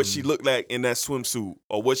what she looked like in that swimsuit,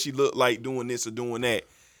 or what she looked like doing this or doing that.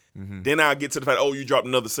 Then I'll get to the fact, oh, you dropped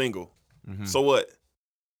another single. So what?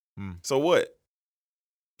 So what?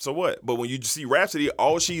 So what? But when you see Rhapsody,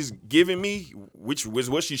 all she's giving me, which was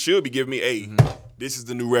what she should be giving me, hey, this is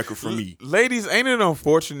the new record for me. Ladies, ain't it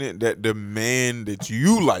unfortunate that the man that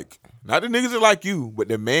you like, not the niggas that like you, but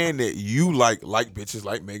the man that you like bitches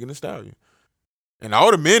like Megan Thee Stallion. And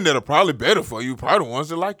all the men that are probably better for you, probably the ones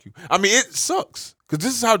that like you. I mean, it sucks. Because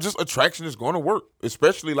this is how just attraction is going to work.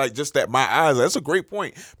 Especially like just that my eyes. That's a great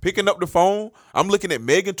point. Picking up the phone, I'm looking at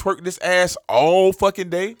Megan twerk this ass all fucking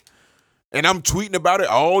day. And I'm tweeting about it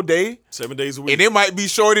all day. 7 days a week. And it might be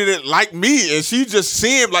shorty that like me. And she just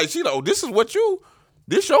seeing like, she like, oh, this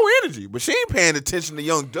your energy. But she ain't paying attention to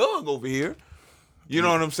young Doug over here. You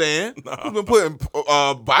know what I'm saying? We've been putting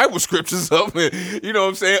Bible scriptures up, and, you know what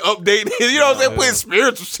I'm saying, updating, you know what I'm saying, putting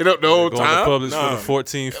spiritual shit up the whole Going time. to publish for the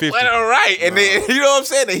 1450. Well, all right. And then, you know what I'm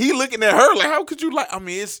saying, and he looking at her like, how could you like, I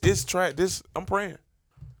mean, it's track, this, I'm praying.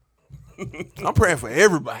 I'm praying for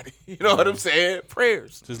everybody. You know what I'm saying?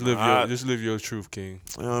 Prayers. Just live your truth, King.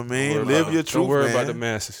 You know what I mean? Live your truth, Don't worry man. about the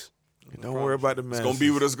masses. Don't worry about the masses. It's going to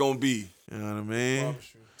be what it's going to be. You know what I mean?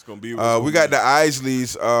 It's going to be what it's gonna we got the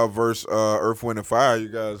Isleys versus Earth, Wind, and Fire. You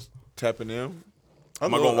guys tapping them?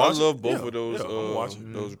 Am I going to watch I love it? both Yeah, of those I'm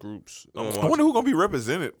watching. those groups. I wonder who's going to be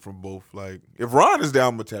represented from both. Like, if Ron is down,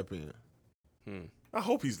 I'm going to tap in. I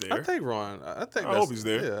hope he's there. I think Ron. I hope he's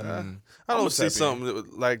there. Yeah, I don't see something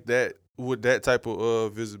like that with that type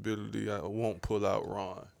of visibility. I won't pull out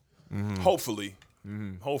Ron. Hopefully.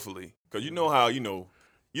 Hopefully. Because you know how, you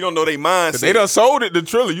don't know their mindset. They done sold it to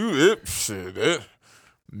Triller.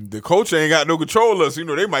 The coach ain't got no control of us. You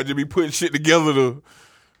know, they might just be putting shit together to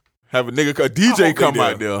have a DJ come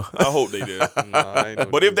out there. I hope they did.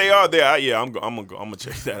 But if they are there, I'm gonna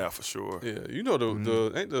check that out for sure. Yeah, you know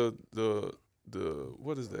ain't the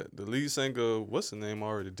what is that? The lead singer, what's the name,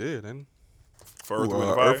 already dead, ain't he? For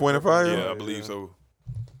Earth, Wind, and Fire? Yeah, I believe so.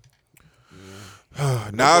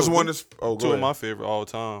 Nas one is two of my favorite all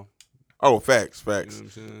time. Oh, facts. You know what I'm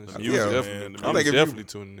saying? Music, I'm definitely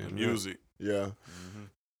tuning in. Music. Yeah.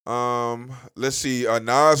 Let's see.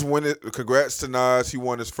 Nas won it. Congrats to Nas. He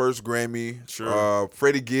won his first Grammy. Sure.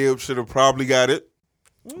 Freddie Gibbs should have probably got it,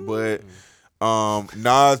 but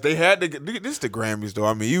Nas, they had to get this. The Grammys though.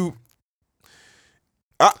 I mean,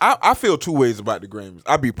 I feel two ways about the Grammys.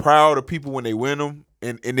 I'd be proud of people when they win them,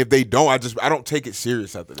 and if they don't, I don't take it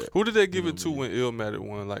serious after that. Who did they give it to when Illmatic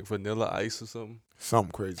won? Like Vanilla Ice or something?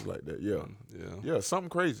 Something crazy like that. Yeah, something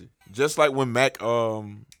crazy. Just like when Mac,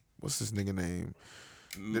 what's this nigga name?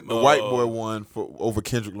 The white boy won over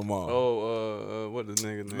Kendrick Lamar. What the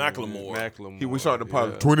nigga name? Macklemore. We started the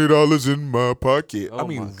podcast. $20 in my pocket. Oh I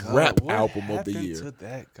mean, my God, rap what album of the happened year, to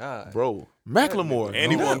that guy, bro. Macklemore,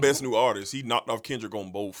 And he won Best New Artist. He knocked off Kendrick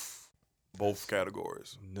on both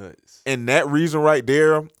categories. Nuts. And that reason right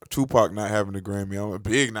there, Tupac not having the Grammy, I'm a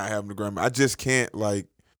Big not having the Grammy. I just can't like.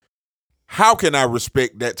 How can I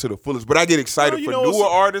respect that to the fullest? But I get excited for newer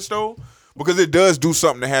artists though. Because it does do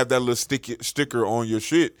something to have that little sticker on your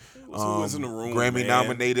shit. Who was in the room, Grammy man?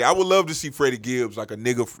 nominated. I would love to see Freddie Gibbs, like a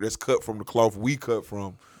nigga that's cut from the cloth we cut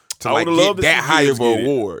from, to I like would get love to that see high Gibbs of an get it.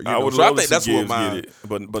 award. I would so love I think to that's see what Gibbs my get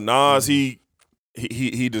it. But Nas,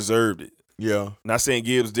 he deserved it. yeah. Not saying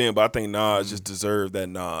Gibbs didn't, but I think Nas just deserved that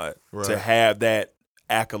nod to have that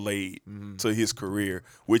accolade to his career,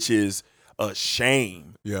 which is a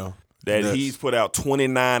shame. Yeah. That he's put out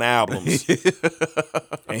 29 albums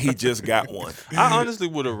and he just got one. I honestly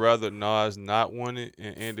would have rather Nas not won it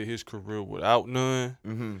and ended his career without none,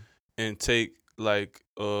 and take like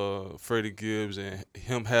Freddie Gibbs and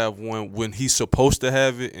him have one when he's supposed to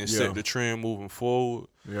have it and set the trend moving forward.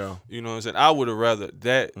 Yeah. You know what I'm saying? I would have rather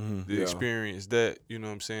that the experience that, you know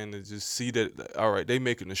what I'm saying, to just see that, all right, they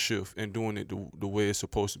making a shift and doing it the way it's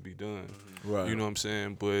supposed to be done. Right. You know what I'm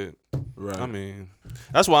saying? But Right. I mean,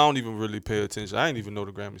 that's why I don't even really pay attention. I didn't even know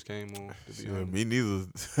the Grammys came on, to be honest. Me neither.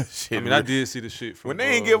 Shit, I mean, I did see the shit from when they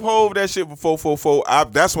ain't give Hov that shit for 444.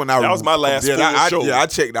 That's when That was my last full show. Yeah, I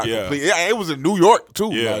checked out Yeah. completely. Yeah, it was in New York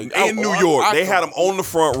too. Yeah, Like, in New York, they had him on the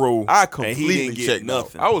front row. I and he completely didn't get checked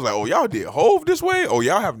nothing. out. I was like, oh, y'all did Hov this way? Oh,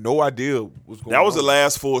 y'all have no idea what's going on. That was the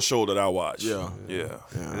last full show that I watched. Yeah.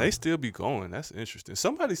 And they still be going. That's interesting.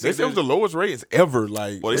 Somebody They said said it was the lowest ratings ever.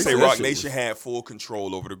 Like, Well, they say said Rock that shit Nation was- had full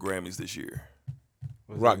control over the Grammys this year.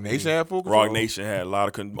 Rock Nation had full control? Rock Nation had a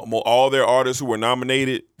lot of all their artists who were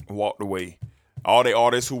nominated walked away. All their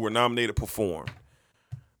artists who were nominated performed.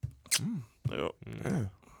 Yep.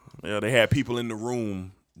 Yeah, they had people in the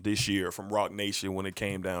room this year from Rock Nation when it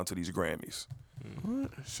came down to these Grammys.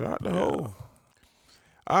 Shout out to Hov.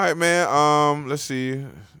 All right, man. Let's see.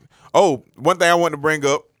 Oh, one thing I wanted to bring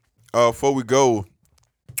up before we go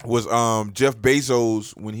was Jeff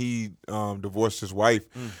Bezos, when he divorced his wife,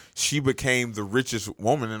 she became the richest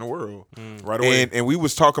woman in the world. Right away. And we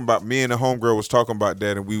was talking about, me and the homegirl was talking about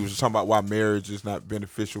that, and we was talking about why marriage is not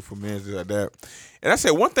beneficial for men, like that. And I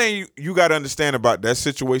said, one thing you got to understand about that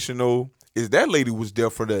situation, though, is that lady was there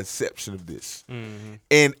for the exception of this.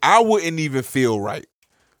 And I wouldn't even feel right.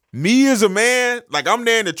 Me as a man, like, I'm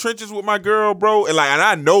there in the trenches with my girl, bro, and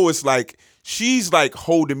I know it's like, she's like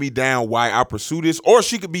holding me down while I pursue this, or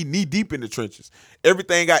she could be knee deep in the trenches.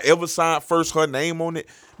 Everything I ever signed, first her name on it.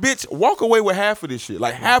 Bitch, walk away with half of this shit.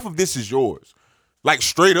 Like, half of this is yours. Like,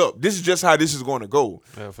 straight up. This is just how this is going to go.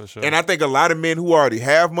 Yeah, for sure. And I think a lot of men who already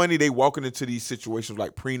have money, they walking into these situations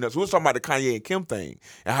like prenups. We was talking about the Kanye and Kim thing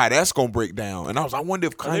and how that's going to break down. And I wonder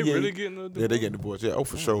if Kanye... Are they really getting a divorce? Yeah, they getting divorced. Yeah,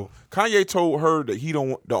 for sure. Kanye told her that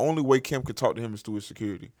the only way Kim could talk to him is through his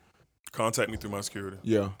security. Contact me through my security.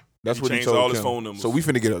 Yeah. That's He what he changed told all Kim. his phone numbers. So we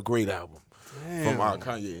finna get a great album from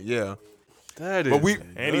Kanye. Yeah. That is. But we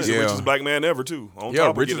And he's the richest black man ever, too. On yeah,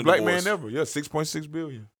 top of richest getting a black divorce. man ever. Yeah, $6.6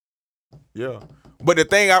 billion. Yeah. But the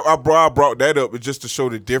thing I brought that up is just to show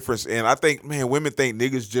the difference. And I think, man, women think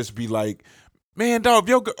niggas just be like, man, dog,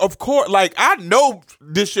 of course, like, I know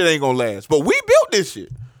this shit ain't gonna last, but we built this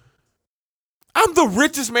shit. I'm the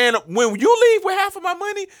richest man. When you leave with half of my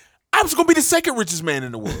money, I'm just gonna be the second richest man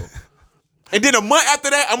in the world. And then a month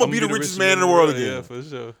after that, I'm gonna be the richest man in the world again. Yeah, for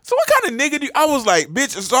sure. So what kind of nigga do you, I was like,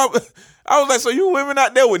 bitch, I was like, so you women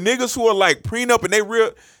out there with niggas who are like prenup and they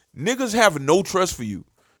real, niggas have no trust for you.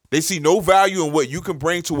 They see no value in what you can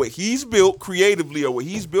bring to what he's built creatively or what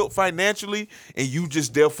he's built financially, and you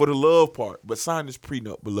just there for the love part. But sign this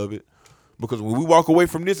prenup, beloved. Because when we walk away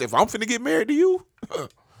from this, if I'm finna get married to you,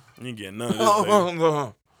 you ain't getting none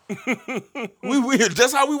of this, we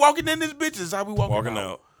just how we walking in this bitch is how we walking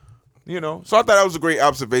out. You know, so I thought that was a great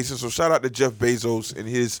observation. So shout out to Jeff Bezos and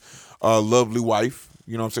his lovely wife.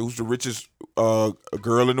 You know what I'm saying? Who's the richest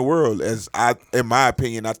girl in the world? In my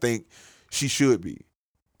opinion, I think she should be.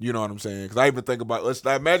 You know what I'm saying? Because I even think about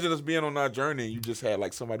imagine us being on our journey and you just had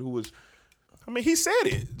like somebody who was. I mean, he said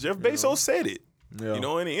it. Jeff Bezos said it. Yeah. You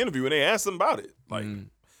know, in the interview when they asked him about it. Like,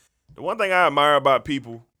 the one thing I admire about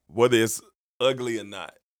people, whether it's ugly or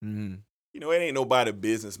not, you know, it ain't nobody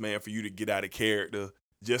business, man, for you to get out of character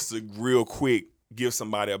just to real quick give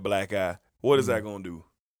somebody a black eye. What is that gonna do?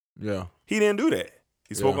 Yeah. He didn't do that.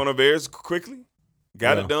 He spoke on her very quickly,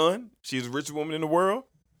 got it done. She's the richest woman in the world.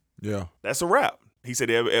 Yeah. That's a wrap. He said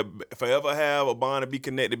they'll forever have a bond and be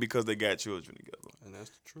connected because they got children together. And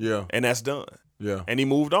that's the truth. Yeah. And that's done. Yeah. And he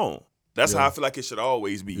moved on. That's how I feel like it should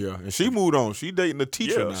always be. Yeah. And she moved on. She dating a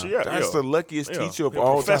teacher now. That's the luckiest teacher of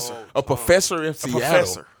all time. A professor in Seattle.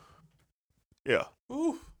 Professor. Yeah.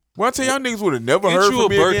 Ooh. Well, I tell y'all niggas would have never Get heard you from a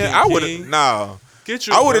me Birkin, again. I would King. have nah. Get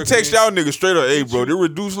you. I would have texted y'all niggas straight up, hey bro, the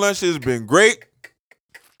reduced lunch has been great.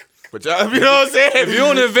 But y'all, you know what I'm saying? If you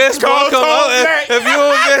don't invest, bro, come on. If you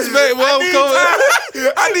don't invest, well,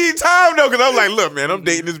 come I need time though, because I'm like, look, man, I'm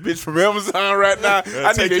dating this bitch from Amazon right now.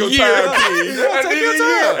 I need a year. I need a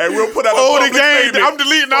year. And we'll put out Oh, a the game. statement. I'm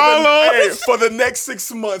deleting all of Hey, it. for the next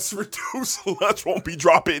 6 months, reduced lunch won't be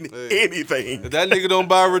dropping anything. If that nigga don't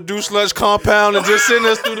buy a reduced lunch compound and just send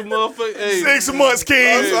us through the motherfucker, hey. 6 months,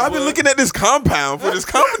 King. So I've been looking at this compound for this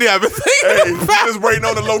company I've been Hey, thinking about. just waiting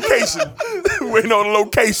on the location. Waiting on the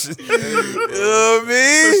location. You know what I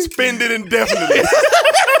mean? Suspended indefinitely.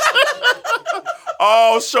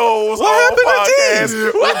 All shows, What all happened to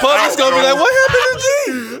podcasts. The public's gonna be like, what happened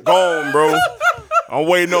to G? Gone, bro. I'm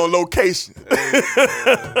waiting on location.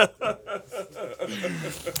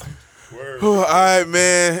 All right,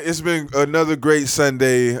 man. It's been another great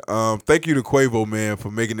Sunday. Thank you to Quavo, man,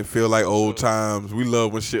 for making it feel like old times. We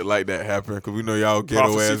love when shit like that happen because we know y'all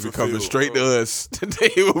ghetto Prophecy ass be coming fulfilled. straight to us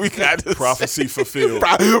today when we got this Prophecy fulfilled.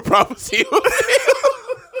 prophecy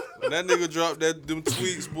When that nigga dropped them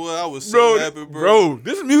tweets, boy, I was so happy, bro.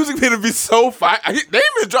 This music gonna be so fire. They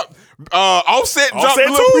even dropped Offset dropped a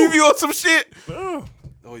little too. preview of some shit.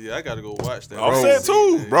 Oh yeah, I gotta go watch that. Offset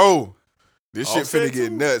too. Bro. This shit Offset finna get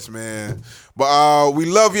too. nuts, man. But we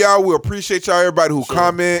love y'all. We appreciate y'all, everybody who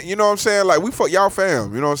comment. You know what I'm saying? Like, we fuck y'all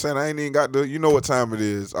fam. You know what I'm saying? I ain't even got the, you know what time it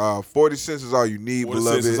is. 40 cents is all you need, 40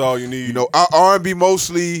 beloved. cents is all you need. You know, our R&B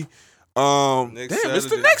mostly. Damn, Next it's the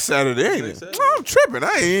Saturday. next Saturday, ain't Next it? Saturday. I'm tripping.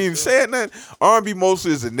 I ain't even saying nothing. R&B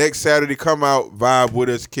mostly is the next Saturday. Come out, vibe with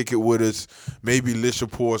us, kick it with us. Maybe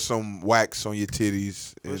Lisha pour some wax on your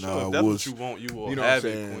titties. For And sure. If that's what you want, you will you know what I'm have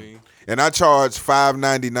it, saying? queen. And I charge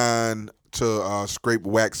 $5.99 to scrape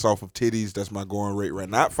wax off of titties. That's my going rate right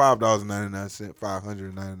now. Not $5.99,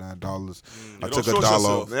 $599. I don't took short $1 yourself.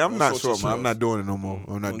 off. Yeah, I'm Don't not short short, man. I'm yourself. not doing it no more.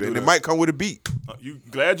 I'm not Don't doing it. do It that. might come with a beat. You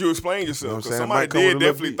glad you explained yourself? You know what I'm Because saying? somebody Might come with a did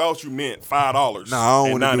little definitely beat. thought you meant $5. Nah, I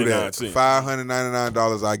don't want to do that. $0.99.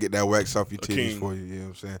 $599, I get that wax off your titties king. for you. You know what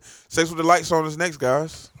I'm saying? Sex with the Lights on us next,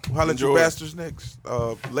 guys. We'll holler at you Enjoy. bastards next.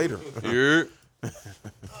 Later. Yeah.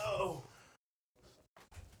 Oh.